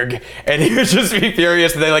 Dinkelberg, and he would just be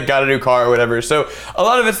furious, and they like got a new car or whatever. So a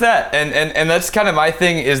lot of it's that, and that's kind of my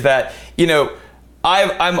thing is that,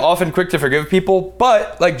 I'm often quick to forgive people,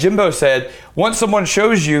 but like Jimbo said, once someone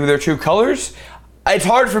shows you their true colors, it's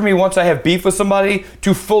hard for me once I have beef with somebody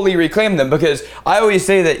to fully reclaim them, because I always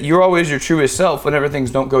say that you're always your truest self whenever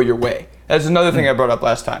things don't go your way. That's another thing I brought up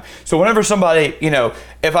last time. So whenever somebody,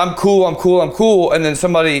 if I'm cool, and then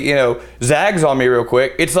somebody, zags on me real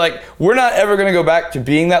quick, it's like, we're not ever going to go back to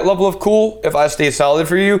being that level of cool if I stay solid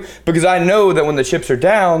for you, because I know that when the chips are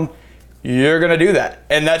down, you're going to do that.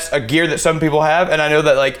 And that's a gear that some people have, and I know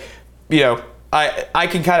that I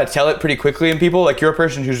can kind of tell it pretty quickly in people. Like, you're a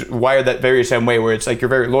person who's wired that very same way, where it's like you're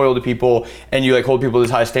very loyal to people and you like hold people to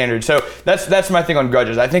this high standard. So that's my thing on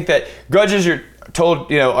grudges. I think that grudges, you're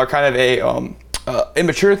told, are kind of a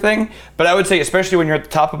immature thing. But I would say, especially when you're at the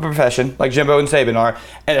top of a profession, like Jimbo and Saban are,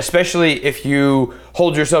 and especially if you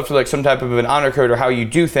hold yourself to like some type of an honor code or how you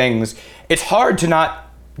do things, it's hard to not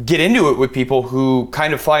get into it with people who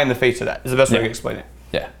kind of fly in the face of that. Is the best way I can explain it.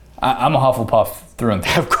 Yeah. I'm a Hufflepuff through and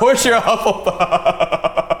through. Of course you're a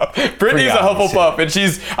Hufflepuff. Brittany's a Hufflepuff,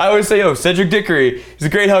 and I always say, Cedric Diggory, he's a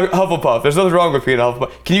great Hufflepuff. There's nothing wrong with being a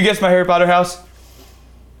Hufflepuff. Can you guess my Harry Potter house?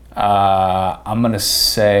 I'm going to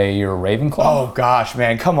say you're a Ravenclaw. Oh, gosh,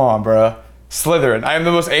 man. Come on, bro. Slytherin. I am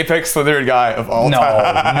the most apex Slytherin guy of all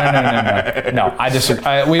time. No. I disagree.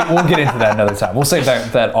 We'll get into that another time. We'll save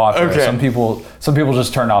that off. Okay. Some people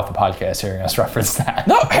just turn off the podcast hearing us reference that.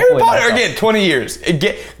 No, Harry Potter, again, 20 years.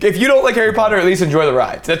 If you don't like Harry Potter, at least enjoy the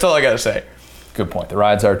rides. That's all I got to say. Good point. The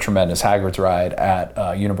rides are tremendous. Hagrid's ride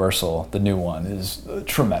at Universal, the new one, is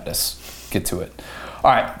tremendous. Get to it.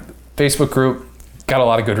 All right. Facebook group. Got a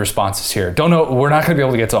lot of good responses here. Don't know. We're not going to be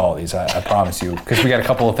able to get to all of these. I promise you, because we got a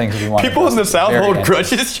couple of things that we want. People in the South hold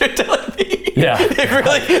grudges. You're telling me? Yeah,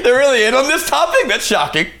 they're really in on this topic. That's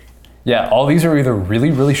shocking. Yeah, all these are either really,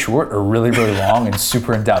 really short or really, really long and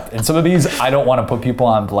super in depth. And some of these I don't want to put people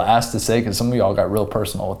on blast to say, because some of y'all got real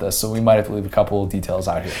personal with this. So we might have to leave a couple of details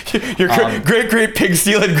out here. Your great pig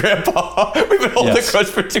stealing grandpa. We've been holding a grudge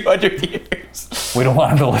for 200 years. We don't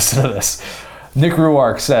want him to listen to this. Nick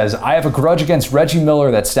Ruark says, I have a grudge against Reggie Miller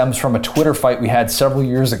that stems from a Twitter fight we had several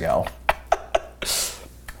years ago.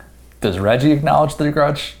 Does Reggie acknowledge the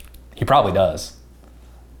grudge? He probably does.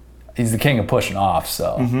 He's the king of pushing off,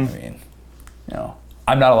 so, I mean,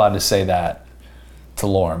 I'm not allowed to say that to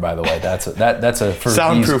Lauren, by the way. That's a for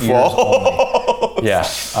soundproof wall. Yeah,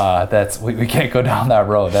 that's we can't go down that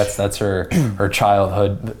road. That's her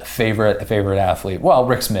childhood favorite athlete. Well,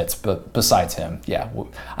 Rick Smits, but besides him, yeah,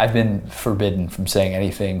 I've been forbidden from saying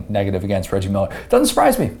anything negative against Reggie Miller. Doesn't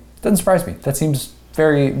surprise me. That seems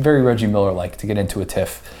very, very Reggie Miller-like to get into a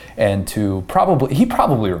tiff and to he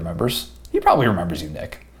probably remembers. He probably remembers you,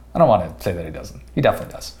 Nick. I don't want to say that he doesn't. He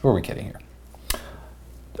definitely does. Who are we kidding here?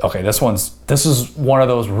 Okay, this is one of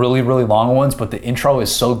those really, really long ones, but the intro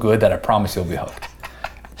is so good that I promise you'll be hooked.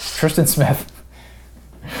 Tristan Smith.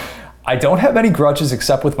 I don't have any grudges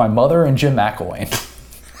except with my mother and Jim McElwain.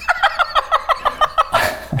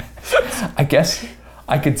 I guess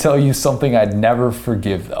I could tell you something I'd never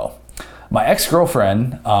forgive, though. My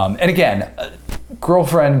ex-girlfriend, and again,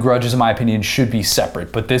 girlfriend grudges, in my opinion, should be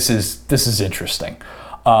separate, but this is interesting.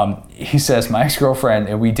 He says, my ex-girlfriend,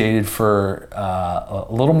 and we dated for a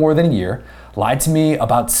little more than a year, lied to me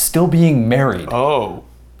about still being married. Oh.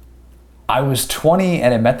 I was 20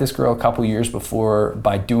 and I met this girl a couple years before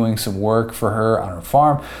by doing some work for her on her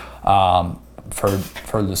farm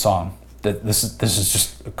for the song. This is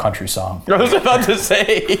just a country song. I was about to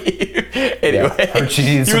say. Anyway, yeah. Heard she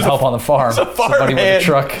needed some help on the farm. Somebody with a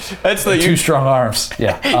truck. That's the two strong arms.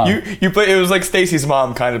 Yeah. You play. It was like Stacy's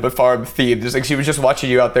mom, kind of, but farm themed. Just like she was just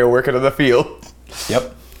watching you out there working in the field.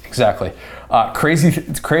 Yep. Exactly.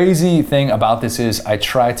 Crazy thing about this is I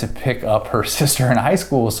tried to pick up her sister in high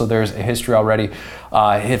school, so there's a history already.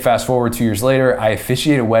 Hit fast forward 2 years later, I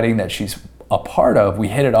officiated a wedding that she's a part of. We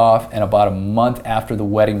hit it off, and about a month after the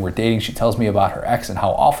wedding, we're dating. She tells me about her ex and how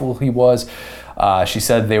awful he was. She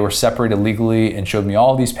said they were separated legally and showed me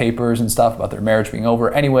all these papers and stuff about their marriage being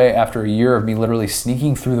over. Anyway, after a year of me literally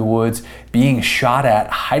sneaking through the woods, being shot at,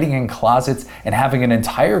 hiding in closets, and having an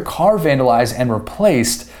entire car vandalized and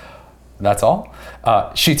replaced, that's all.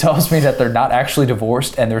 She tells me that they're not actually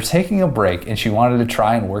divorced and they're taking a break, and she wanted to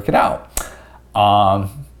try and work it out.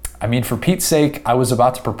 I mean, for Pete's sake, I was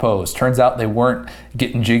about to propose. Turns out they weren't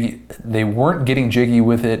getting jiggy. They weren't getting jiggy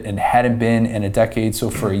with it, and hadn't been in a decade.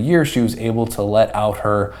 So for a year, she was able to let out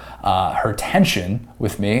her tension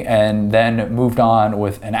with me, and then moved on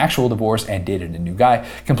with an actual divorce and dated a new guy.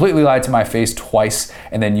 Completely lied to my face twice,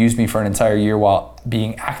 and then used me for an entire year while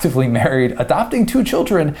being actively married, adopting 2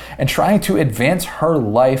 children, and trying to advance her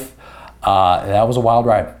life. That was a wild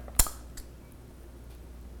ride.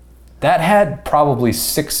 That had probably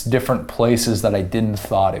 6 different places that I didn't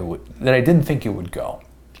think it would go.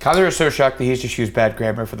 Connor is so shocked that he's just used bad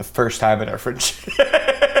grammar for the first time in our friendship.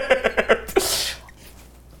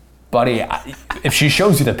 Buddy, if she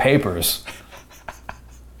shows you the papers,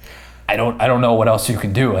 I don't know what else you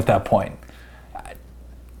can do at that point.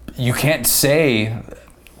 You can't say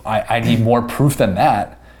I need more proof than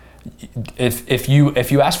that. If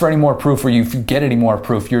you ask for any more proof, or you get any more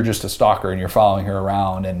proof, you're just a stalker and you're following her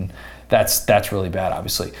around, and that's really bad,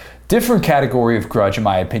 obviously. Different category of grudge, in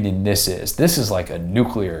my opinion. This is like a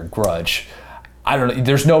nuclear grudge. I don't know.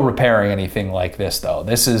 There's no repairing anything like this, though.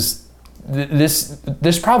 This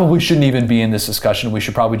probably shouldn't even be in this discussion. We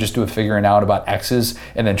should probably just do a figuring out about exes,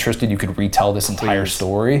 and then Tristan, you could retell this entire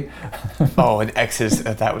story. Oh, and exes,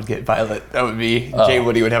 that would get violent. That would be, Jay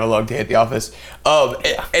Woody would have a long day at the office.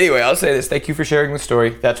 Anyway, I'll say this. Thank you for sharing the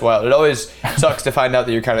story. That's wild. It always sucks to find out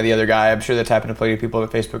that you're kind of the other guy. I'm sure that's happened to plenty of people in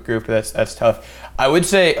the Facebook group, but that's tough. I would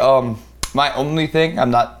say my only thing,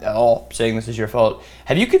 I'm not at all saying this is your fault.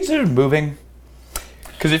 Have you considered moving?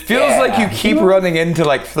 Because it feels like you keep running into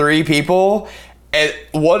like 3 people, and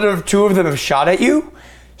 1 or 2 of them have shot at you.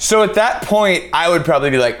 So at that point, I would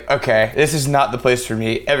probably be like, okay, this is not the place for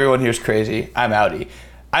me. Everyone here's crazy. I'm outie.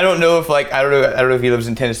 I don't know if I don't know if he lives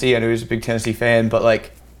in Tennessee. I know he's a big Tennessee fan, but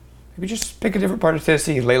like, maybe just pick a different part of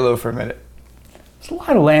Tennessee and lay low for a minute. There's a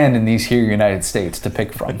lot of land in these here United States to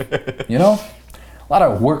pick from. You know, a lot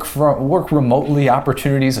of work remotely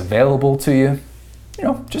opportunities available to you. You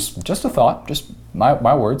know, just a thought, just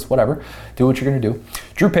my words, whatever. Do what you're gonna do.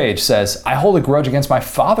 Drew Page says, I hold a grudge against my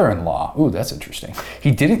father-in-law. Ooh, that's interesting.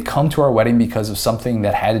 He didn't come to our wedding because of something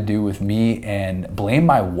that had to do with me, and blamed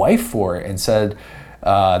my wife for it, and said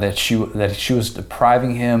that she was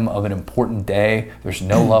depriving him of an important day. There's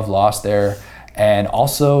no love lost there. And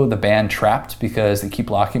also the band Trapped, because they keep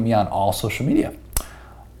blocking me on all social media.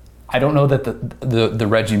 I don't know that the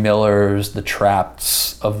Reggie Millers, the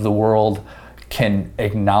Trappeds of the world can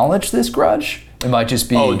acknowledge this grudge. It might just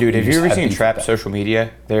be... Oh, dude, have you ever seen Trapped social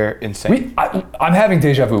media? They're insane. I'm having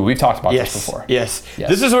deja vu. We've talked about this before. Yes.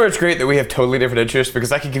 This is where it's great that we have totally different interests,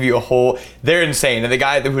 because I could give you a whole... They're insane. And the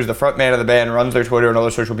guy who's the front man of the band runs their Twitter and all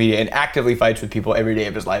their social media and actively fights with people every day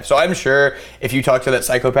of his life. So I'm sure if you talk to that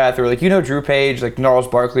psychopath or like, you know, Drew Page, like Gnarls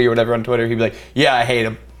Barkley or whatever on Twitter, he'd be like, yeah, I hate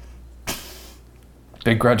him.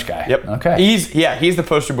 Big grudge guy. Yep. Okay. He's the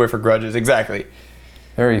poster boy for grudges. Exactly.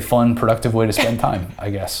 Very fun, productive way to spend time, I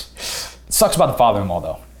guess. It sucks about the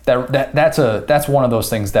father-in-law though. That's one of those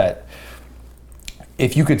things that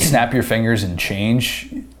if you could snap your fingers and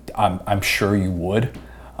change, I'm sure you would.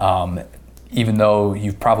 Even though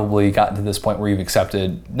you've probably gotten to this point where you've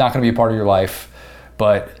accepted not going to be a part of your life,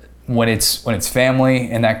 but when it's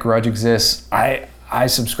family and that grudge exists, I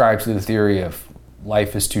subscribe to the theory of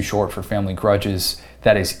life is too short for family grudges.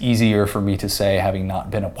 That is easier for me to say, having not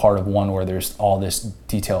been a part of one where there's all this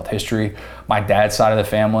detailed history. My dad's side of the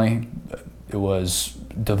family, it was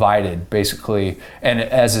divided basically, and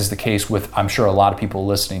as is the case with, I'm sure, a lot of people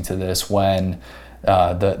listening to this, when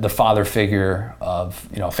the father figure of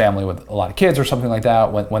a family with a lot of kids or something like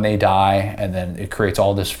that, when they die, and then it creates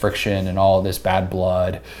all this friction and all this bad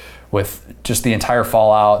blood with just the entire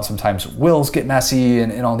fallout. Sometimes wills get messy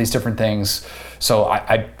and all these different things. So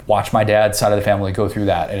I watched my dad's side of the family go through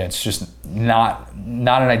that, and it's just not an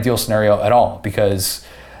ideal scenario at all, because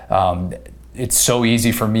it's so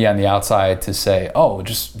easy for me on the outside to say, oh,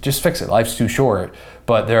 just fix it, life's too short.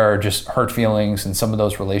 But there are just hurt feelings in some of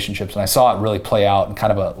those relationships, and I saw it really play out in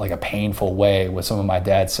kind of a painful way with some of my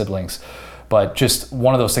dad's siblings. But just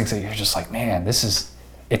one of those things that you're just like, man,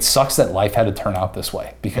 it sucks that life had to turn out this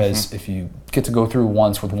way, because if you get to go through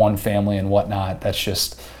once with one family and whatnot, that's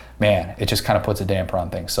just, man, it just kind of puts a damper on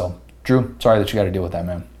things. So, Drew, sorry that you got to deal with that,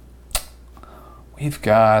 man. We've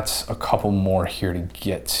got a couple more here to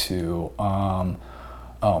get to.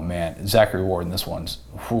 Oh man, Zachary Warden, this one's,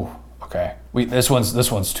 okay. This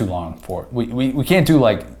one's too long for it. We can't do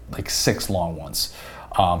like 6 long ones.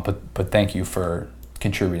 But thank you for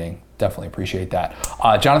contributing. Definitely appreciate that.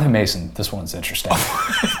 Jonathan Mason, this one's interesting.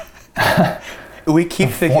 We keep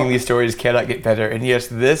thinking these stories cannot get better, and yes,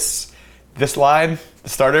 this line, the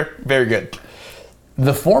starter, very good.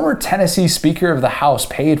 The former Tennessee Speaker of the House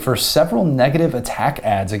paid for several negative attack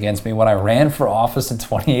ads against me when I ran for office in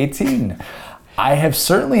 2018. I have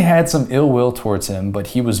certainly had some ill will towards him, but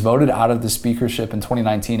he was voted out of the speakership in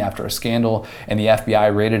 2019 after a scandal, and the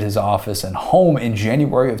FBI raided his office and home in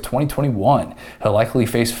January of 2021. He'll likely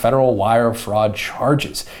face federal wire fraud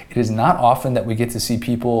charges. It is not often that we get to see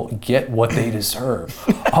people get what they deserve.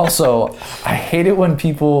 Also, I hate it when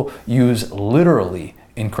people use literally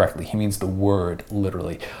incorrectly. He means the word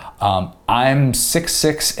literally. I'm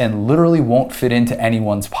 6'6" and literally won't fit into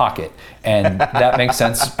anyone's pocket. And that makes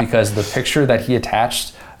sense because the picture that he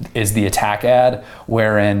attached is the attack ad,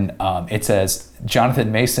 wherein it says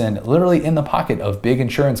Jonathan Mason literally in the pocket of big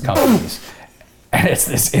insurance companies. And it's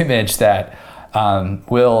this image that I'm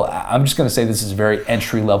just going to say this is very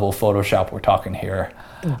entry-level Photoshop we're talking here.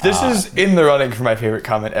 This is in the running for my favorite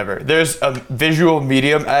comment ever. There's a visual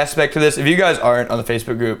medium aspect to this. If you guys aren't on the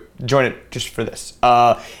Facebook group, join it just for this.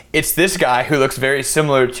 It's this guy who looks very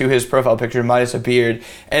similar to his profile picture minus a beard,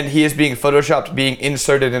 and he is being photoshopped being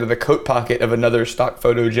inserted into the coat pocket of another stock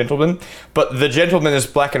photo gentleman. But the gentleman is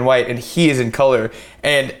black and white and he is in color,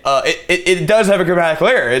 and it does have a grammatical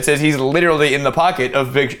error. It says he's literally in the pocket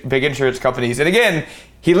of big insurance companies. And again,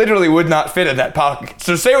 he literally would not fit in that pocket.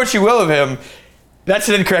 So say what you will of him, that's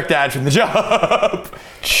an incorrect ad from the job.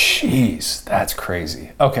 Jeez, that's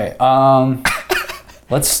crazy. Okay,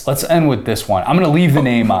 let's end with this one. I'm gonna leave the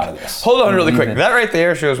name out of this. Hold on really quick. That right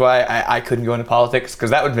there shows why I couldn't go into politics,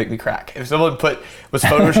 because that would make me crack. If someone was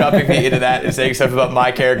photoshopping me into that and saying stuff about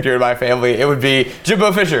my character and my family, it would be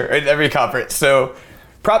Jimbo Fisher in every conference. So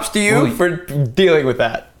props to you for dealing with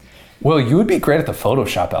that. Well, you would be great at the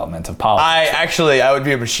Photoshop element of politics. I would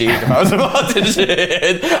be a machine if I was a politician.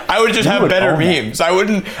 I would just have better memes. I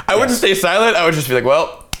wouldn't stay silent. I would just be like,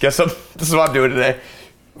 well, this is what I'm doing today.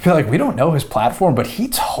 I feel like we don't know his platform, but he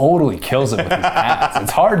totally kills it with his ads.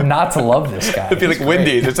 It's hard not to love this guy. It'd be like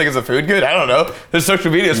Wendy's. It's like, is the food good? I don't know. His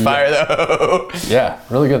social media is fire though. Yeah,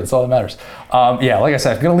 really good. That's all that matters. Like I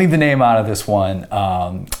said, I'm going to leave the name out of this one.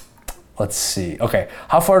 Let's see. Okay,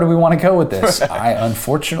 how far do we want to go with this? I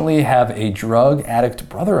unfortunately have a drug addict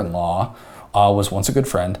brother-in-law, was once a good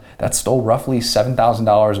friend, that stole roughly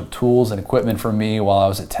 $7,000 of tools and equipment from me while I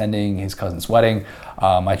was attending his cousin's wedding.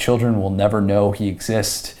 My children will never know he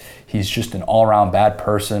exists. He's just an all-around bad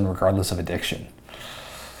person, regardless of addiction.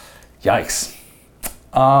 Yikes.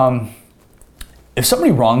 If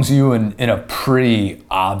somebody wrongs you in a pretty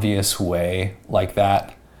obvious way like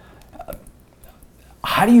that,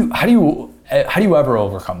 how do you ever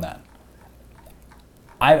overcome that?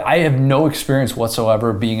 I have no experience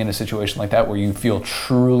whatsoever being in a situation like that where you feel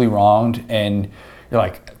truly wronged and you're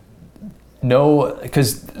like, no,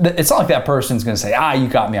 because it's not like that person's going to say, you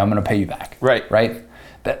got me, I'm going to pay you back. Right.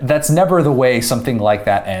 that's never the way something like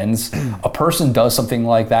that ends. A person does something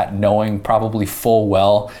like that knowing probably full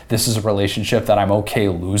well this is a relationship that I'm okay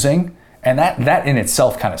losing, and that in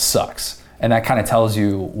itself kind of sucks, and that kind of tells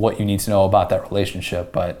you what you need to know about that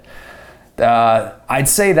relationship. But I'd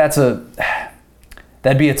say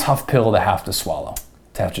that'd be a tough pill to have to swallow,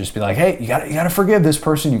 to have to just be like, hey, you gotta forgive this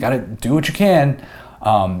person, you gotta do what you can.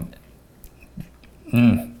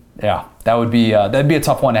 Yeah, that'd be a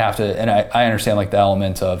tough one to have to, and I understand like the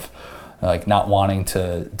element of like not wanting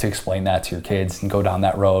to explain that to your kids and go down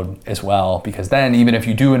that road as well, because then even if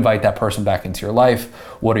you do invite that person back into your life,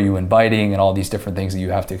 what are you inviting, and all these different things that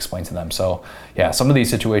you have to explain to them. So yeah, some of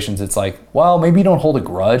these situations it's like, well, maybe you don't hold a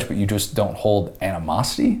grudge, but you just don't hold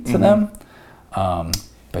animosity to them.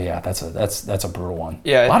 But yeah, that's a brutal one.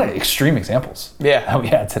 Yeah, a lot of extreme examples. Yeah, that we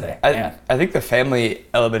had today. I think the family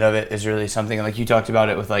element of it is really something, like you talked about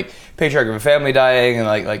it with like patriarch of a family dying, and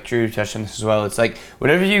like Drew touched on this as well. It's like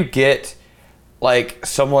whenever you get like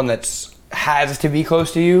someone that's has to be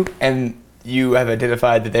close to you, and you have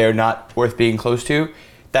identified that they are not worth being close to,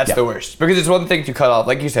 that's the worst. Because it's one thing to cut off,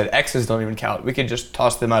 like you said, exes don't even count. We can just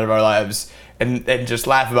toss them out of our lives and just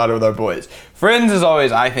laugh about it with our boys. Friends is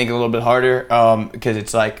always, I think, a little bit harder, because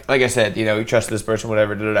it's like I said, you trust this person,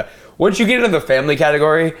 whatever, Once you get into the family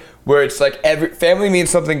category, where it's like every family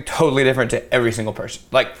means something totally different to every single person.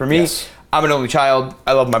 Like for me, I'm an only child.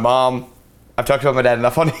 I love my mom. I've talked about my dad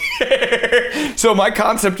enough on here. So my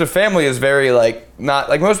concept of family is very like, not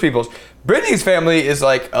like most people's. Brittany's family is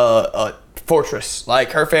like a fortress.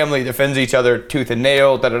 Like her family defends each other tooth and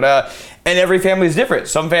nail, and every family is different.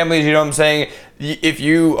 Some families, you know what I'm saying, if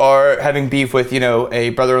you are having beef with, a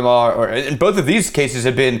brother-in-law, or in both of these cases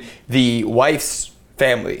have been the wife's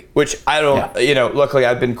family, which I don't, luckily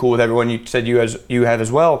I've been cool with everyone. You said you have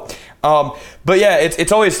as well. But yeah,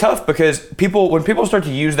 it's always tough because when people start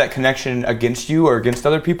to use that connection against you or against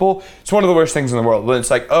other people, it's one of the worst things in the world. When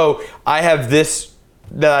it's like, oh, I have this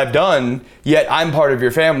that I've done, yet I'm part of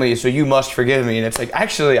your family, so you must forgive me. And it's like,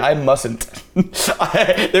 actually, I mustn't.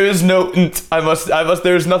 There's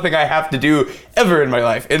nothing I have to do ever in my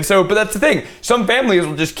life. And so, but that's the thing. Some families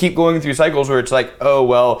will just keep going through cycles where it's like, oh,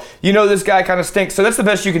 well, this guy kind of stinks. So that's the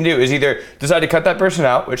best you can do, is either decide to cut that person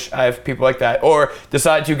out, which I have people like that, or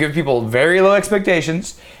decide to give people very low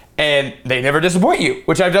expectations and they never disappoint you,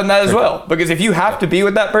 which I've done that as well. Because if you have to be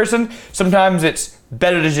with that person, sometimes it's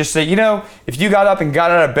better to just say, if you got up and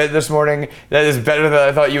got out of bed this morning, that is better than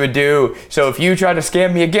I thought you would do. So if you try to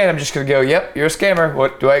scam me again, I'm just going to go, yep, you're a scammer.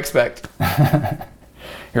 What do I expect?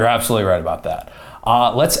 You're absolutely right about that.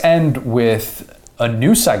 Let's end with a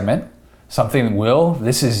new segment. Something, Will,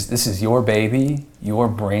 this is your baby, your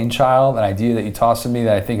brainchild, an idea that you tossed to me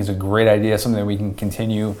that I think is a great idea, something that we can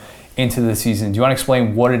continue into the season. Do you want to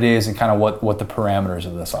explain what it is and kind of what the parameters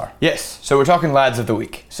of this are? Yes. So we're talking lads of the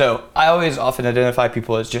week. So I always often identify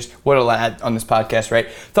people as just what a lad on this podcast, right?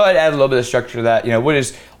 Thought I'd add a little bit of structure to that. What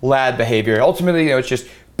is lad behavior? Ultimately, it's just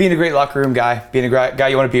being a great locker room guy, being a guy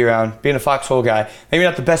you want to be around, being a foxhole guy. Maybe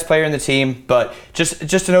not the best player in the team, but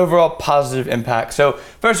just an overall positive impact. So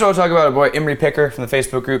first of all, we'll talk about our boy Emery Picker from the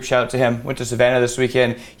Facebook group. Shout out to him. Went to Savannah this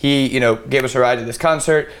weekend. He, gave us a ride to this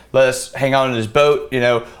concert, let us hang out on his boat,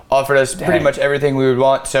 offered us pretty much everything we would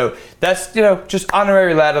want. So that's, just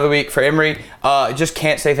honorary lad of the week for Emery. Just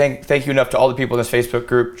can't say thank you enough to all the people in this Facebook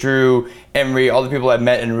group, Drew, Emery, all the people I've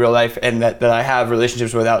met in real life and that I have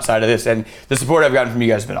relationships with outside of this. And the support I've gotten from you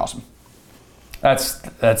guys has been awesome.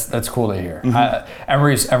 That's cool to hear.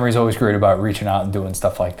 Emery's always great about reaching out and doing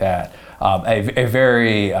stuff like that. A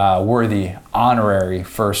very worthy honorary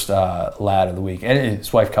first lad of the week, and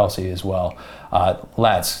his wife Kelsey as well.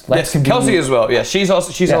 Lads yes, can be Kelsey as well. Yeah, she's a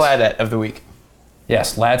ladette of the week.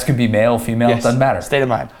 Yes, lads can be male, female. Yes. Doesn't matter. State of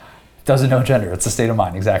mind. Doesn't know gender. It's a state of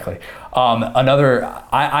mind. Exactly.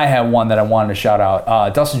 I have one that I wanted to shout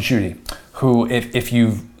out. Dustin Schutte, who if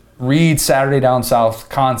you read Saturday Down South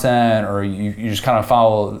content, or you just kind of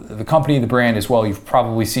follow the company, the brand as well, you've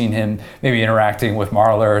probably seen him maybe interacting with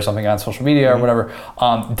Marler or something on social media or whatever.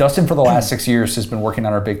 Dustin, for the last 6 years, has been working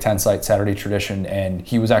on our Big Ten site, Saturday Tradition, and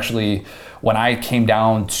he was actually, when I came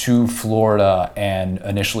down to Florida and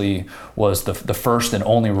initially was the first and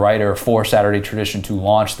only writer for Saturday Tradition to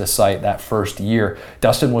launch the site that first year,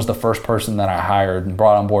 Dustin was the first person that I hired and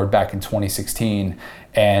brought on board back in 2016.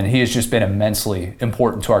 And he has just been immensely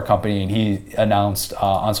important to our company. And he announced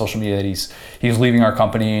on social media that he's leaving our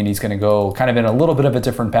company and he's going to go kind of in a little bit of a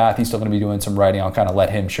different path. He's still going to be doing some writing. I'll kind of let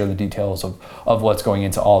him share the details of what's going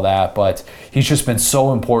into all that. But he's just been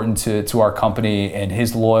so important to our company, and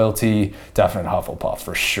his loyalty, definite Hufflepuff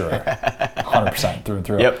for sure, 100% through and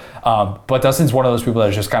through. Yep. But Dustin's one of those people that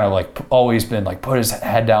has just kind of like always been like put his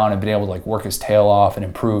head down and been able to like work his tail off and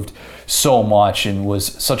improved so much, and was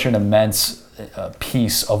such an immense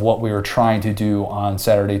piece of what we were trying to do on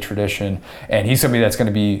Saturday Tradition. And he's somebody that's going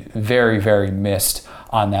to be very, very missed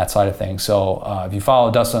on that side of things. So if you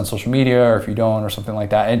follow Dustin on social media, or if you don't, or something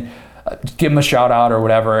like that, and give him a shout out or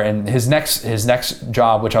whatever. And his next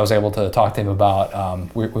job, which I was able to talk to him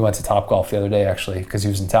about, we went to Topgolf the other day actually because he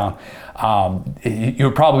was in town.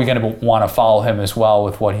 You're probably going to want to follow him as well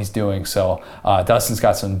with what he's doing. So Dustin's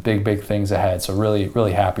got some big things ahead. So really,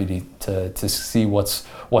 really happy to see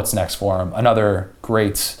what's next for him. Another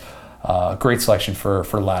great selection for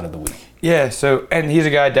Lad of the Week. Yeah. So, and he's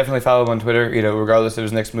a guy, definitely follow him on Twitter, regardless of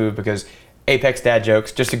his next move, because Apex dad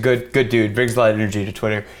jokes, just a good dude, brings a lot of energy to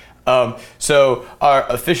Twitter. So our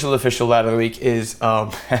official Lad of the Week is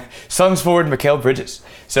Suns forward Mikal Bridges.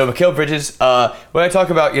 So Mikal Bridges, when I talk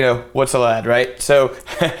about, what's a lad, right? So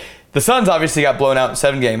the Suns obviously got blown out in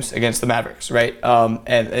 7 games against the Mavericks, right?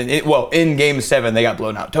 In game 7, they got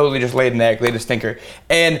blown out. Totally just laid an egg, laid a stinker.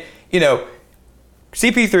 And,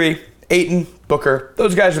 CP3, Ayton, Booker,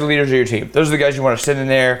 those guys are the leaders of your team. Those are the guys you want to sit in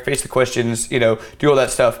there, face the questions, do all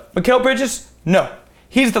that stuff. Mikal Bridges, no.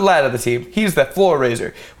 He's the lad of the team. He's the floor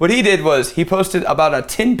raiser. What he did was he posted about a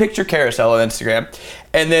 10-picture carousel on Instagram,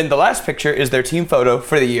 and then the last picture is their team photo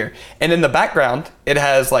for the year. And in the background, it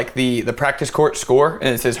has like the practice court score,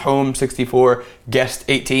 and it says home 64, guest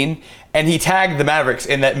 18. And he tagged the Mavericks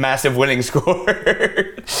in that massive winning score.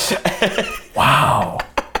 Wow.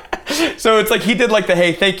 So it's like he did like the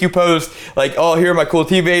hey thank you post, like, oh, here are my cool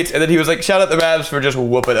teammates, and then he was like, shout out the Mavs for just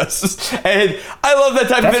whooping us. And I love that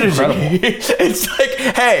type of energy. It's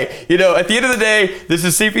like, hey, at the end of the day, this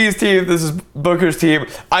is CP's team, this is Booker's team.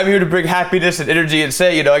 I'm here to bring happiness and energy and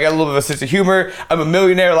say, I got a little bit of a sense of humor. I'm a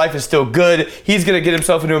millionaire, life is still good. He's gonna get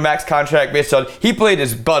himself into a max contract based on he played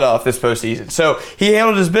his butt off this postseason. So he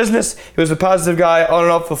handled his business. He was a positive guy on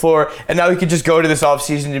and off the floor, and now he can just go to this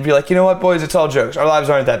offseason and be like, you know what, boys, it's all jokes. Our lives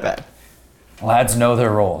aren't that bad. Lads know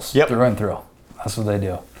their roles through and through. That's what they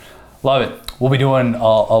do. Love it. We'll be doing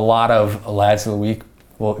a lot of Lads of the Week.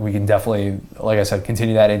 We can definitely, like I said,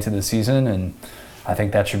 continue that into the season. And I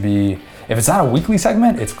think that should be, if it's not a weekly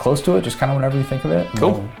segment, it's close to it, just kind of whenever you think of it.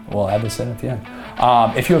 Cool. We'll add this in at the end.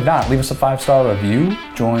 If you have not, leave us a 5-star review.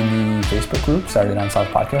 Join the Facebook group, Saturday Down South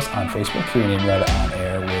Podcast on Facebook. Hear your name read on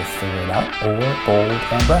air with Figure It Out or Bold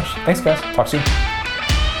and Brash. Thanks, guys. Talk soon.